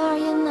 We are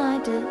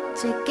united,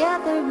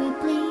 together we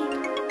bleed.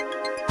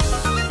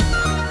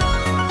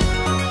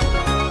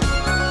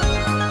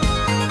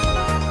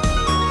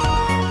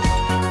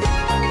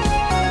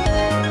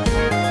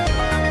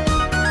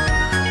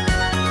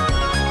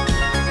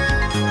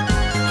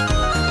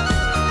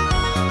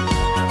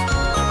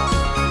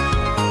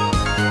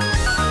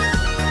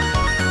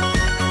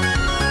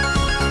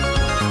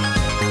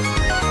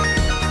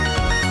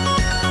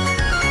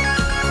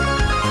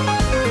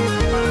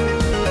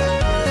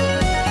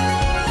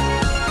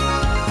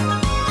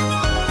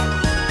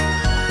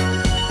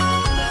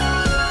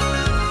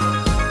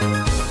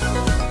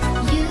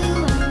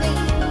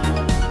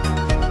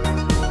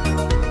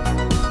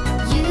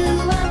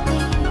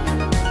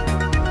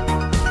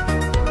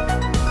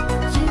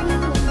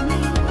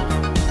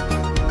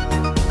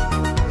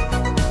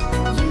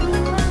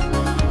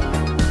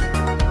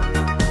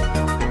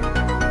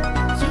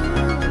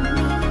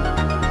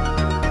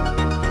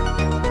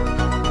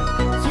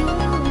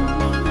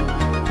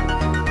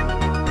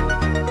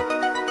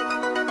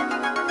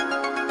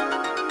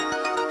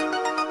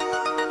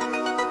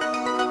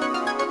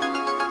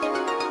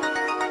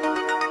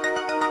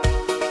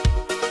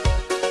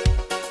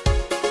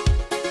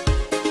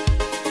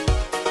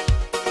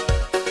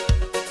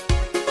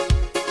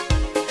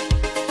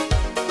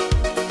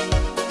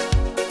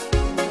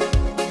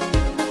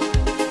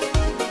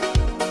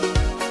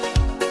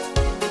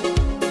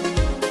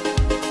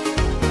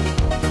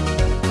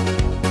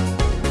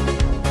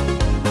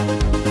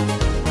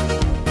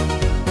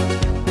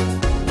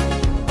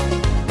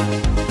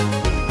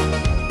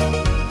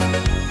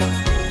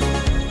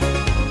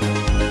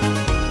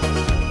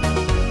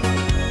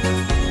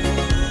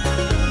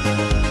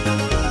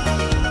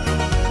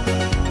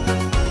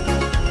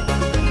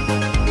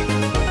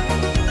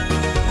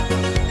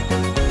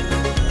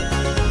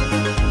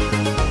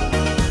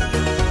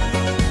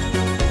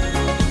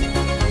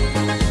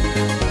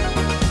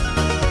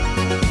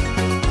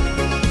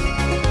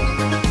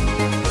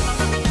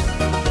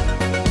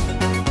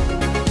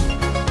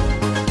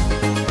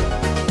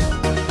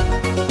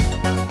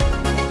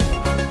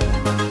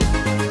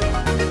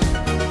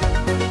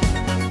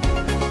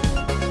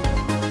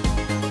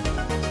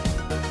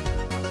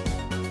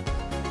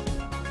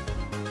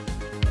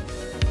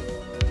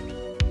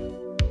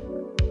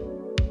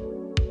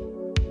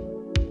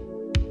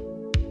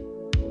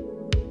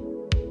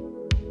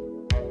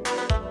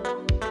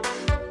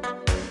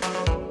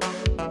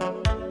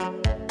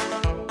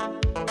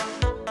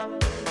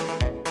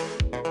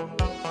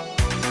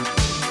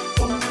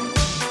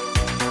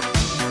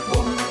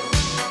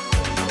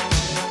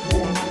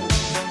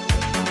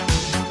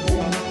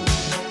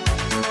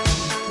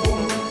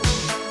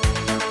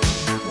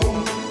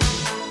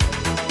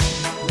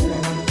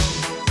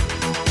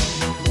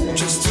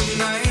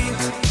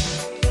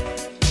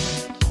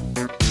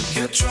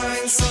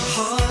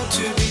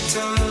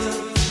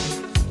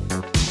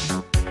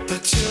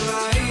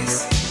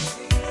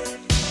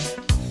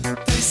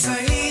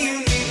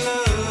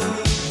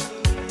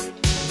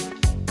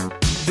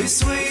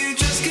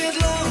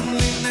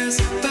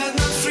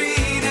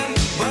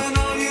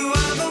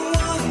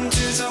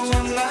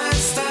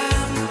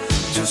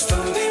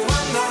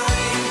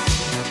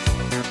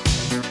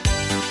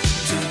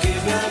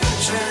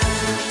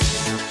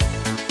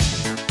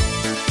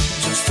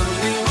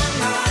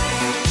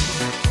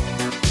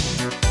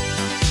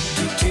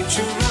 To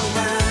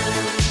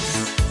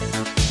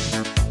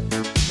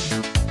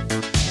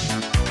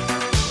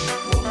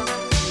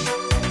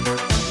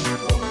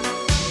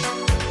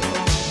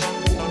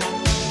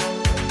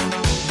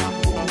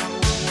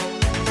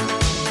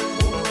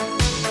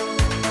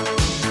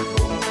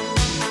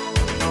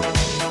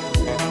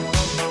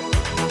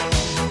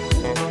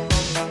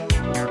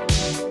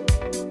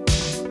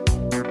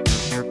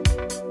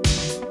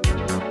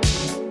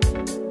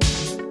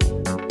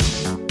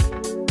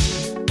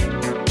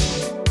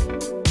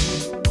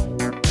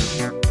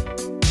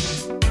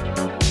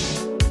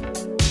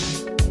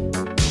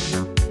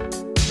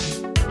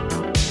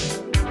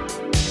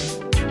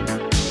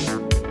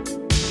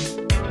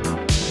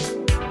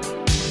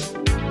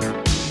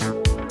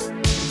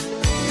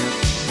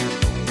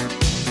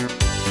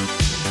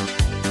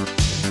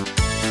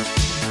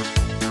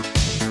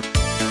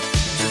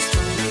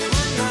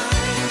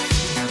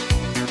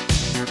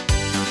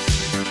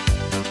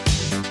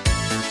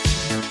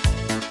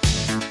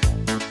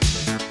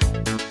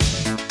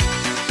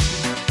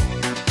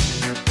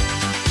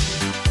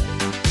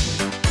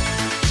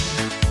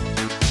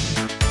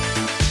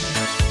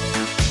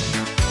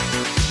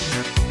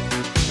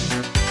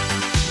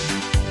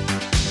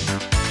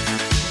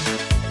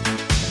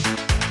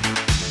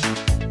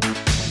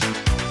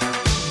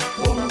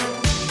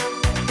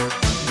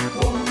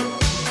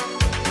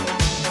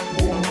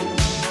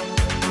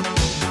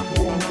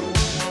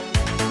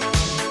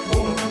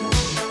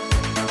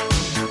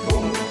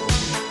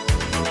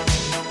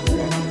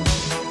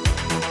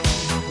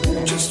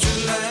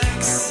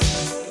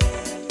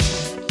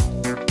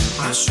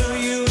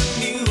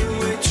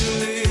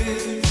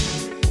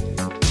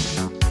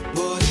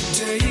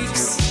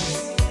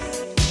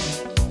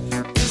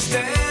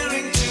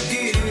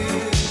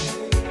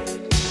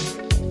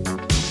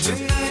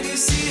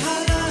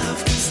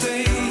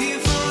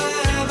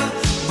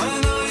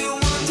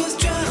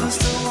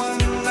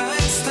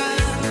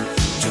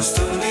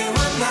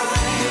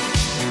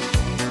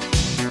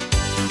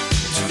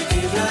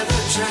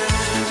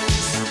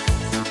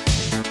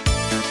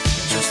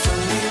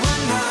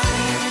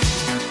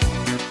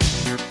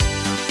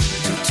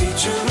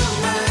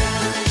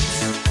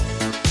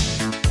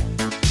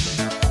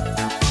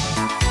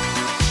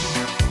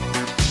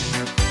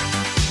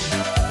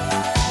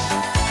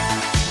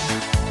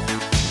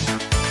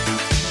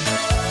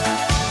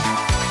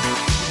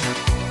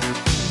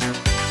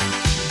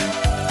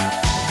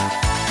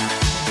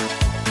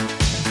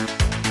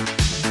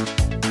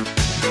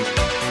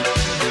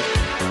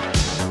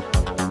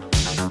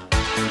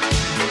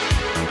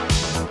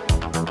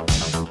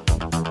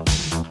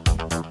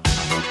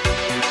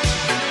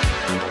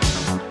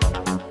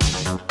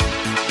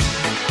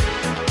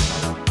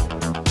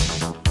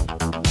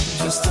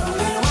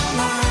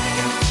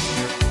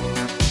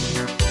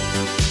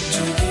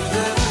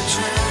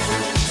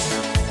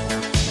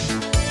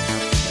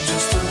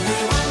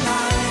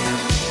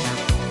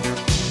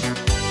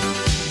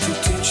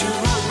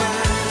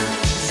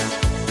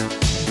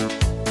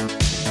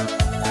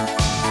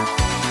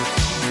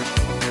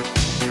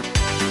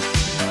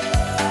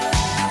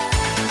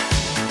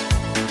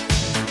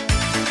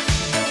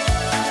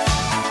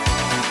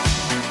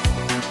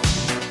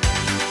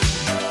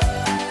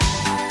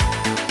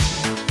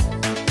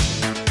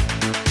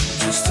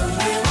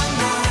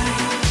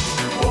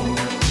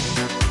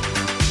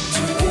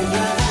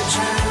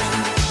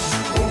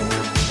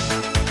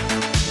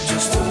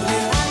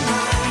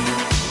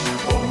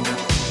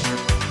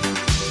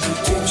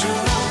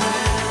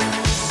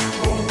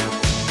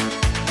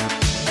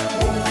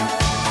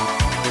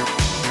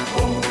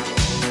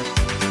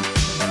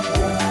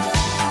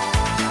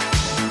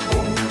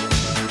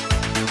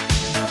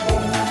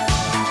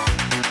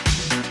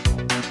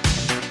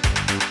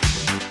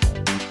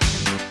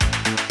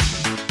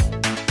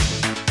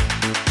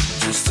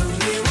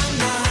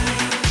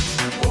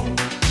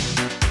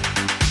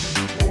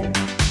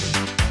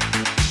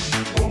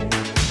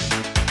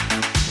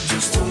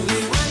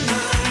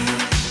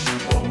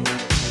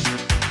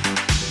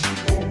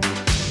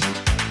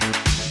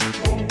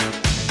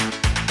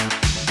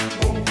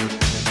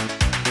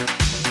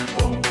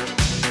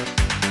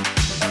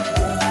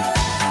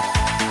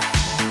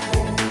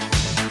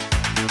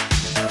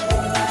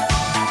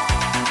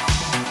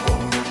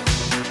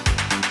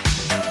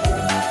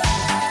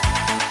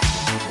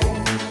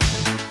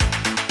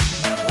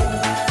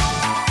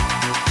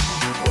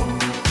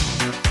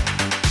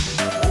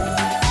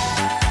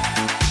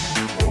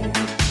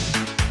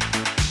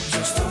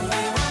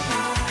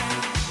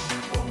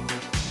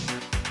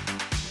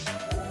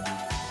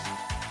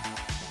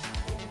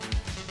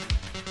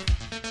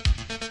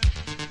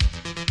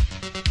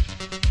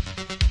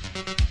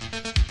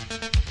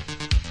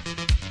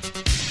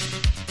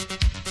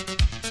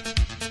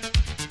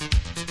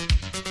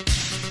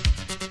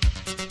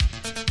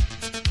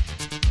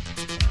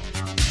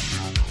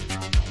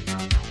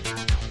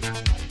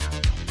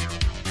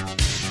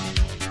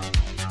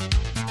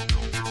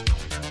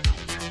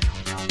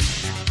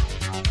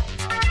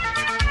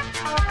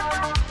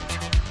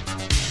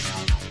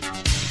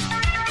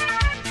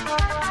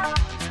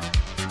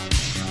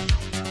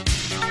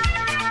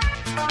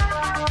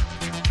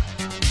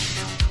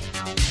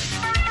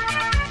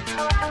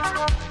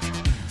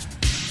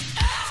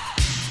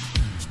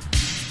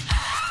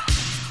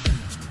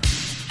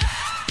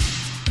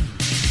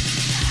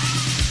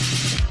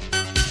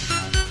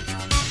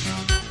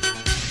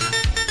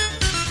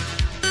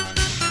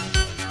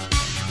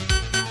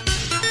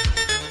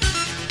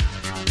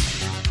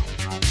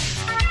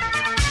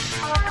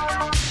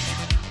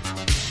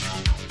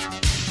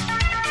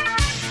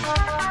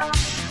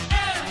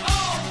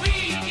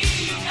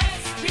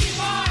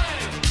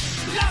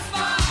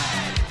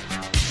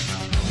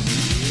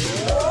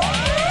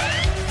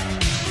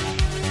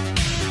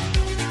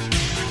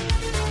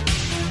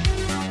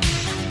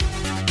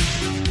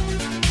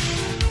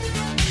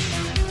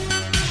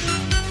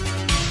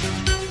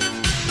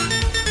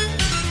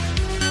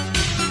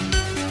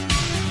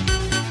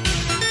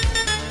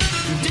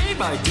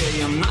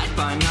day and night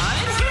by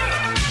night.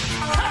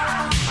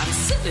 I'm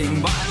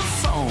sitting by the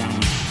phone.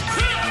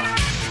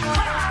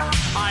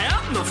 I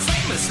am the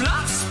famous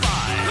love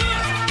spy.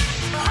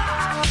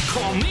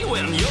 Call me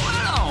when you're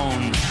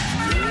alone.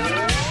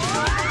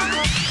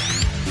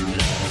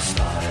 Love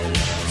spy,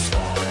 love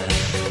spy.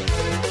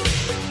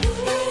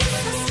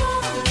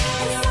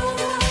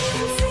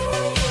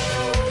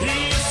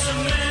 He's a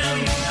man.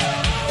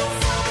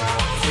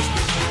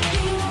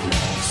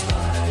 Love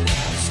spy,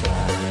 love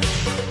spy.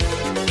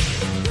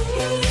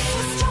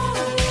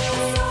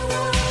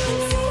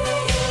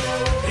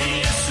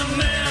 He's a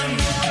man.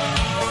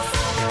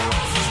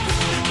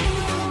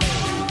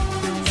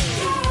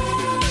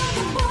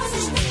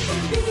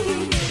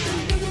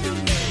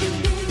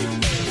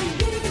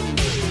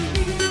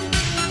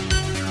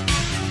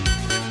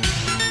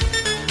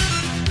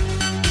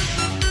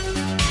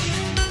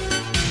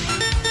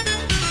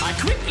 I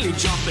quickly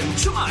jump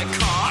into my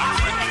car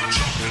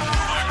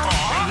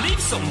and leave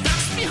some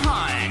dust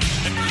behind.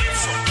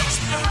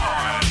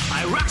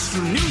 I rush to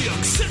New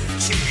York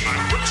City.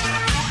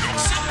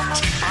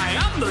 I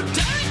am the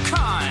dead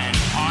kind.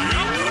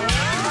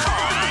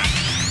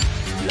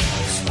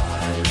 Love spy,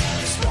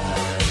 love spy.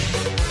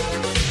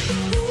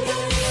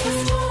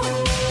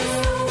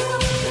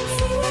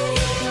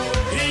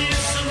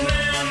 He's a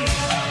man.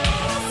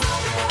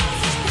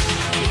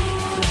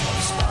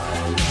 Love spy,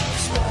 love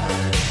spy.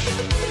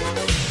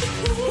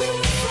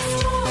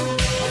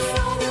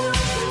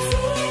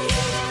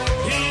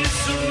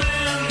 He's a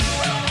man.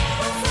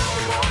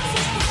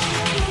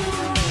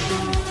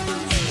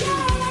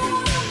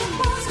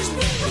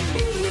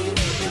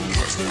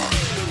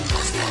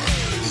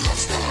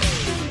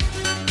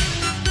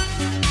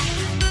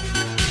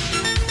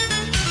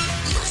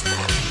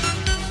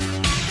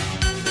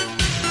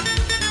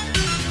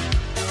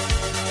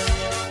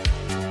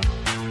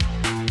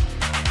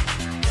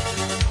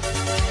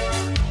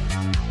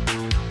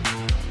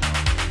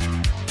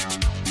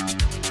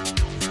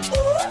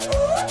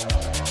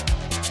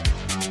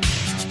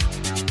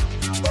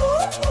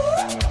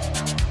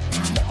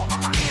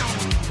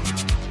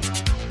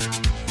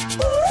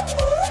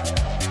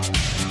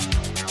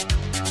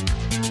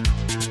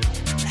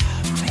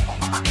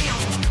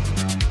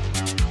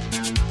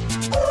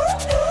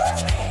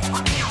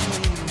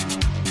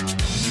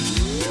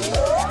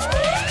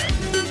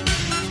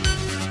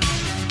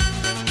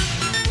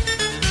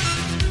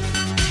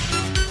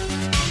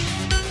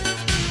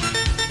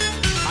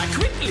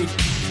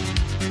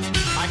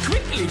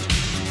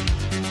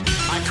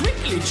 I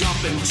quickly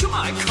jump into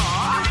my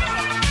car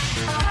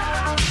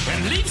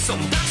and leave some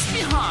dust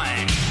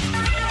behind.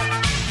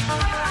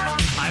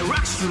 I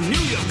rush to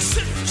New York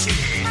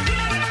City.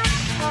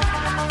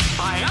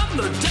 I am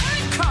the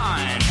dead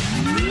kind.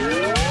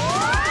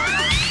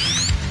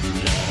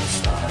 Love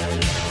spy,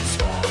 love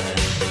spy.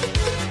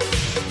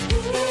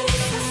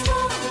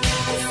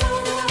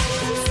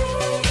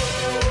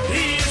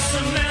 He's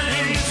a man,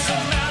 he's a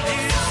man,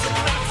 he's a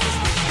man.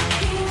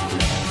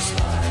 Love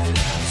spy,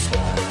 love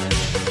spy.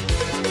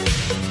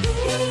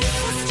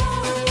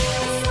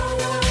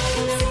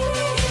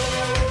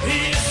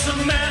 He's a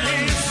man,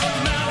 he's a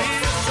man,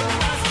 he's a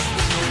man.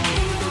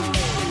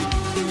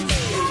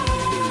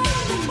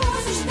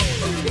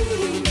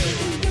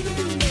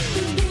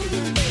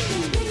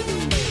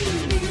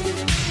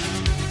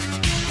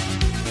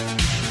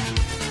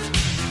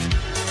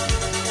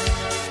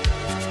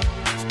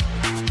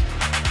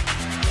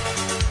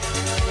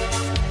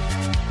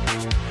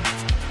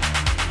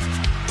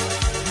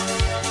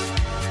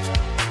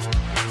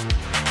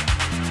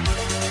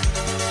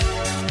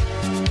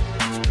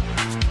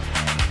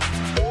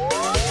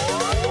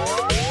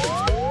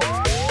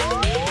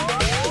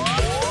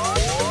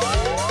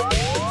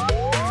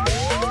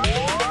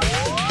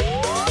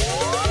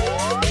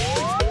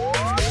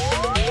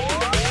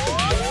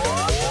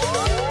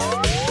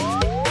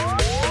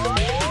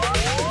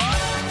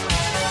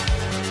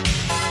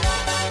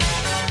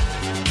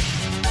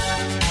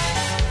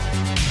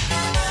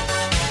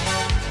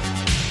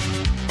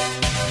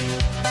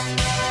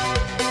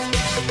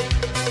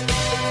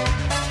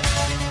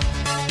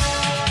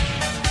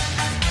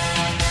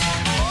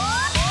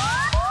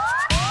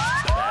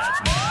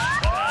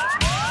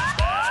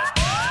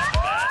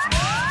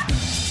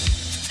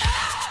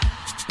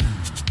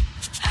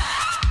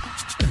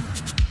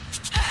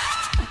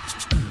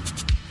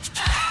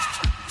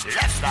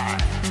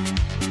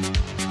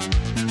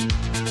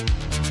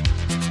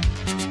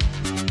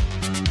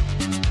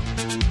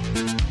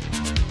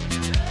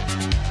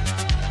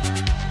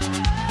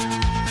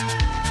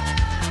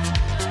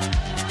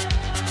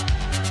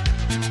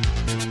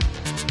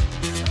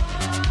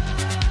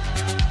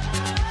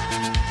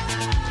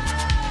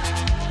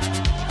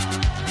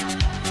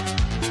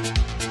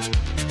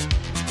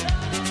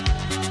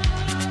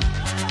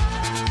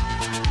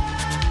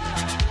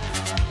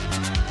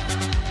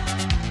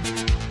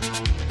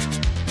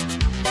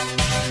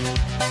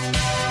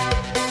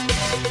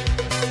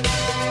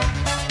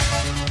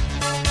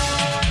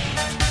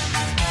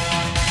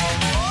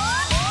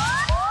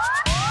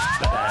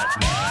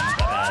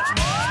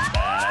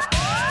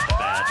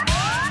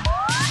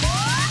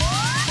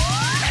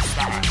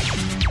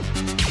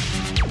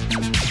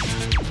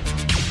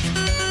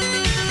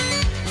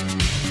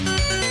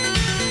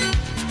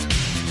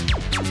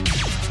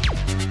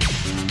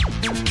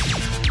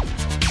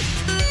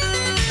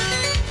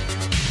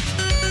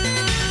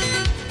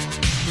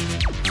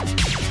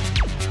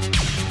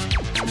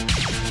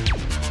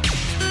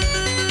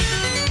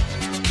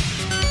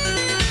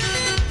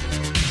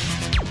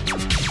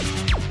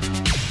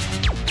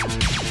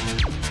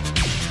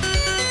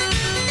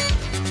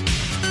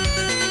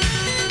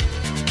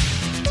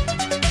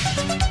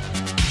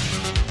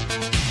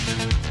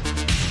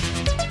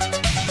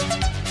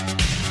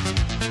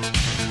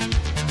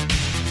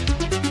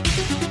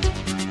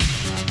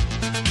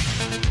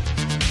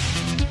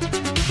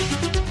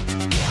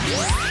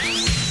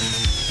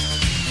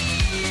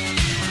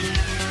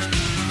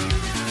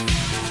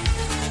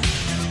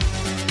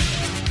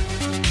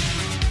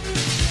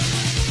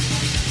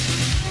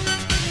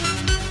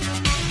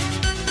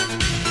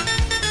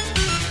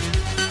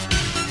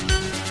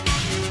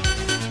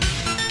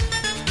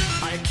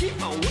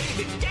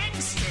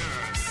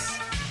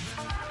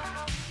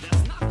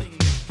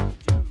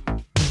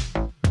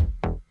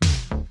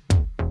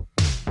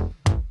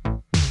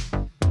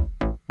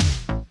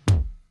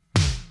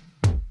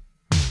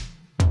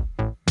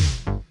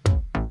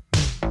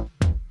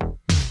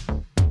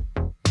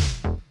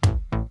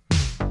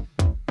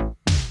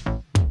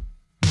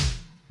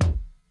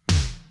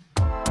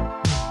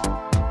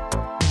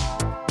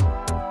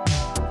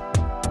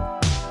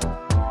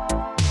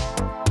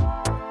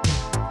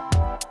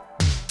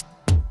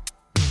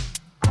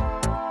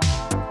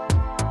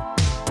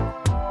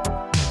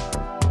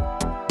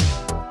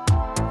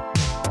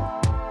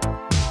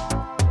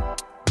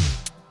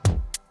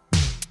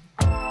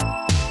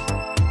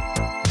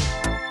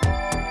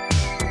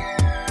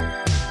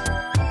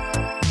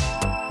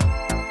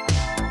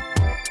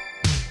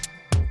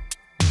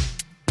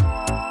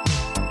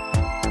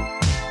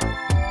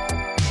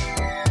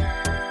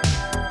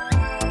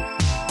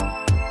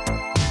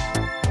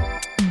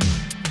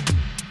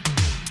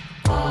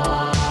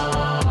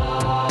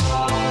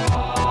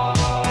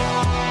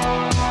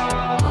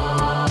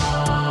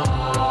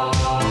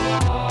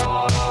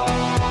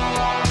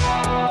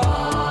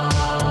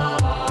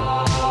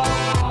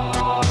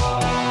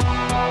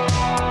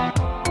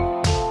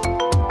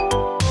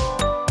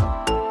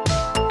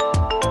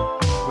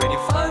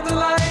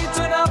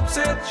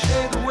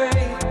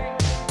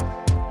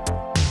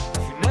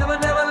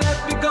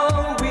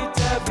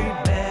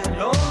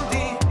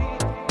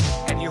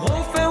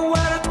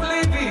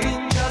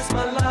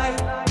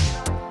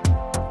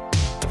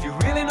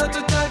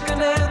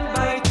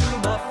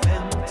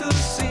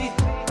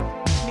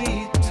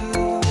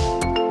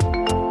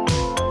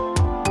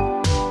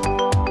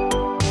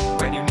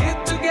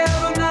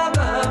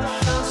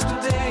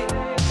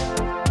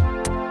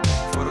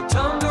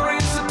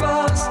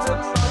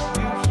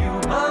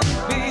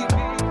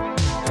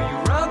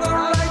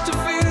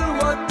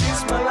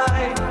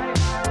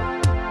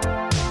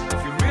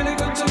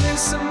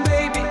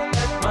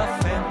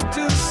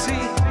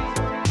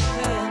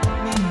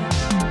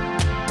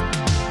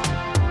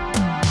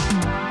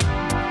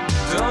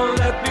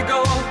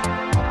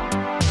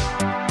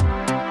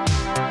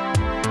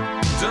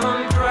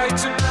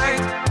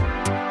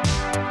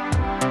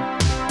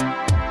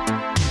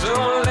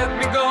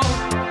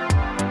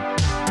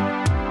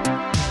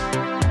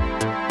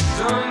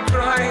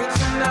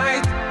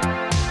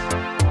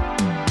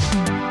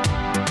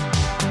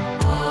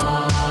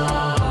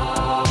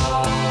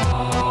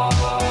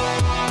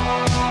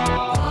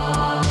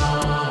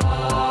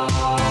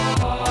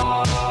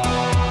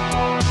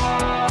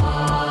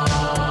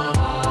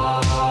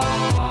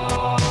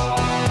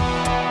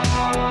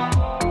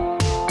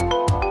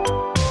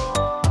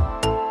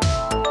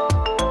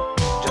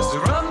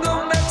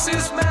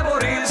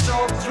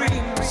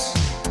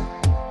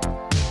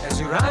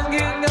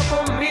 hanging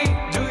upon me.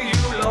 Do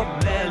you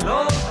love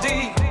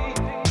melody?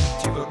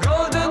 Give a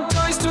golden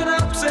toys to an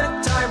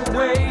upset time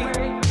away.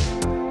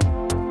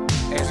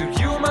 As a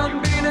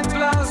human being at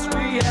last,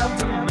 we have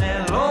the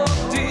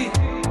melody.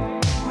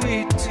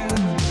 We do.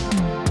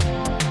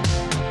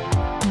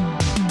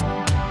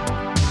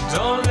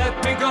 Don't let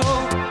me go.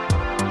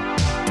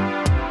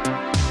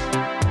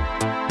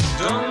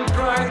 Don't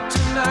cry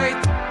tonight.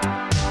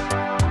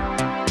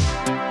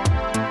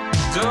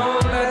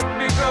 Don't let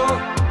me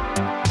go.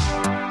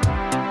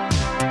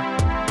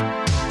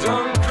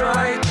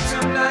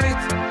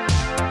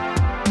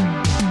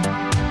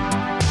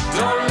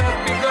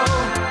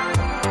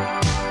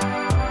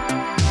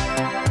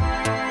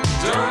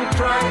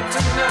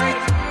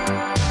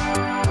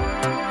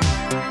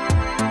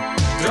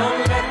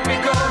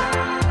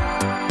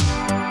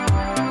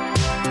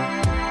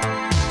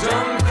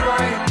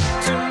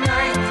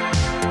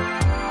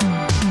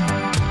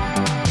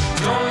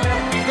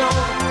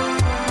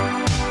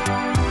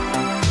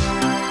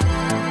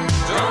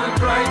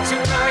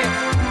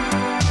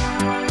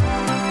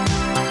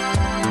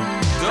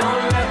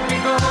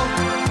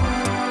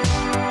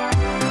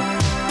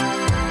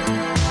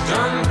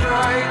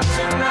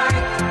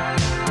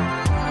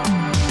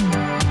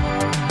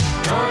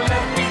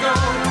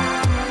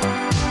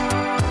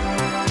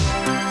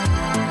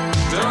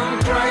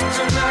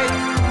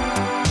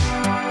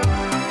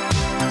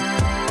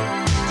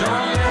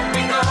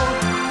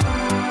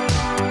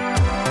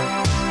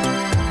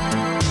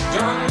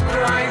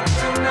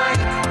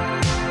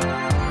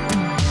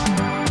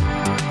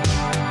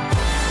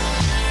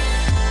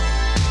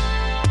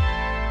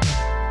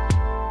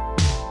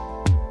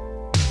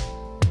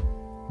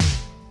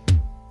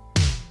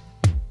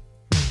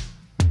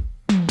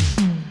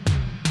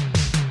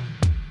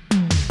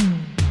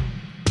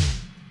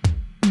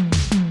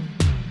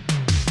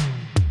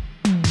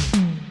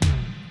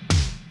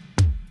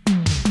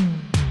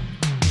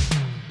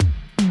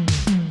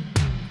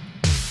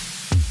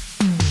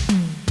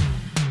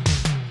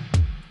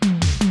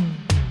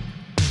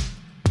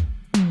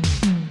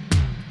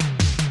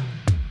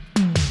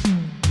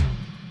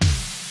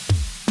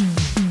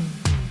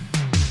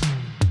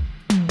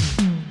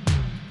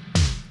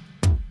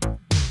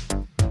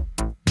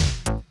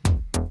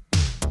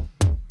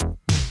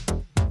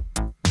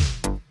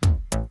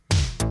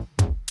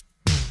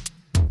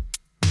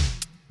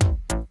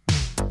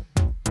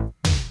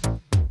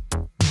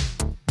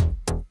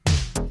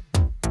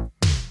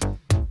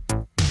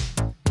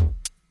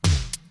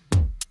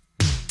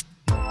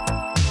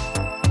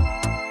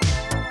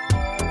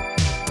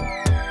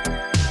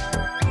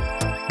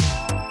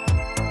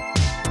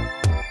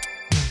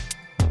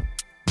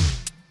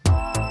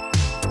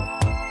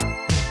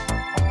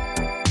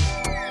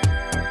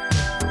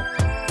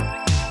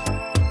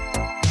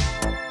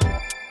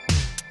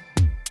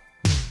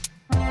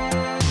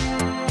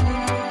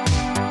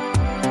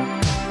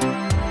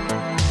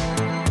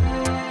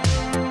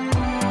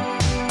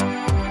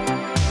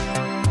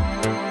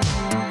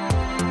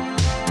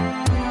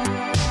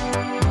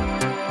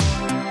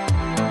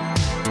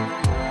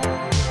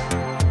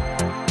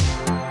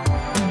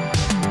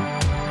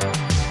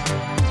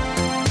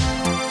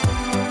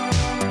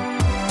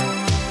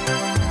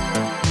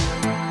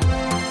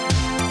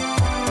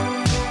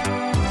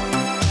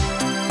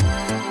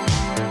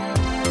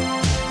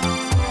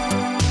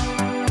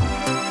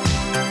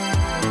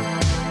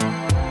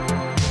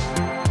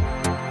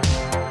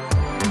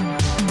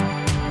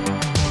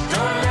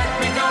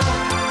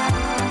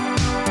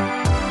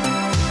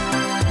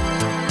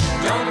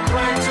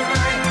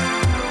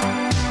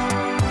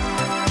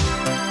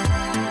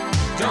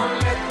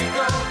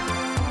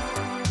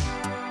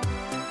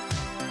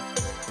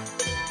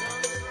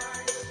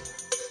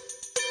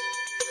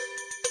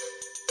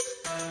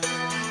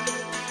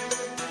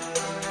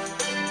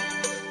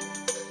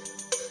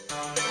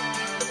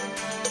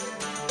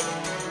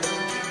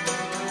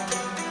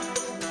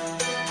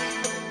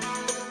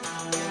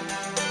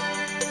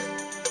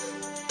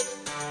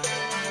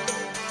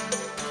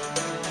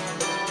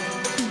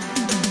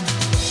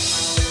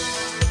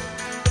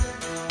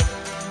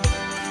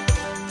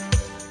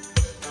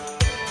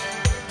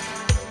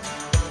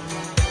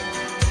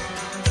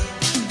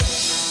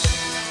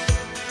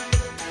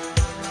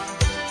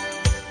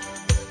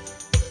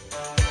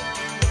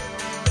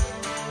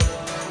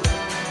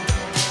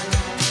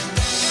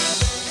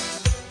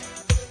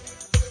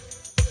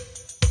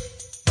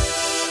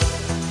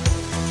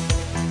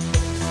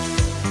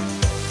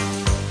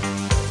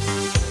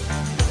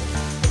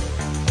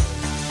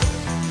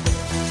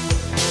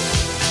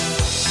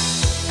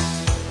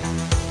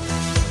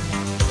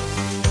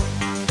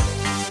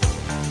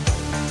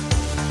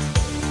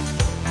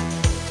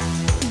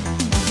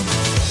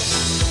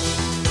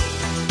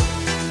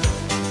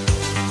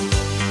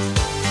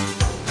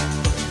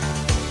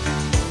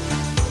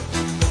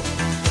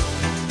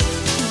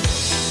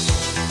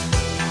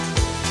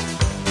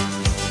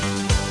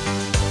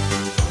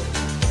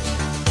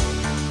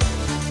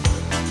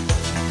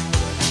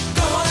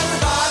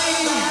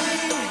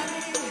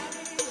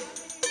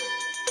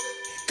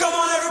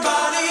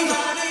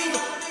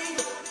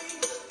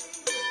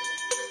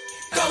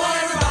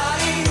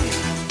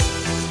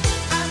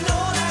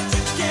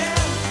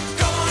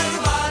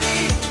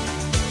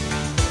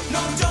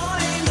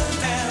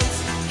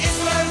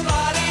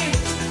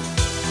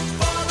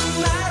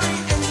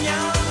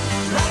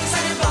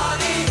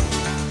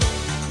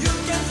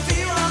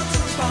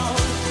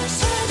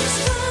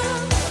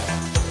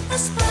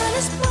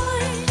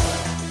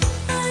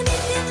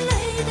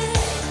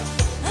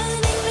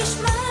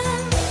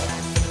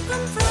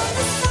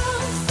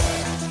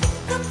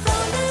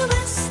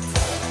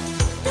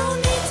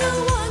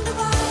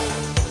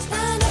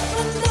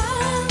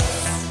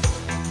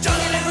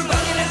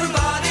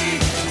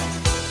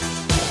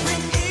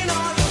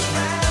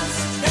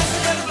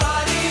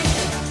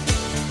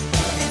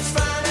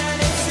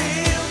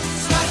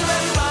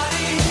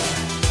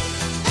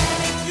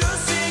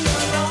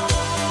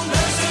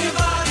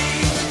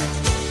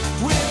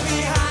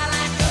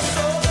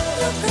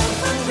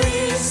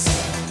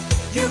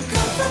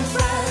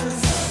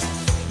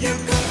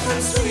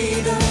 from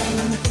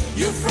Sweden,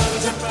 you're from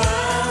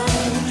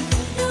Japan,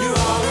 you're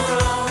all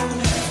around,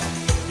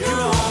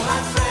 you're all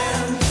my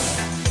friends.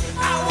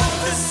 I want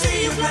to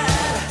see you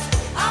glad,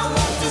 I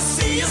want to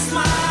see you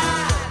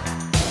smile.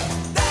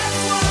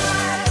 That's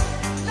why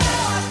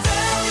now I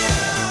tell you,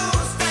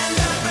 stand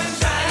up and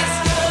shine. Spanish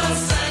girl,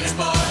 Spanish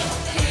boy,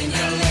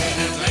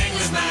 English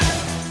Englishman.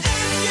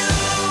 If you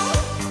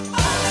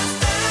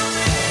understand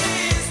me,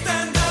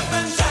 stand up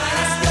and shine.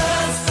 Spanish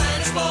girl,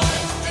 Spanish boy,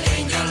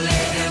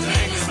 English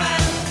Englishman.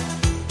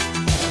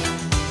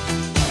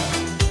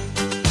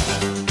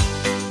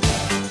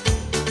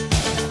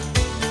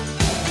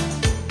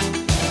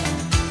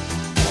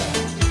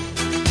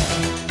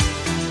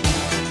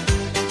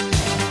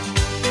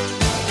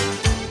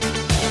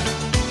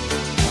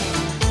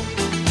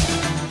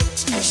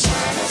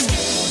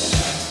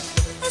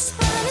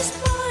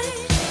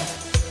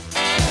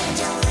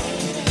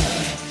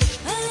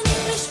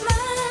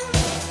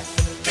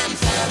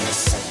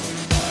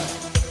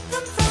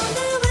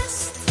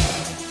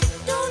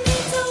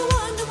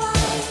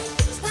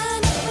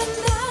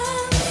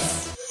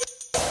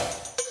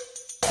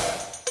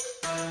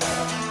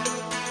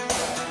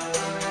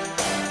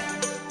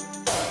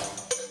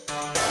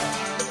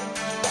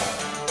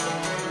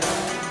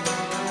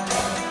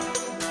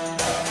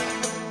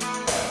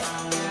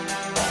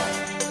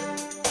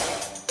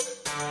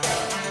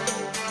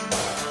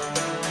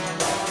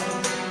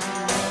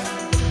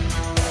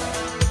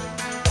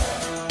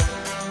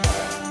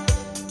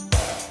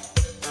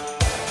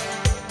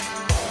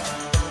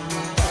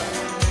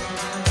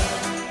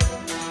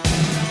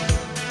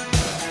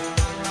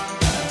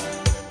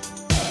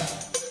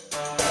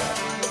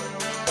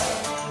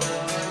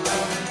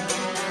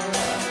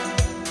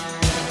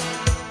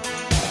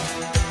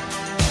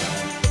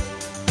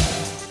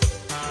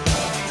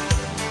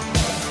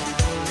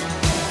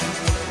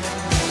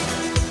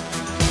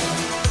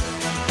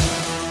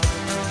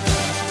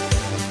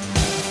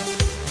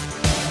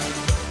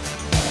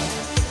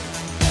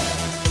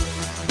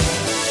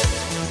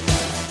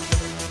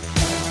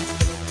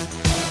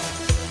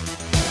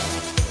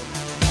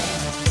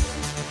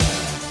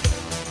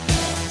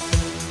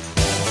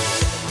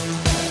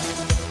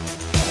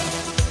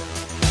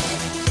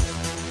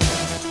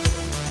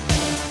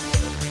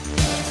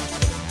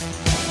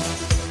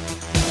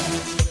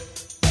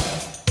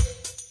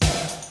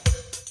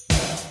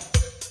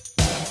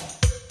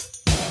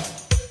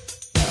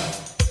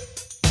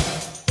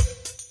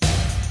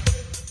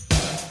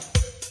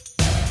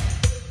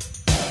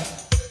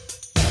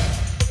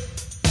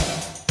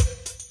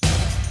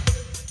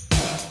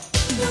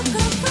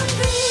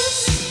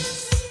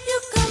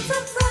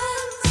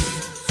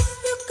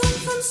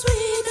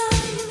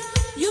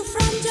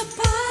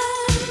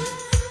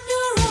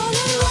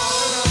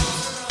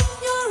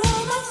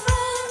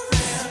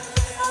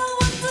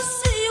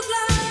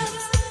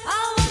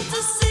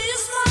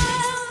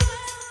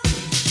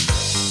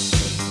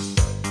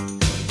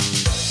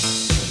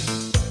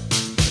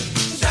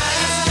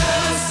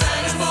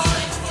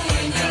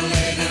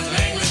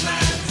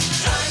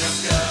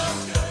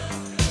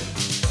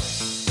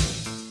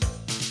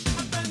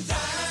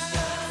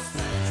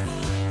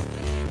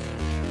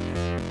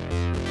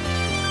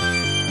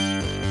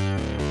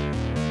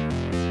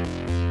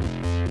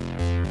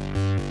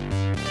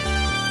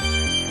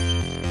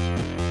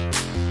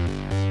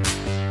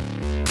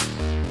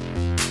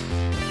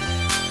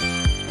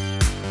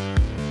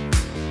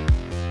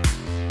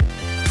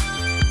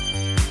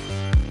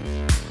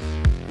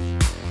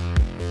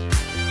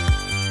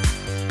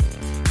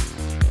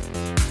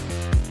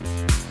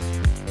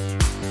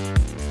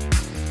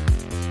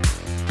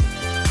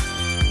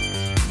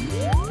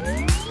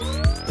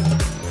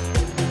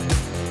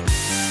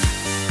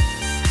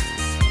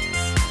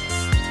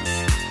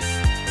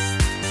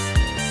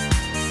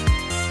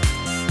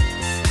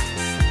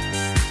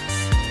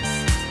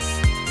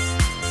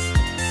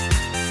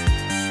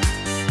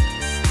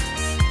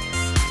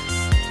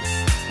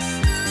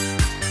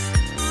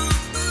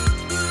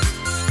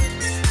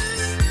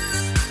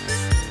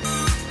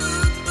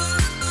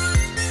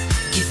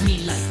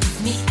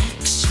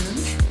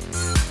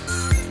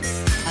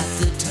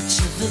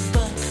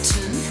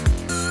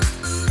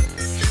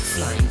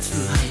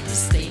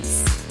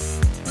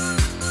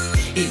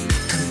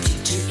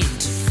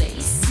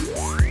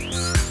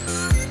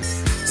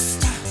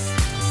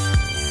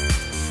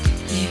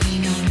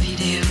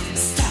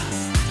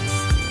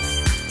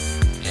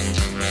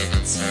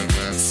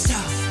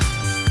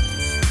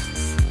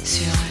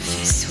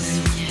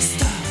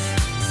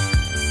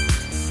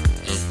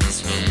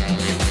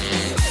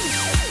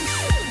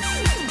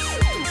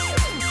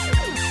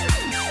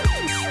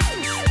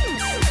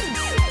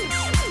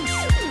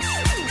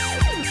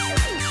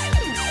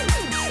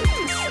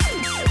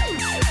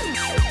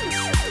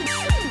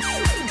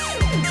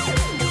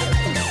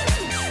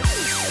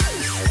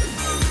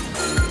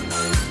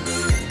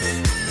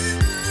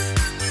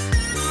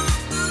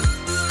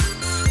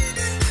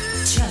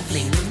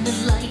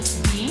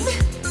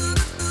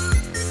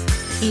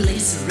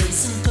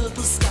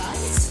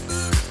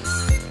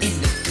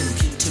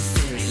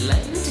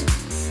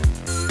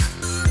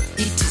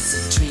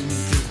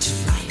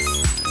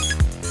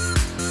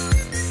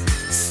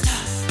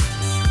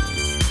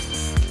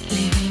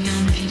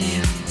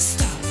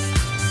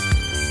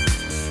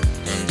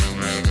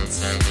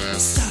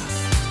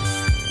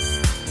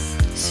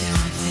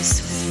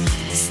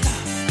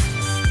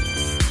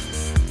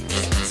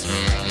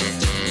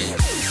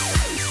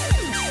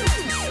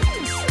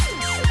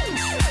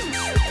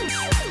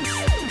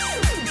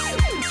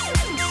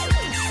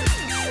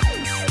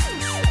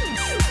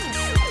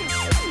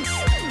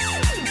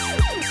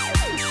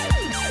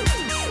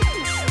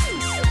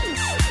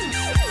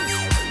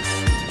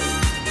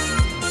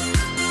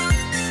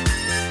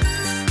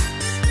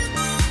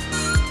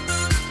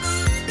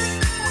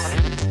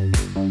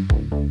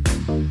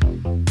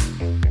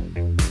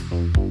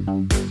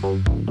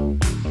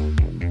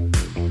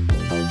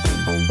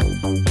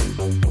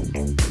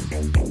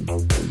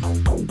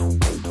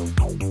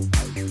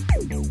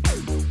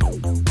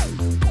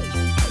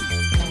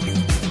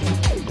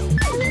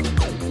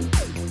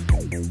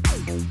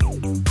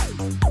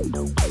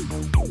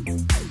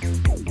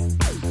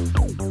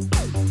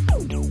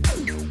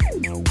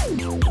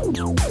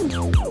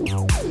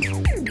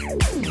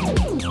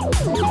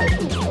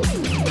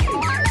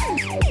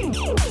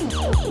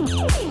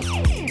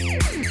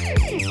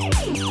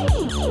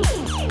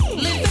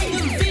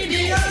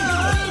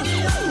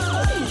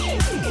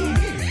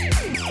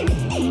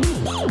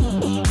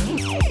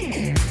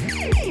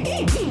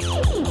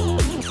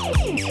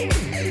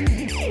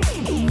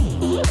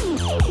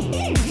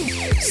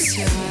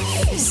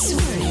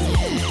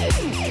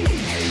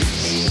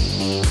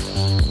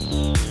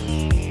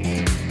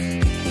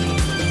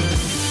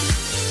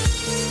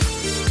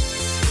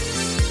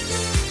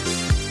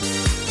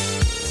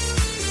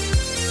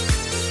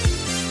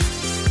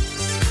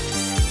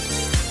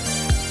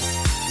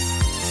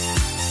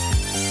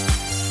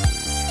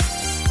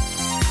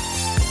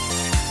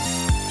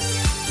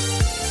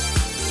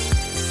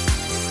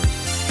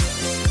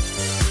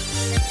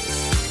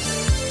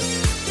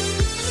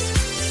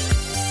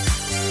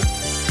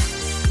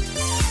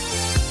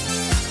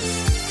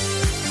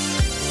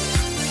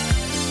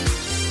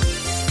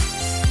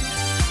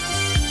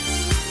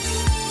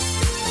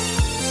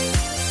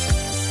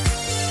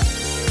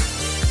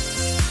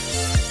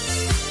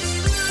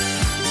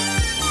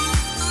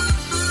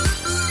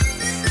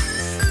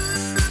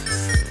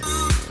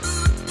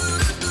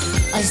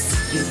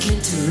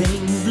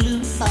 glittering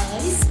blue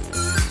eyes.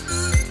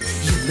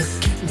 You look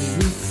at me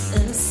with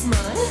a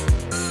smile.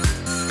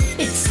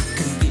 It's a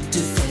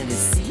computer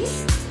fantasy.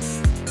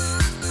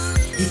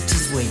 It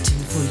is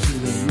waiting for you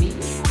and me.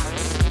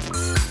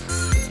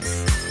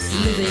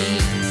 Living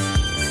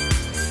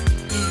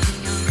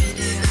on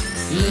video.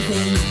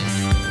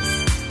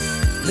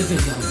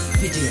 Living on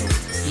video.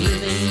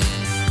 Living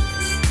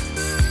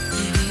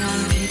on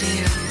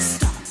video.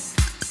 Stop.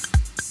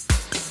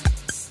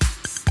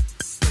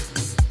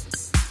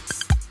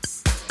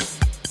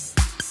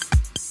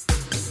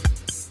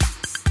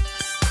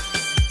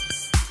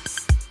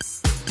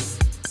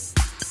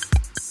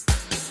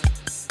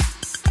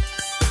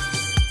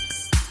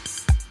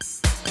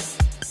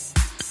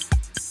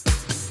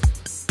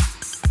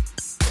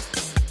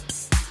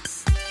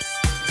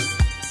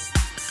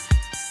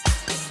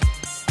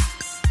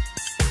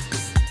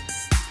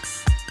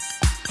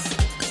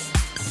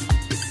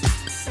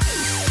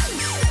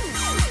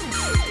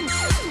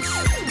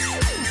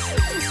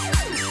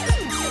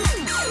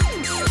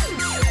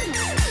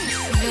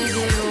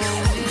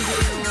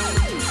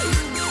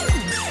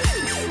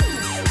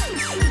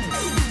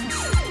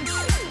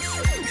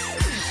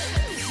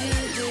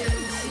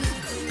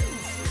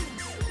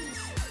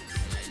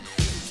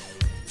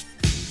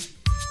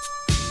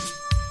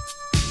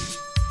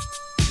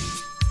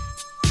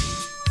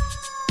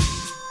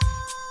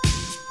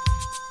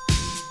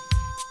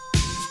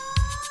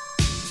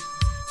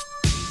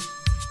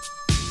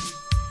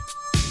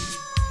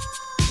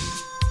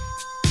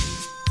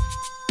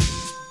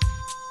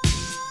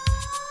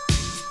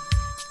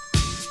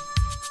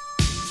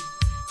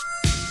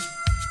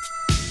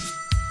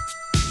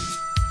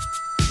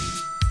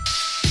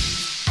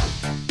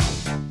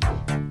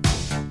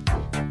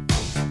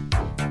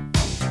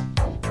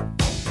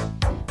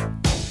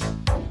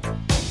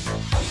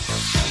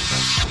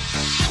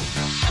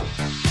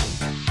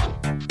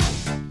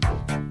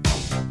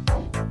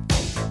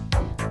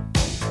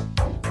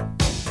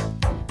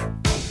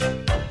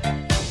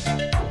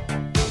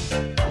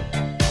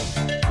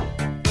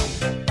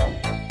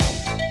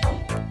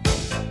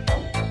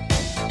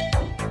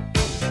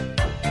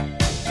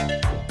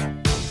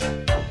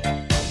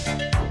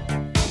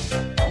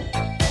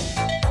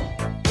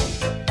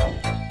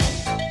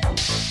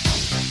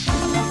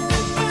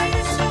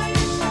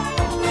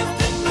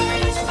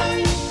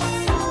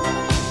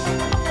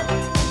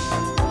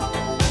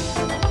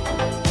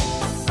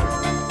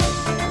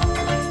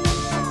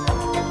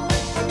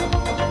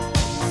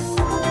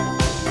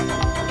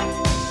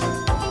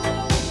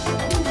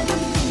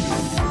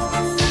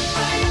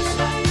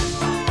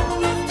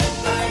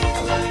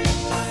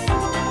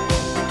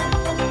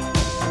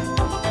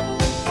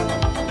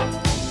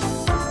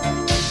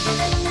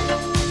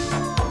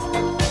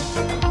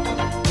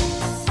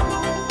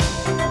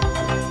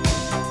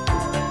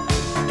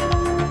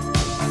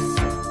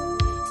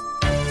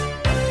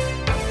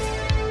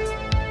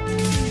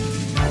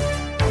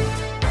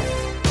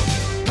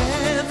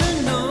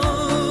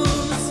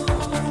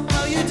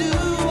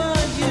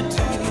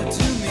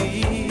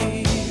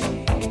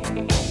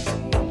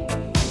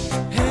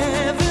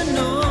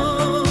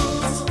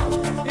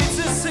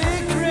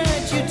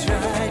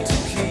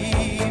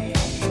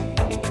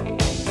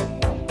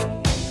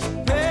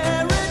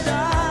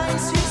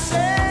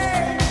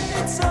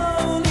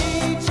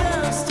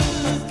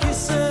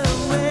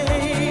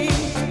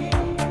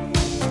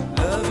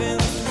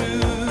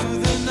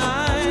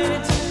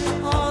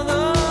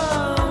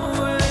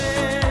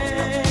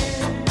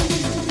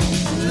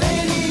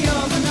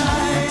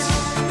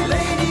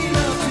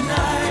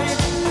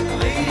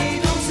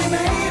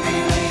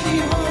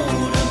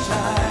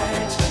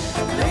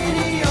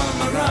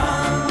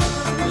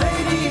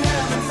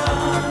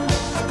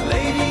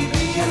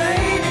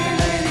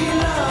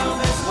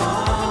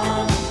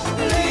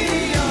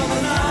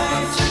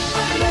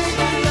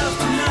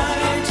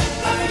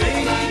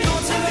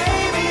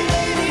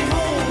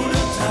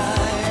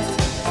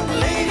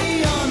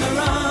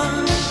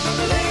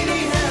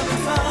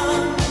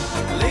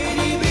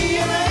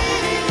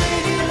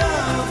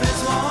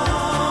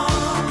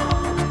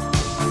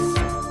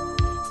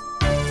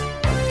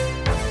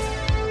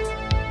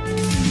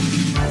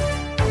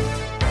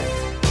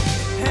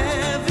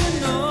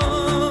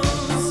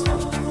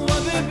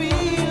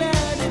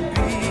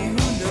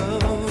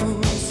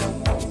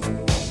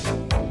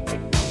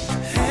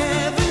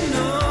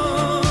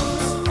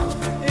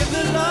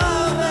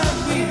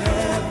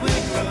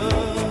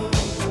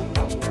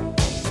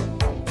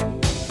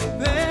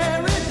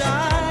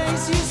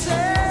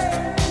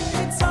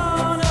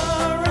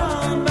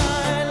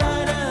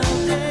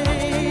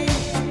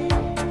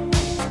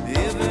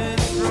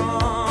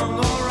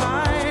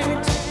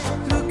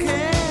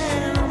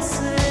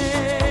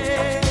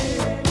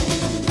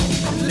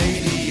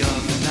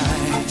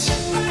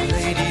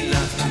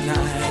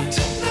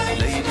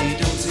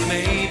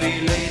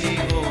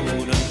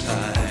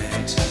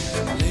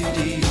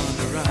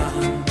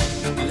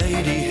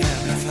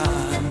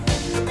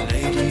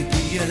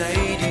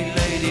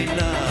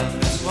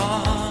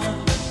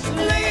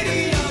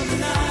 Lady of the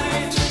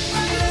night,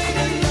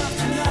 lady love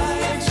tonight.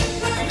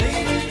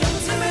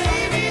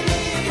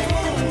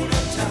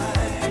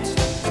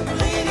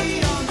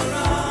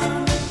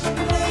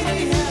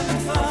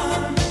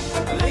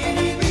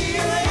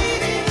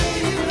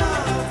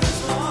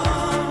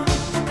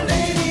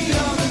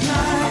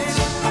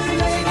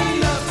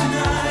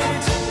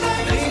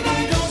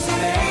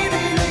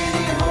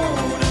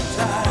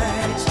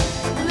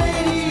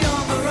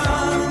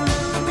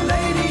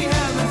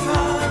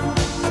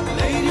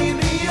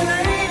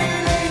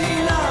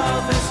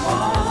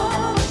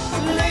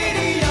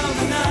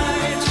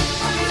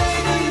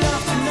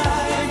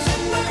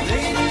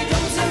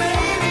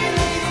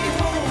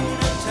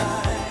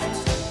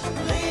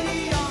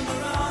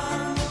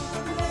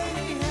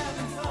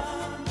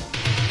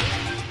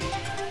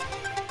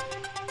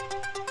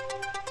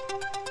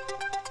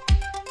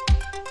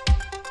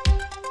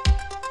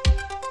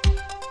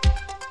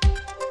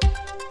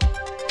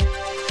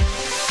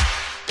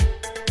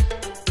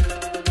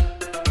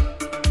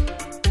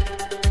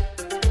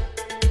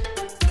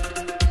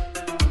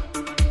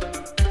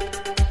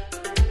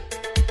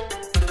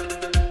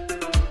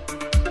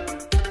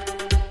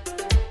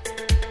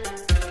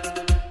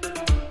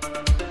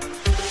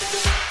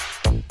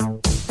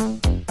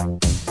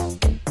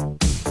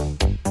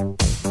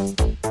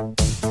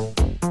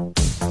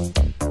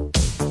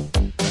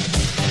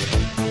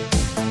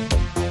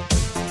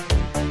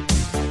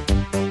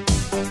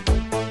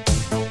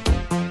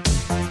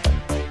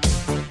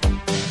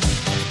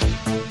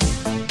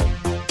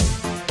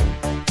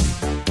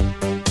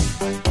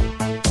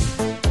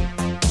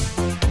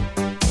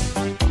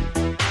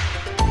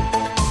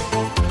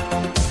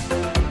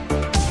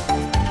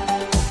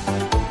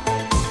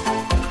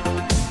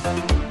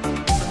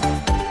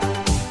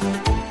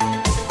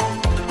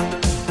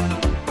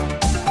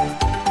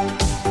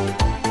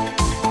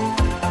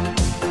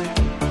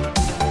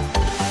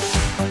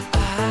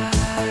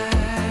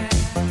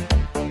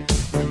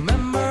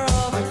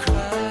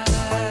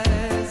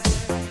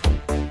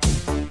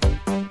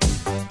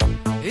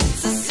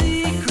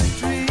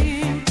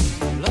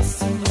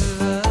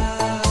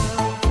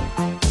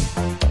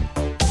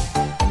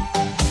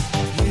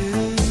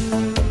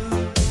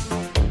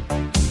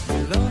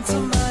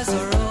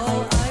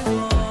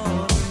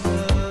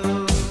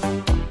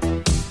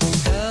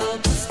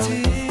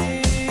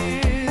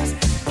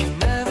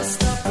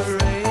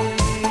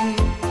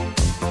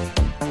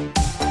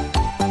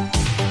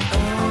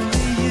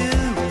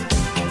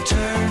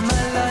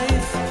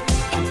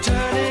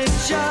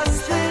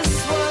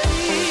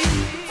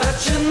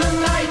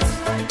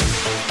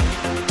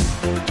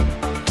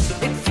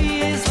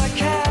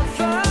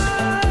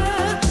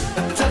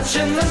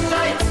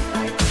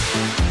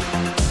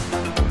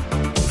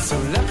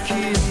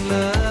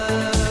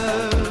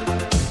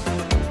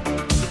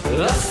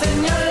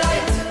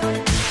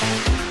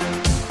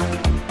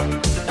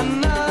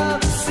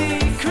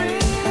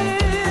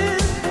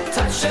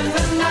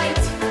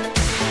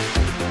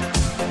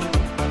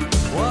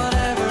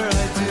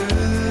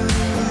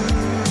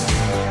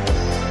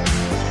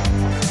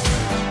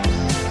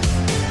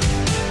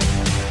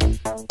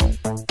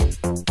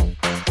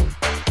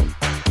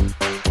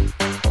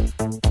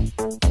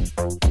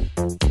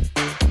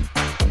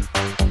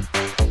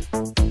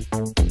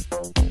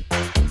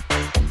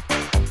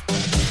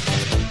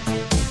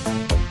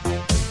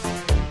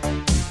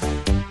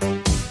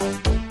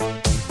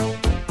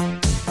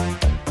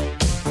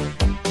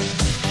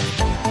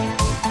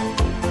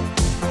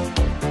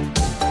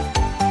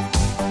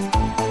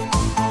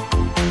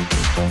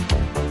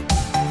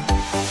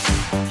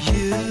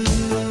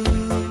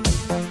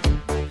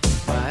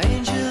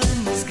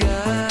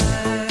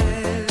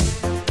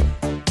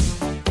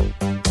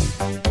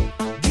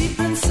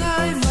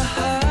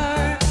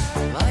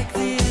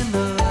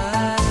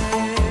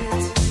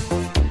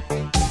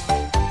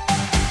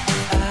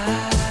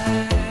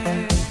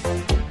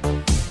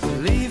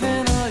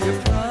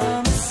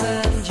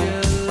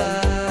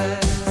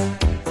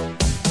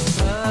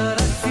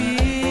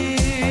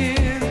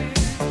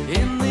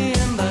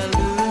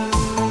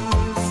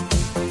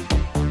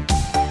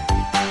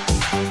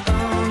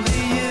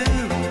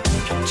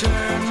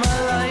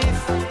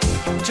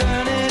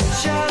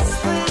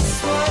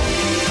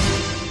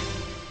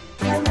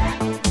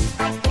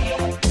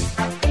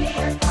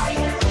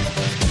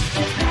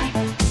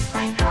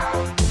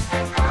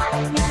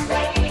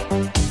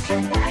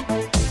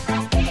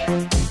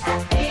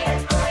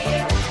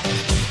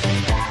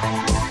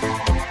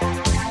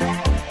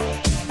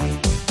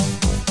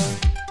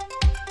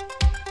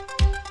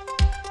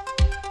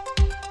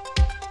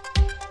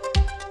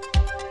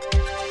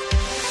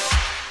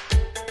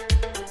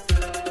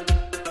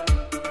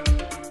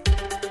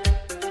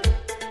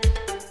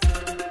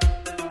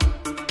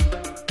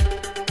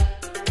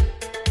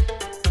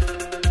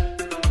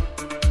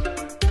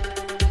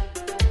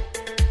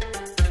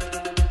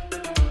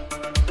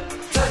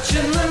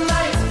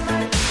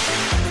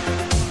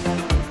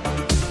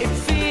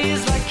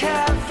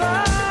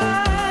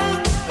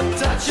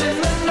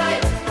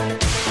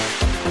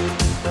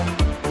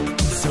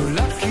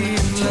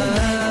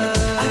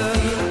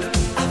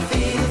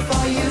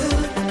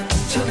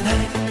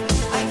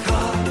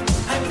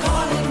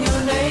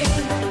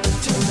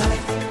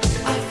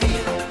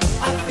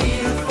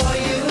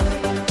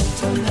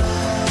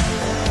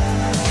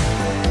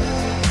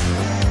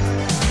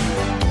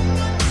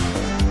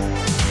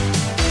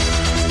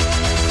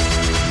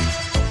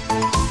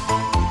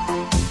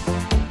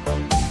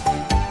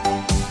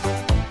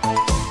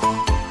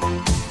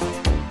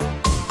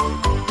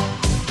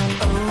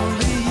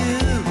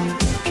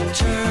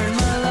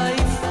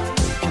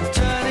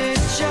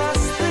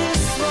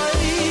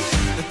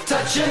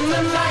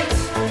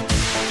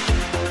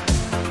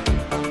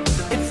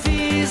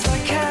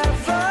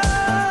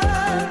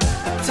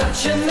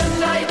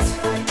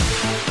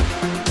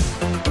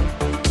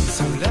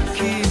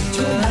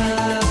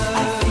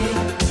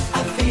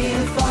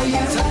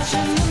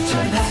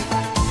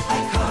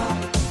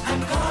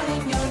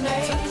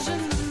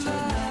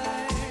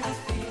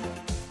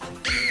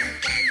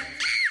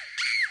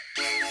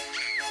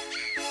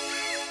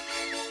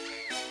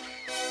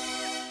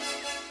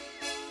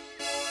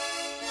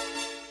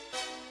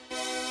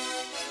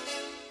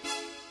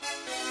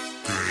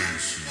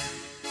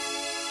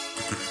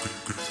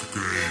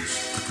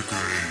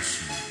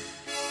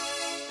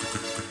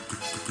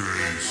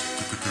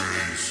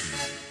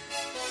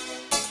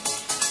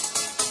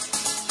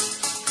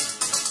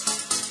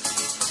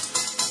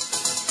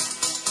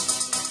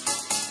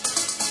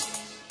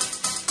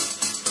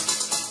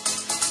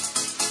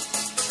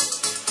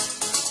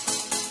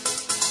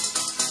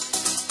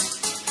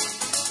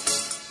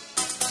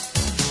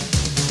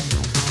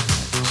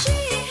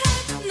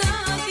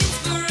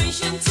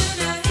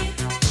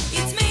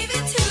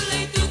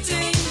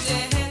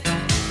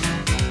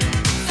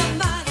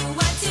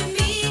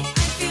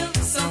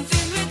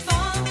 Something with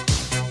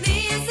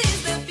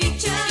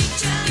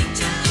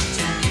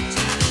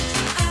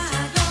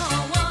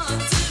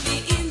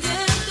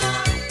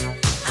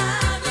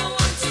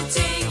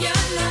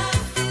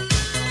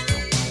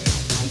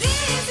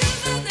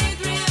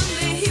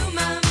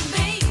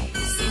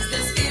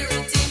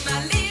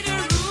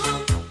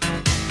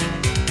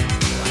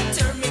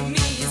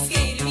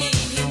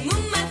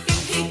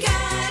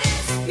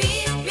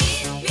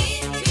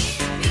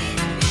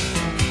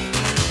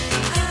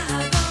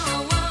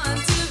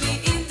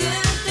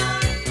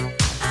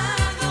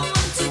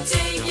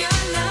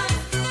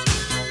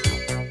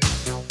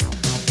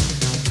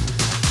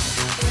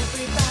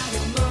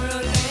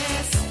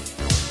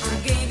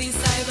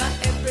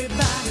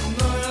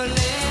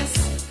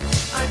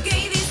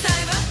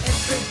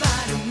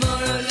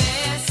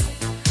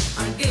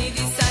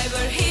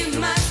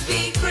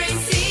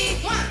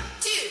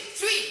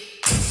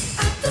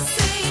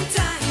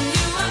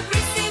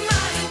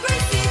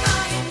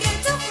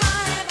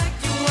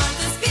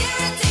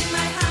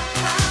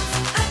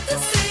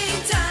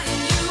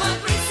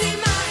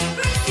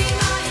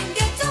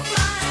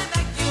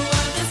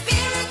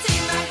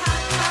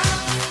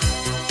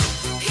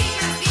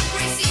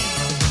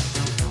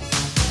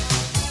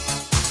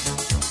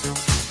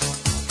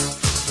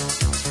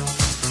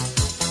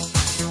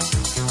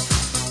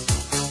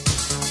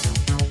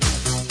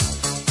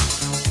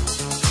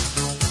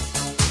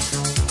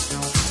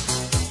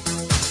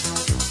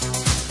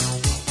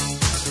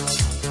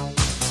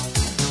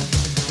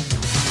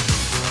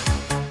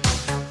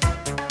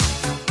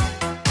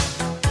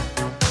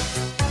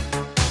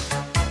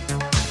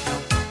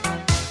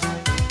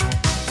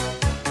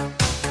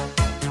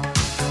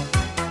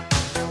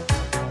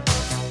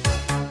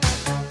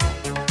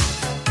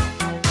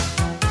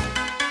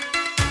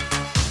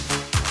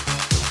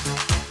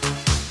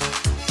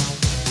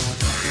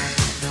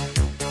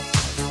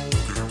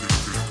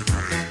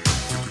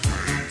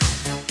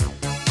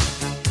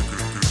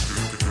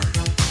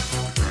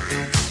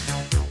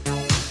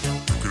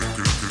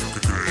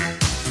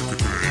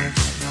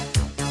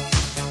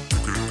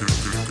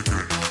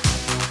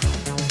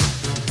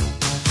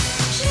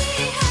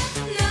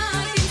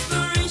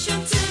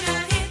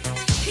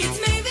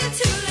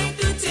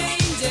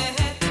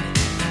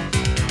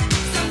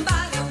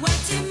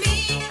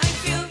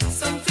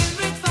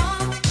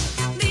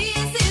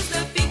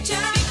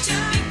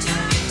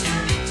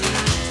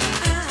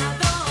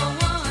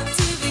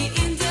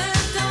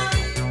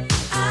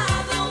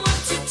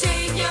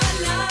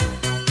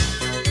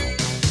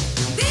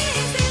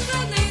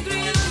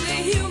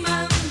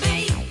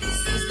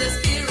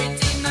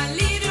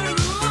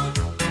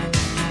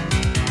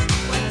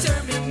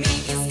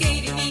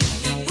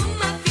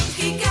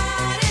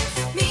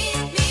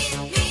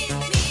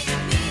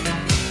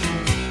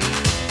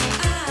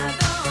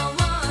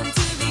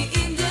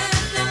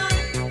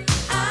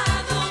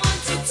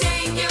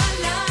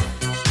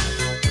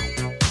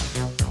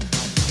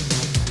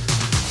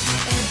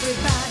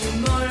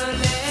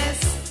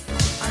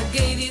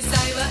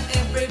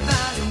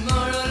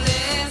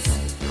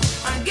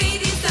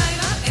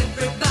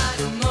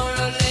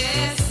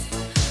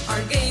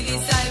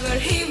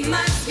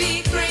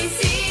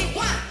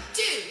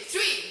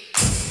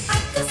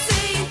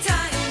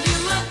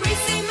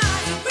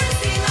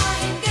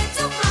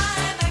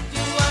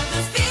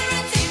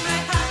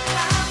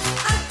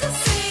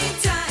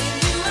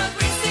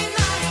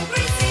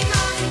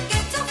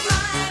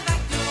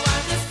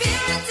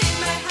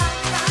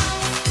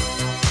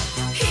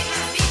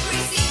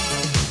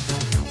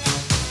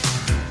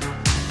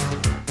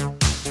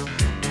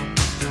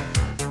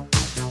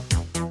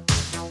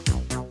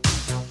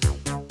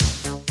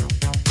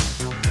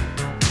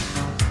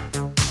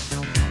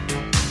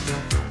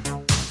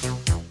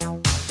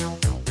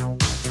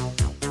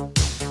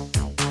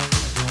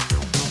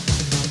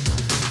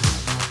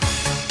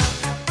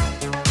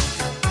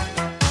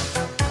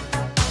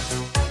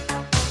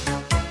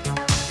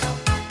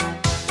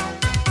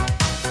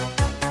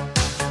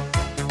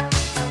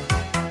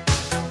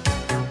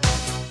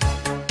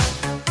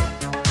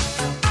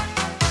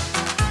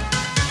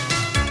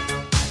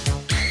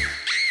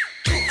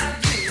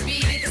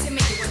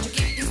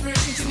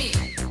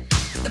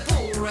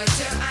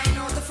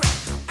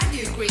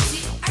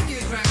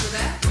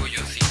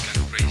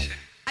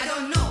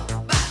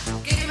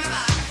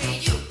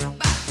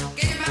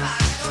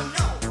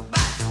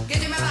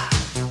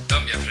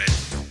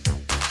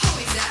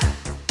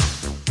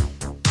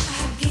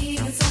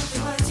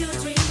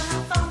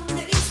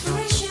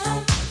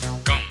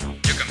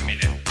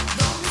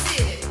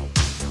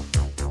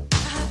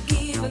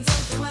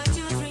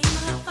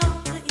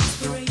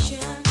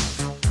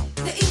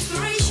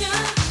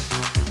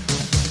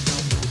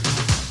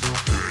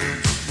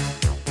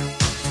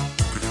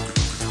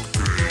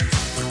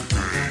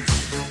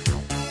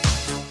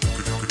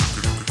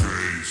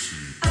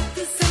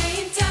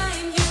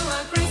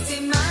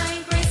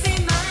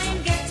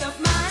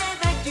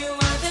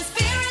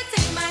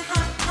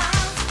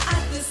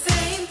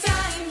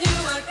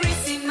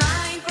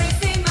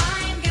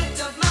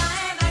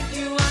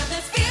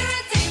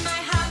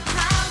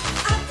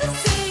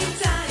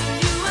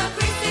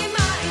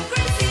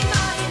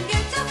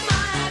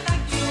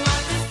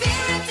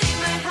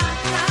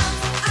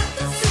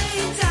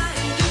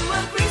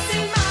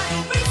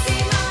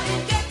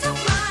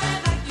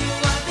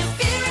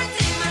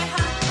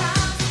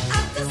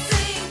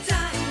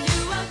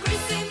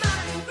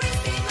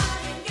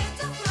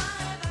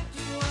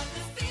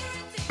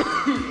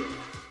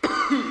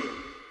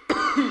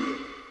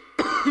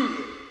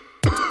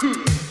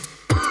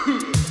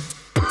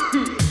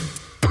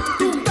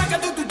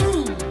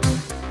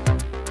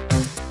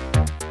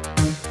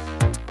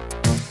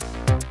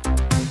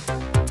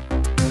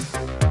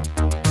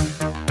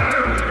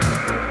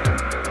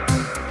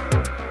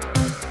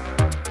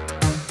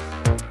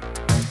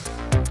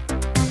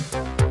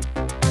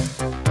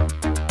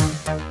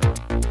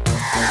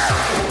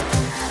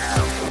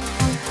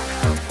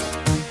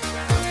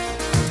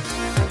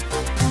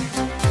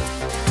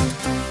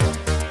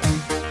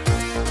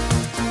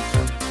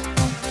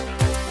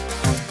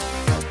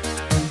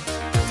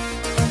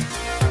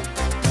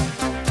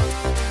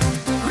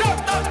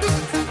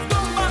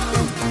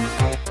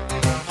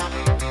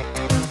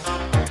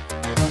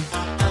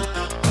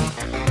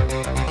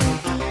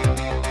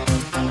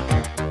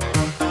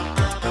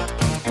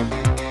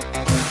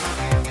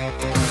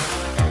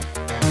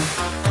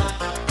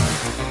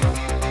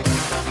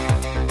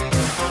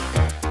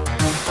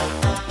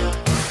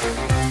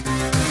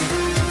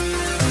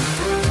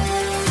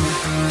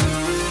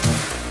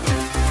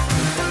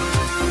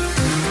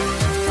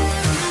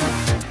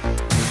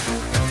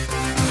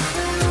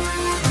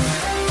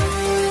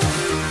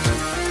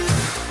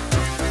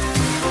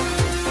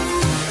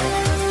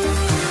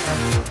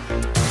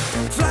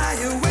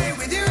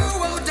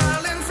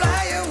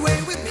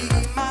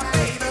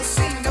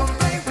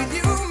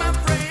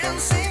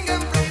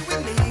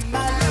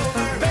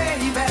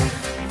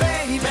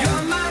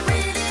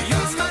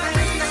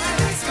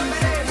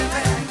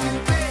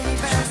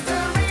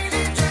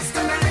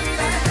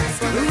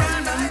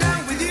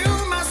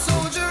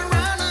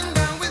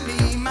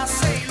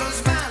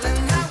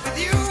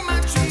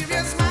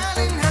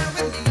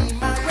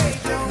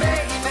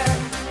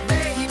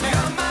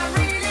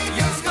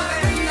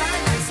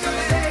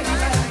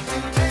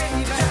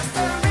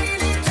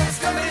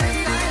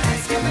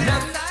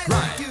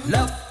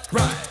left,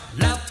 right.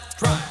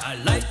 I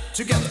like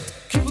together.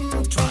 Keep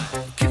 'em try,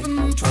 keep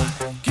 'em try,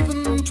 keep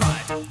 'em try.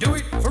 Do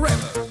it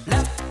forever.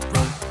 Left,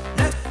 right,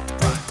 left,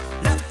 right,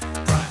 left,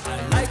 right. I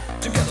like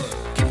together.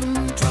 Keep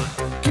 'em try,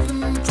 keep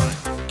 'em try,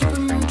 keep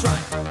 'em try.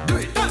 Do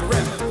it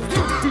forever.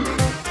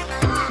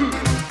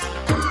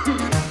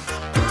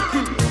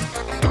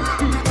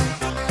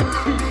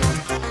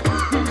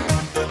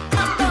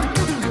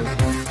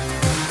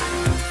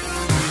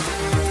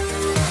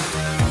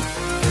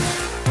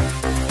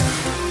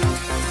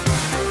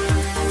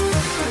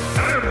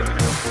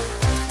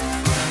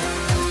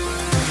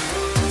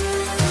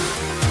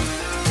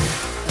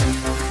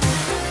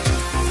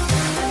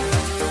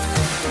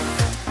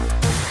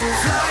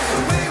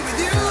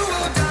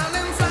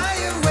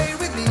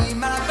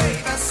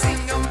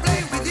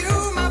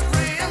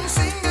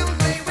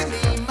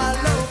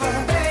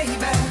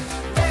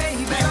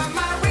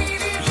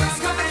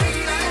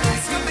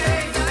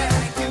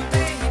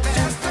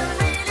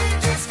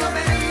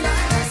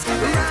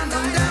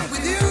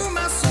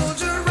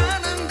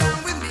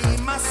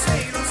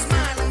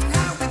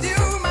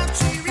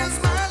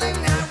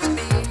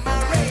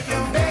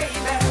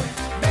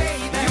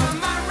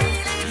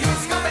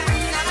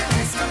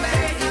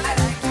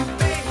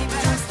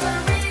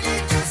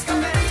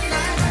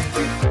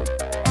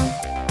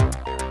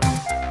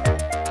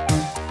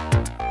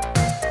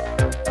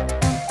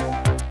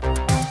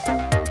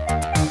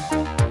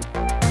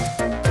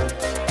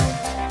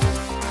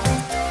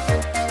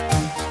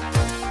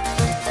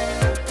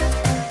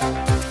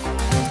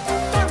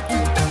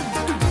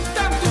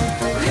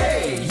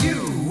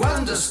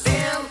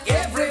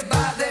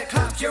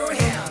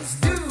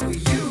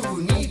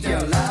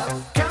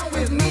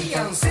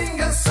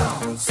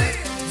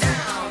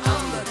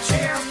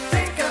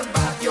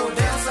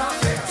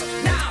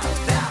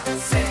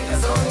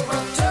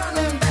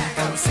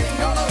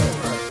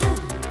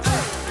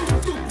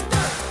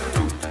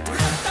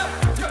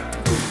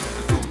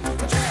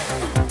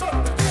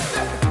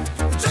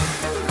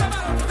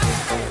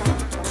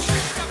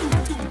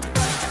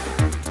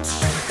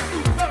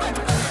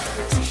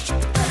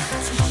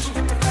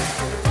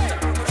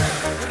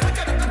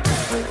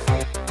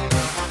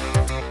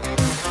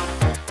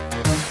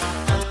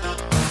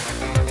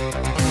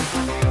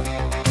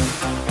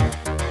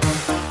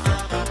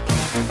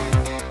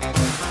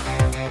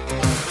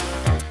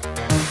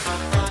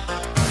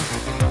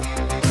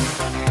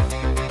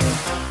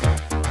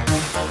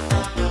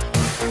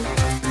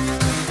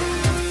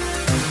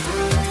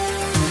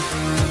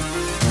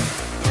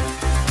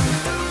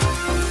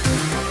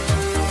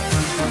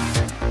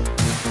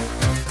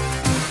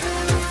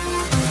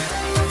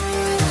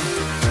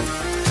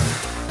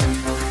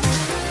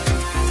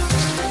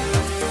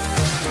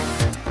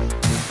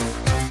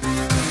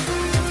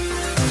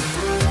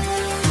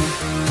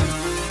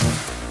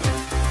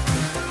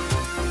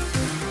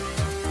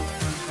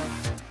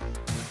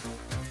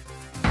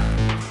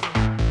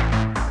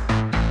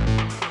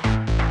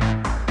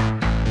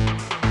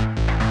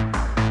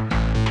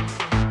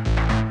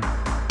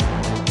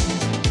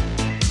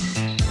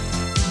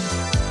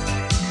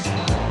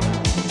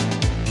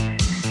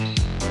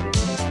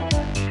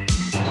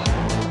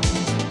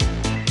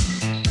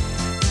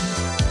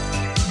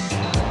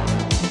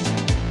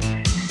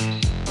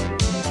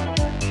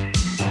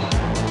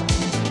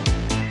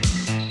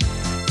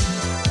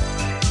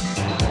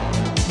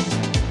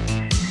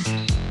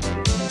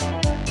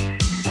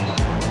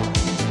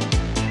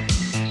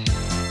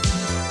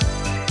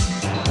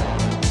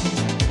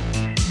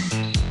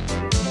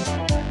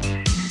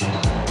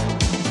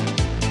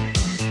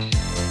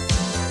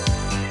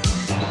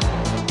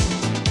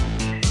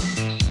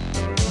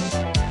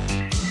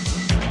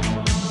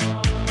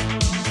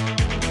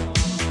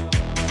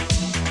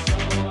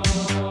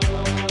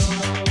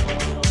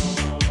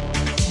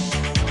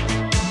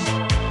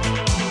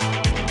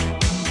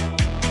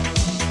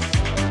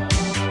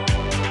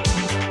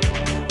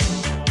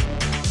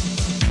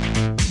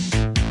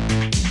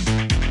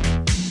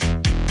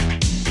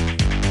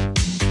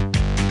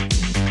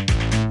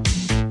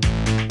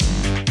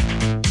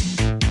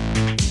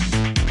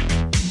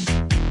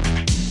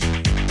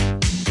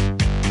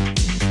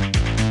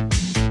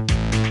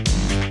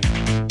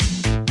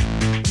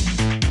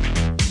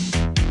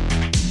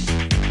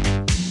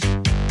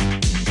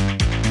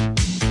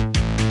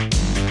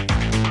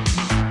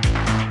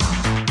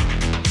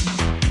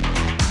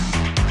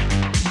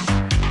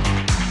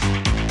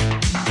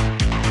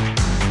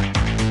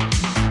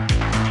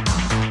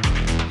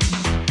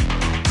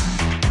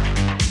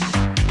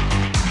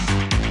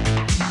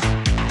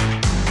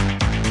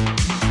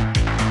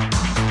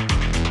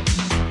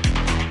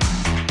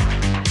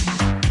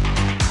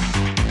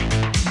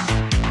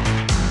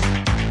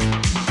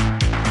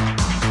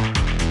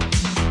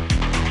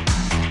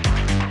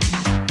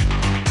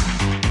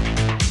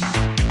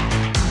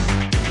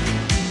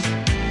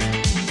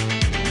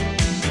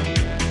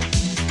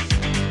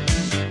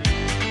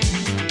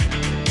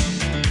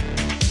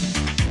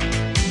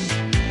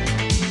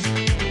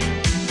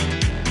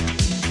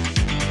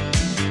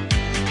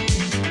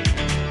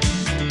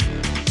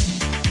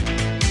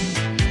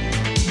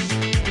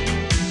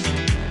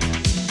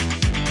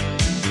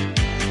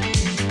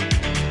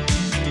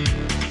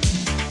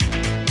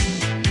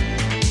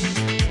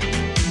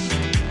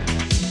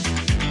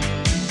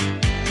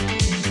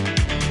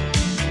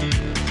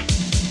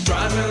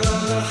 driving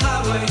on the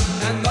highway,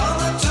 and all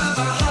the time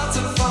my heart's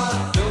on fire,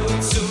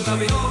 knowing soon I'll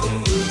be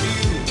home with you.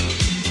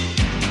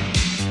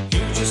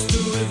 You just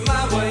do it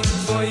my way,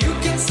 for you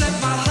can set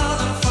my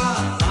heart on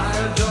fire. I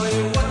adore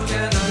you, what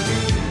can I do?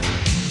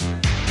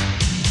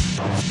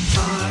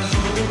 I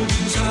hold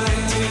you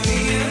tight till the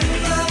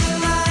end of the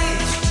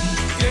night.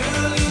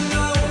 Girl, you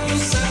know you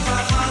set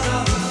my heart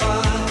on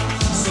fire.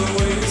 So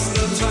waste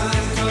no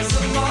time, 'cause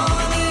the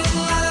morning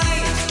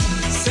light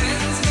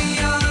sends me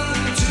on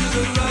to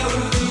the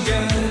road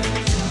again.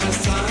 As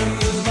time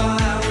goes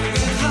by, we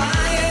get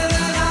higher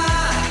than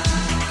high.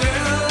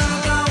 Girl, I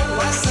know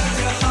I set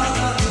your heart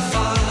on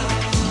fire.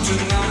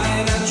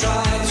 Tonight I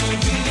try to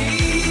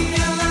believe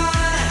your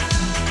lie,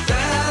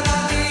 that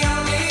I'm the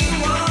only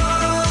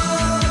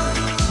one.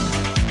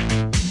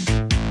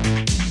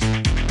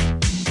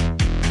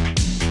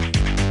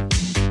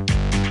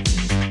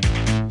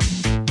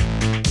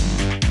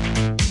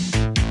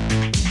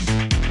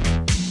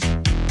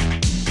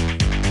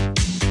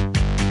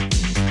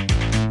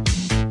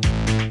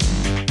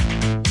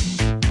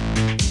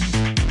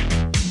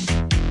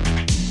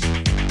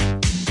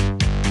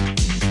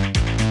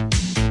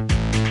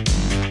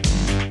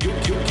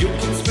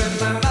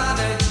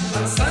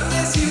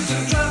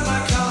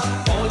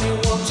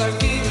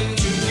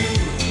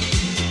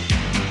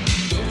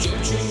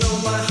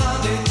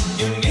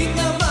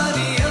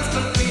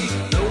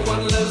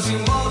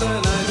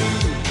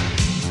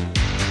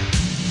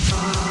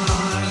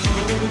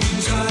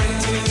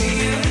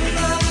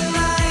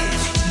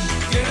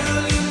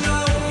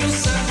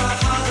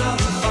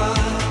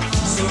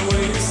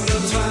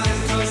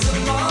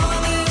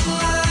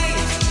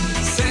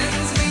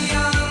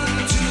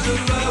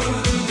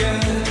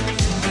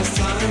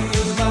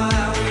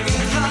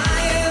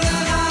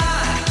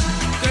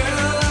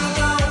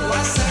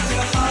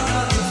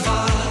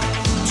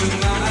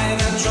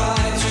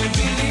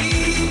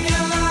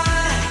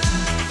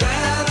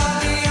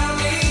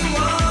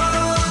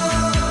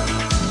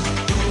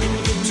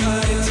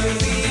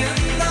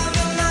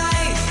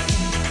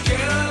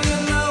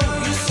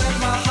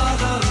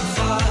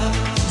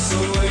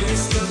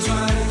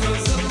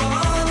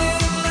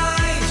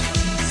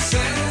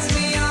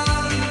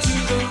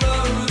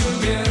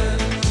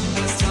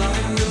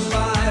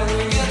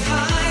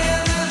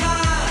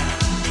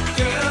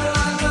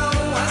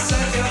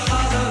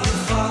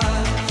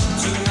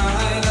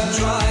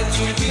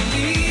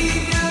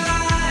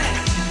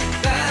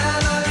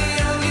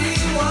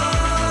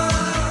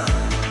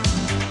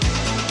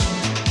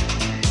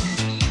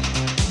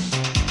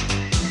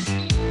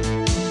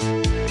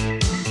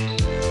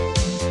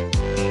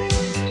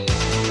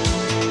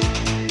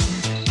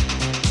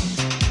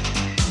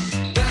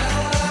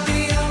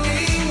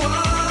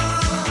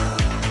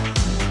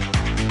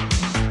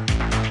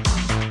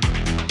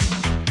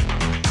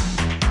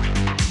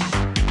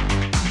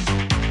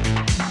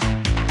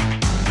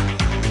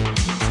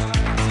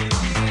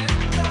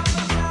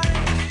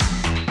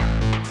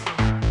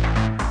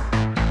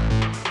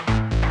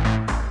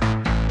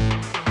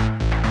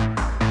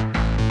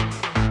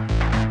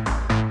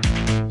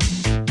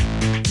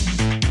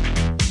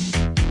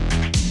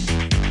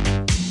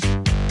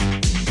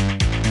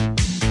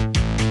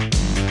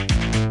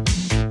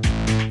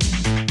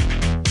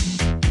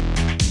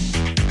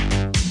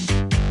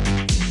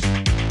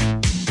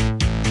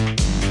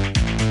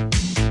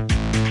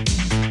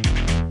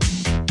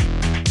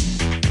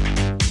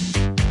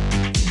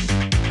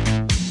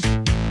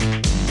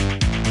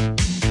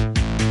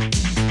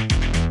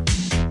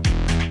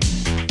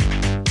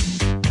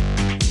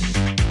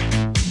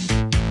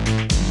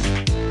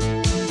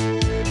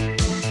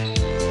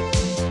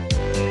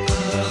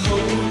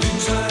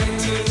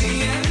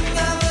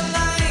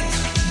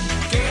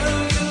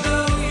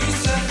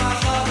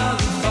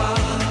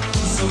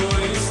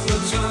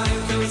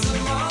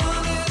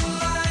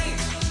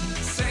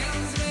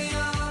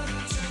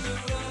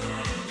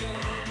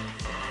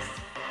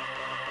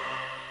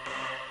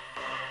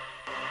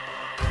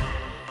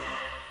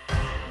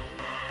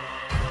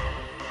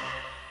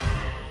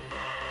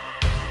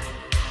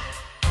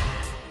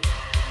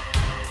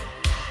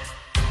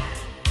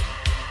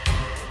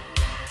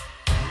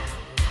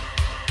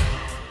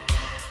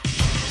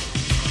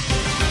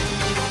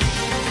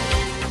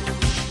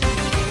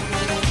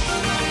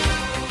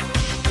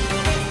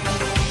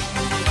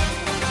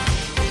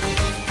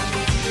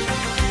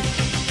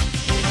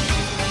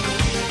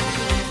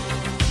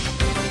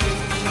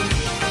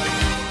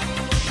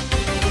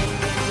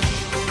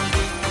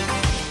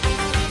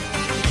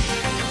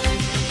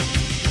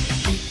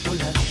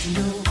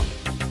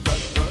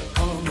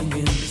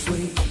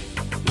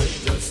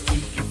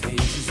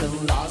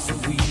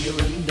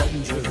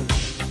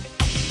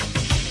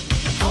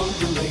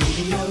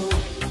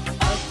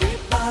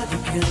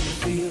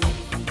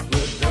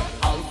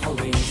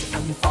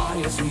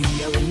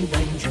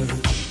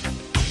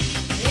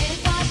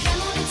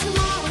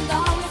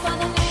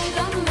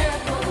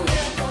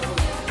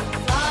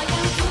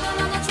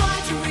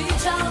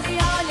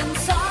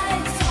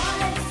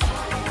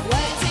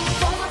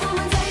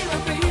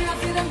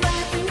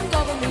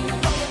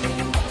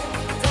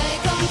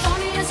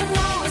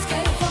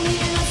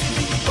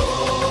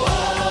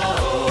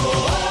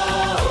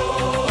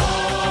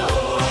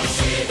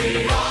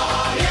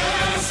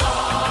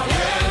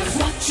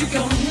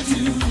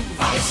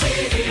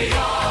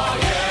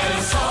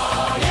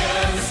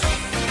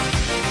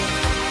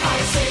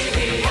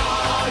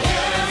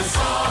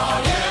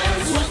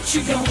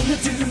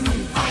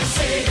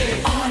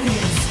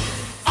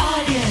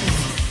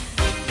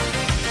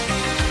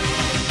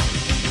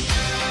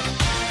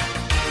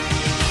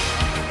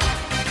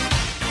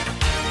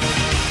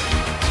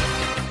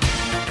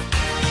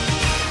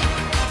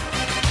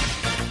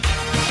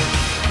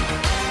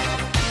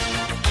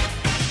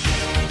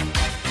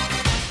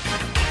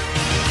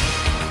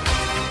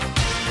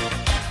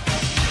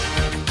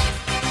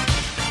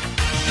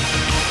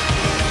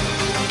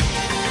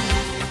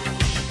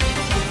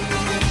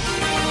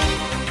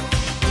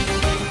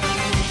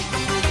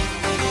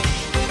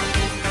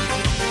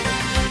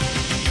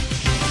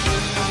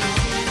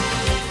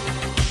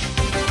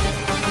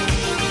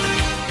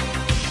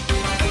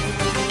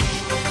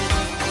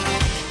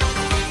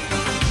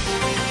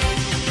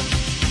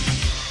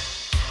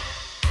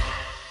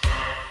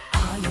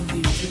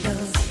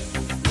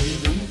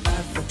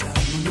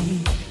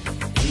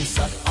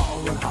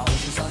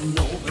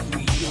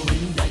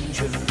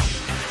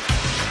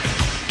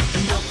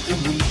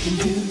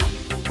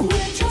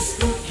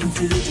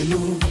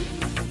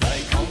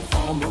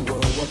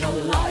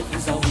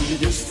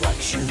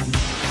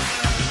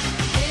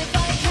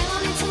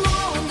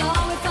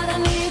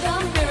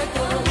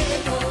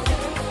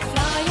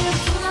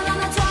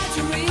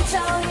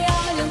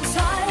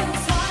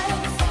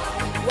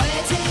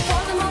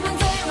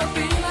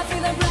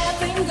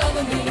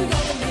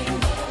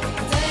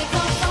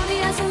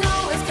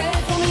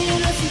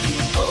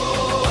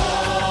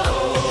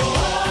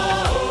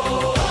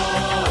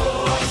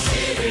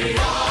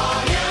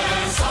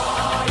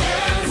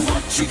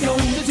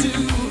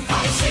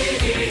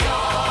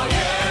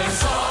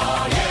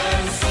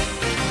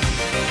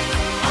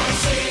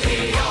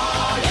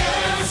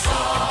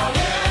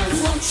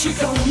 what you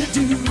gonna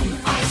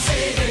do? I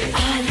say,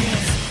 ah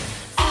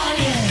yes, ah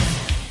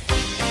yes.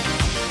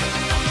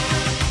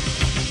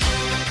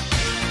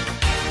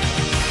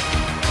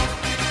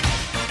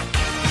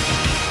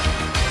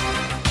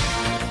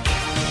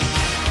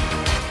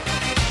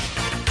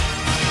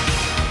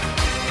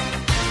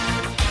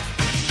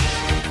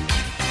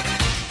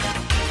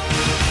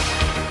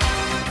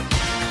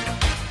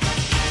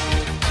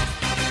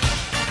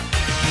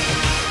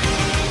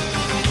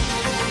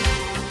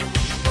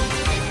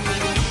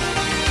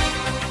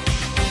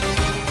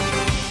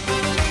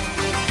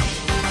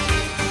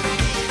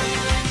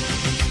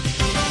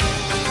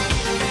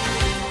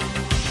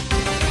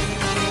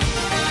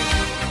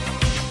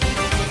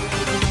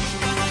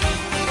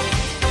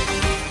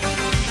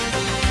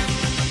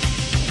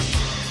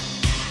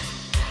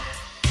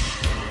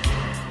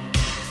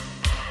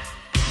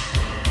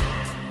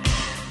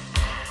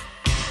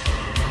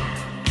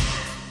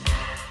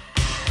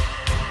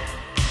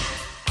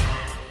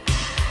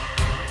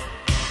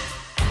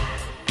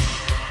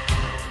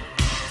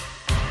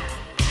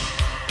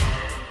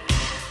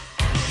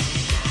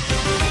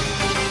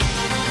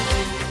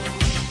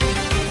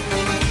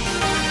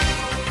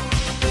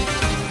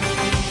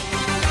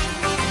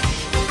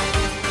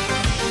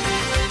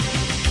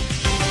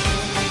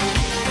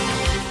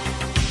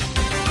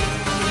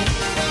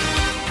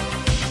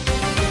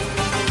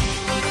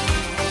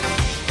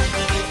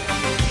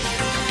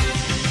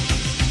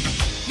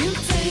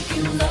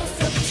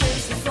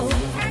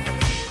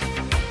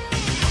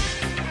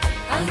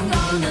 I'm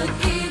gonna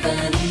give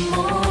any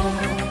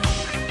more.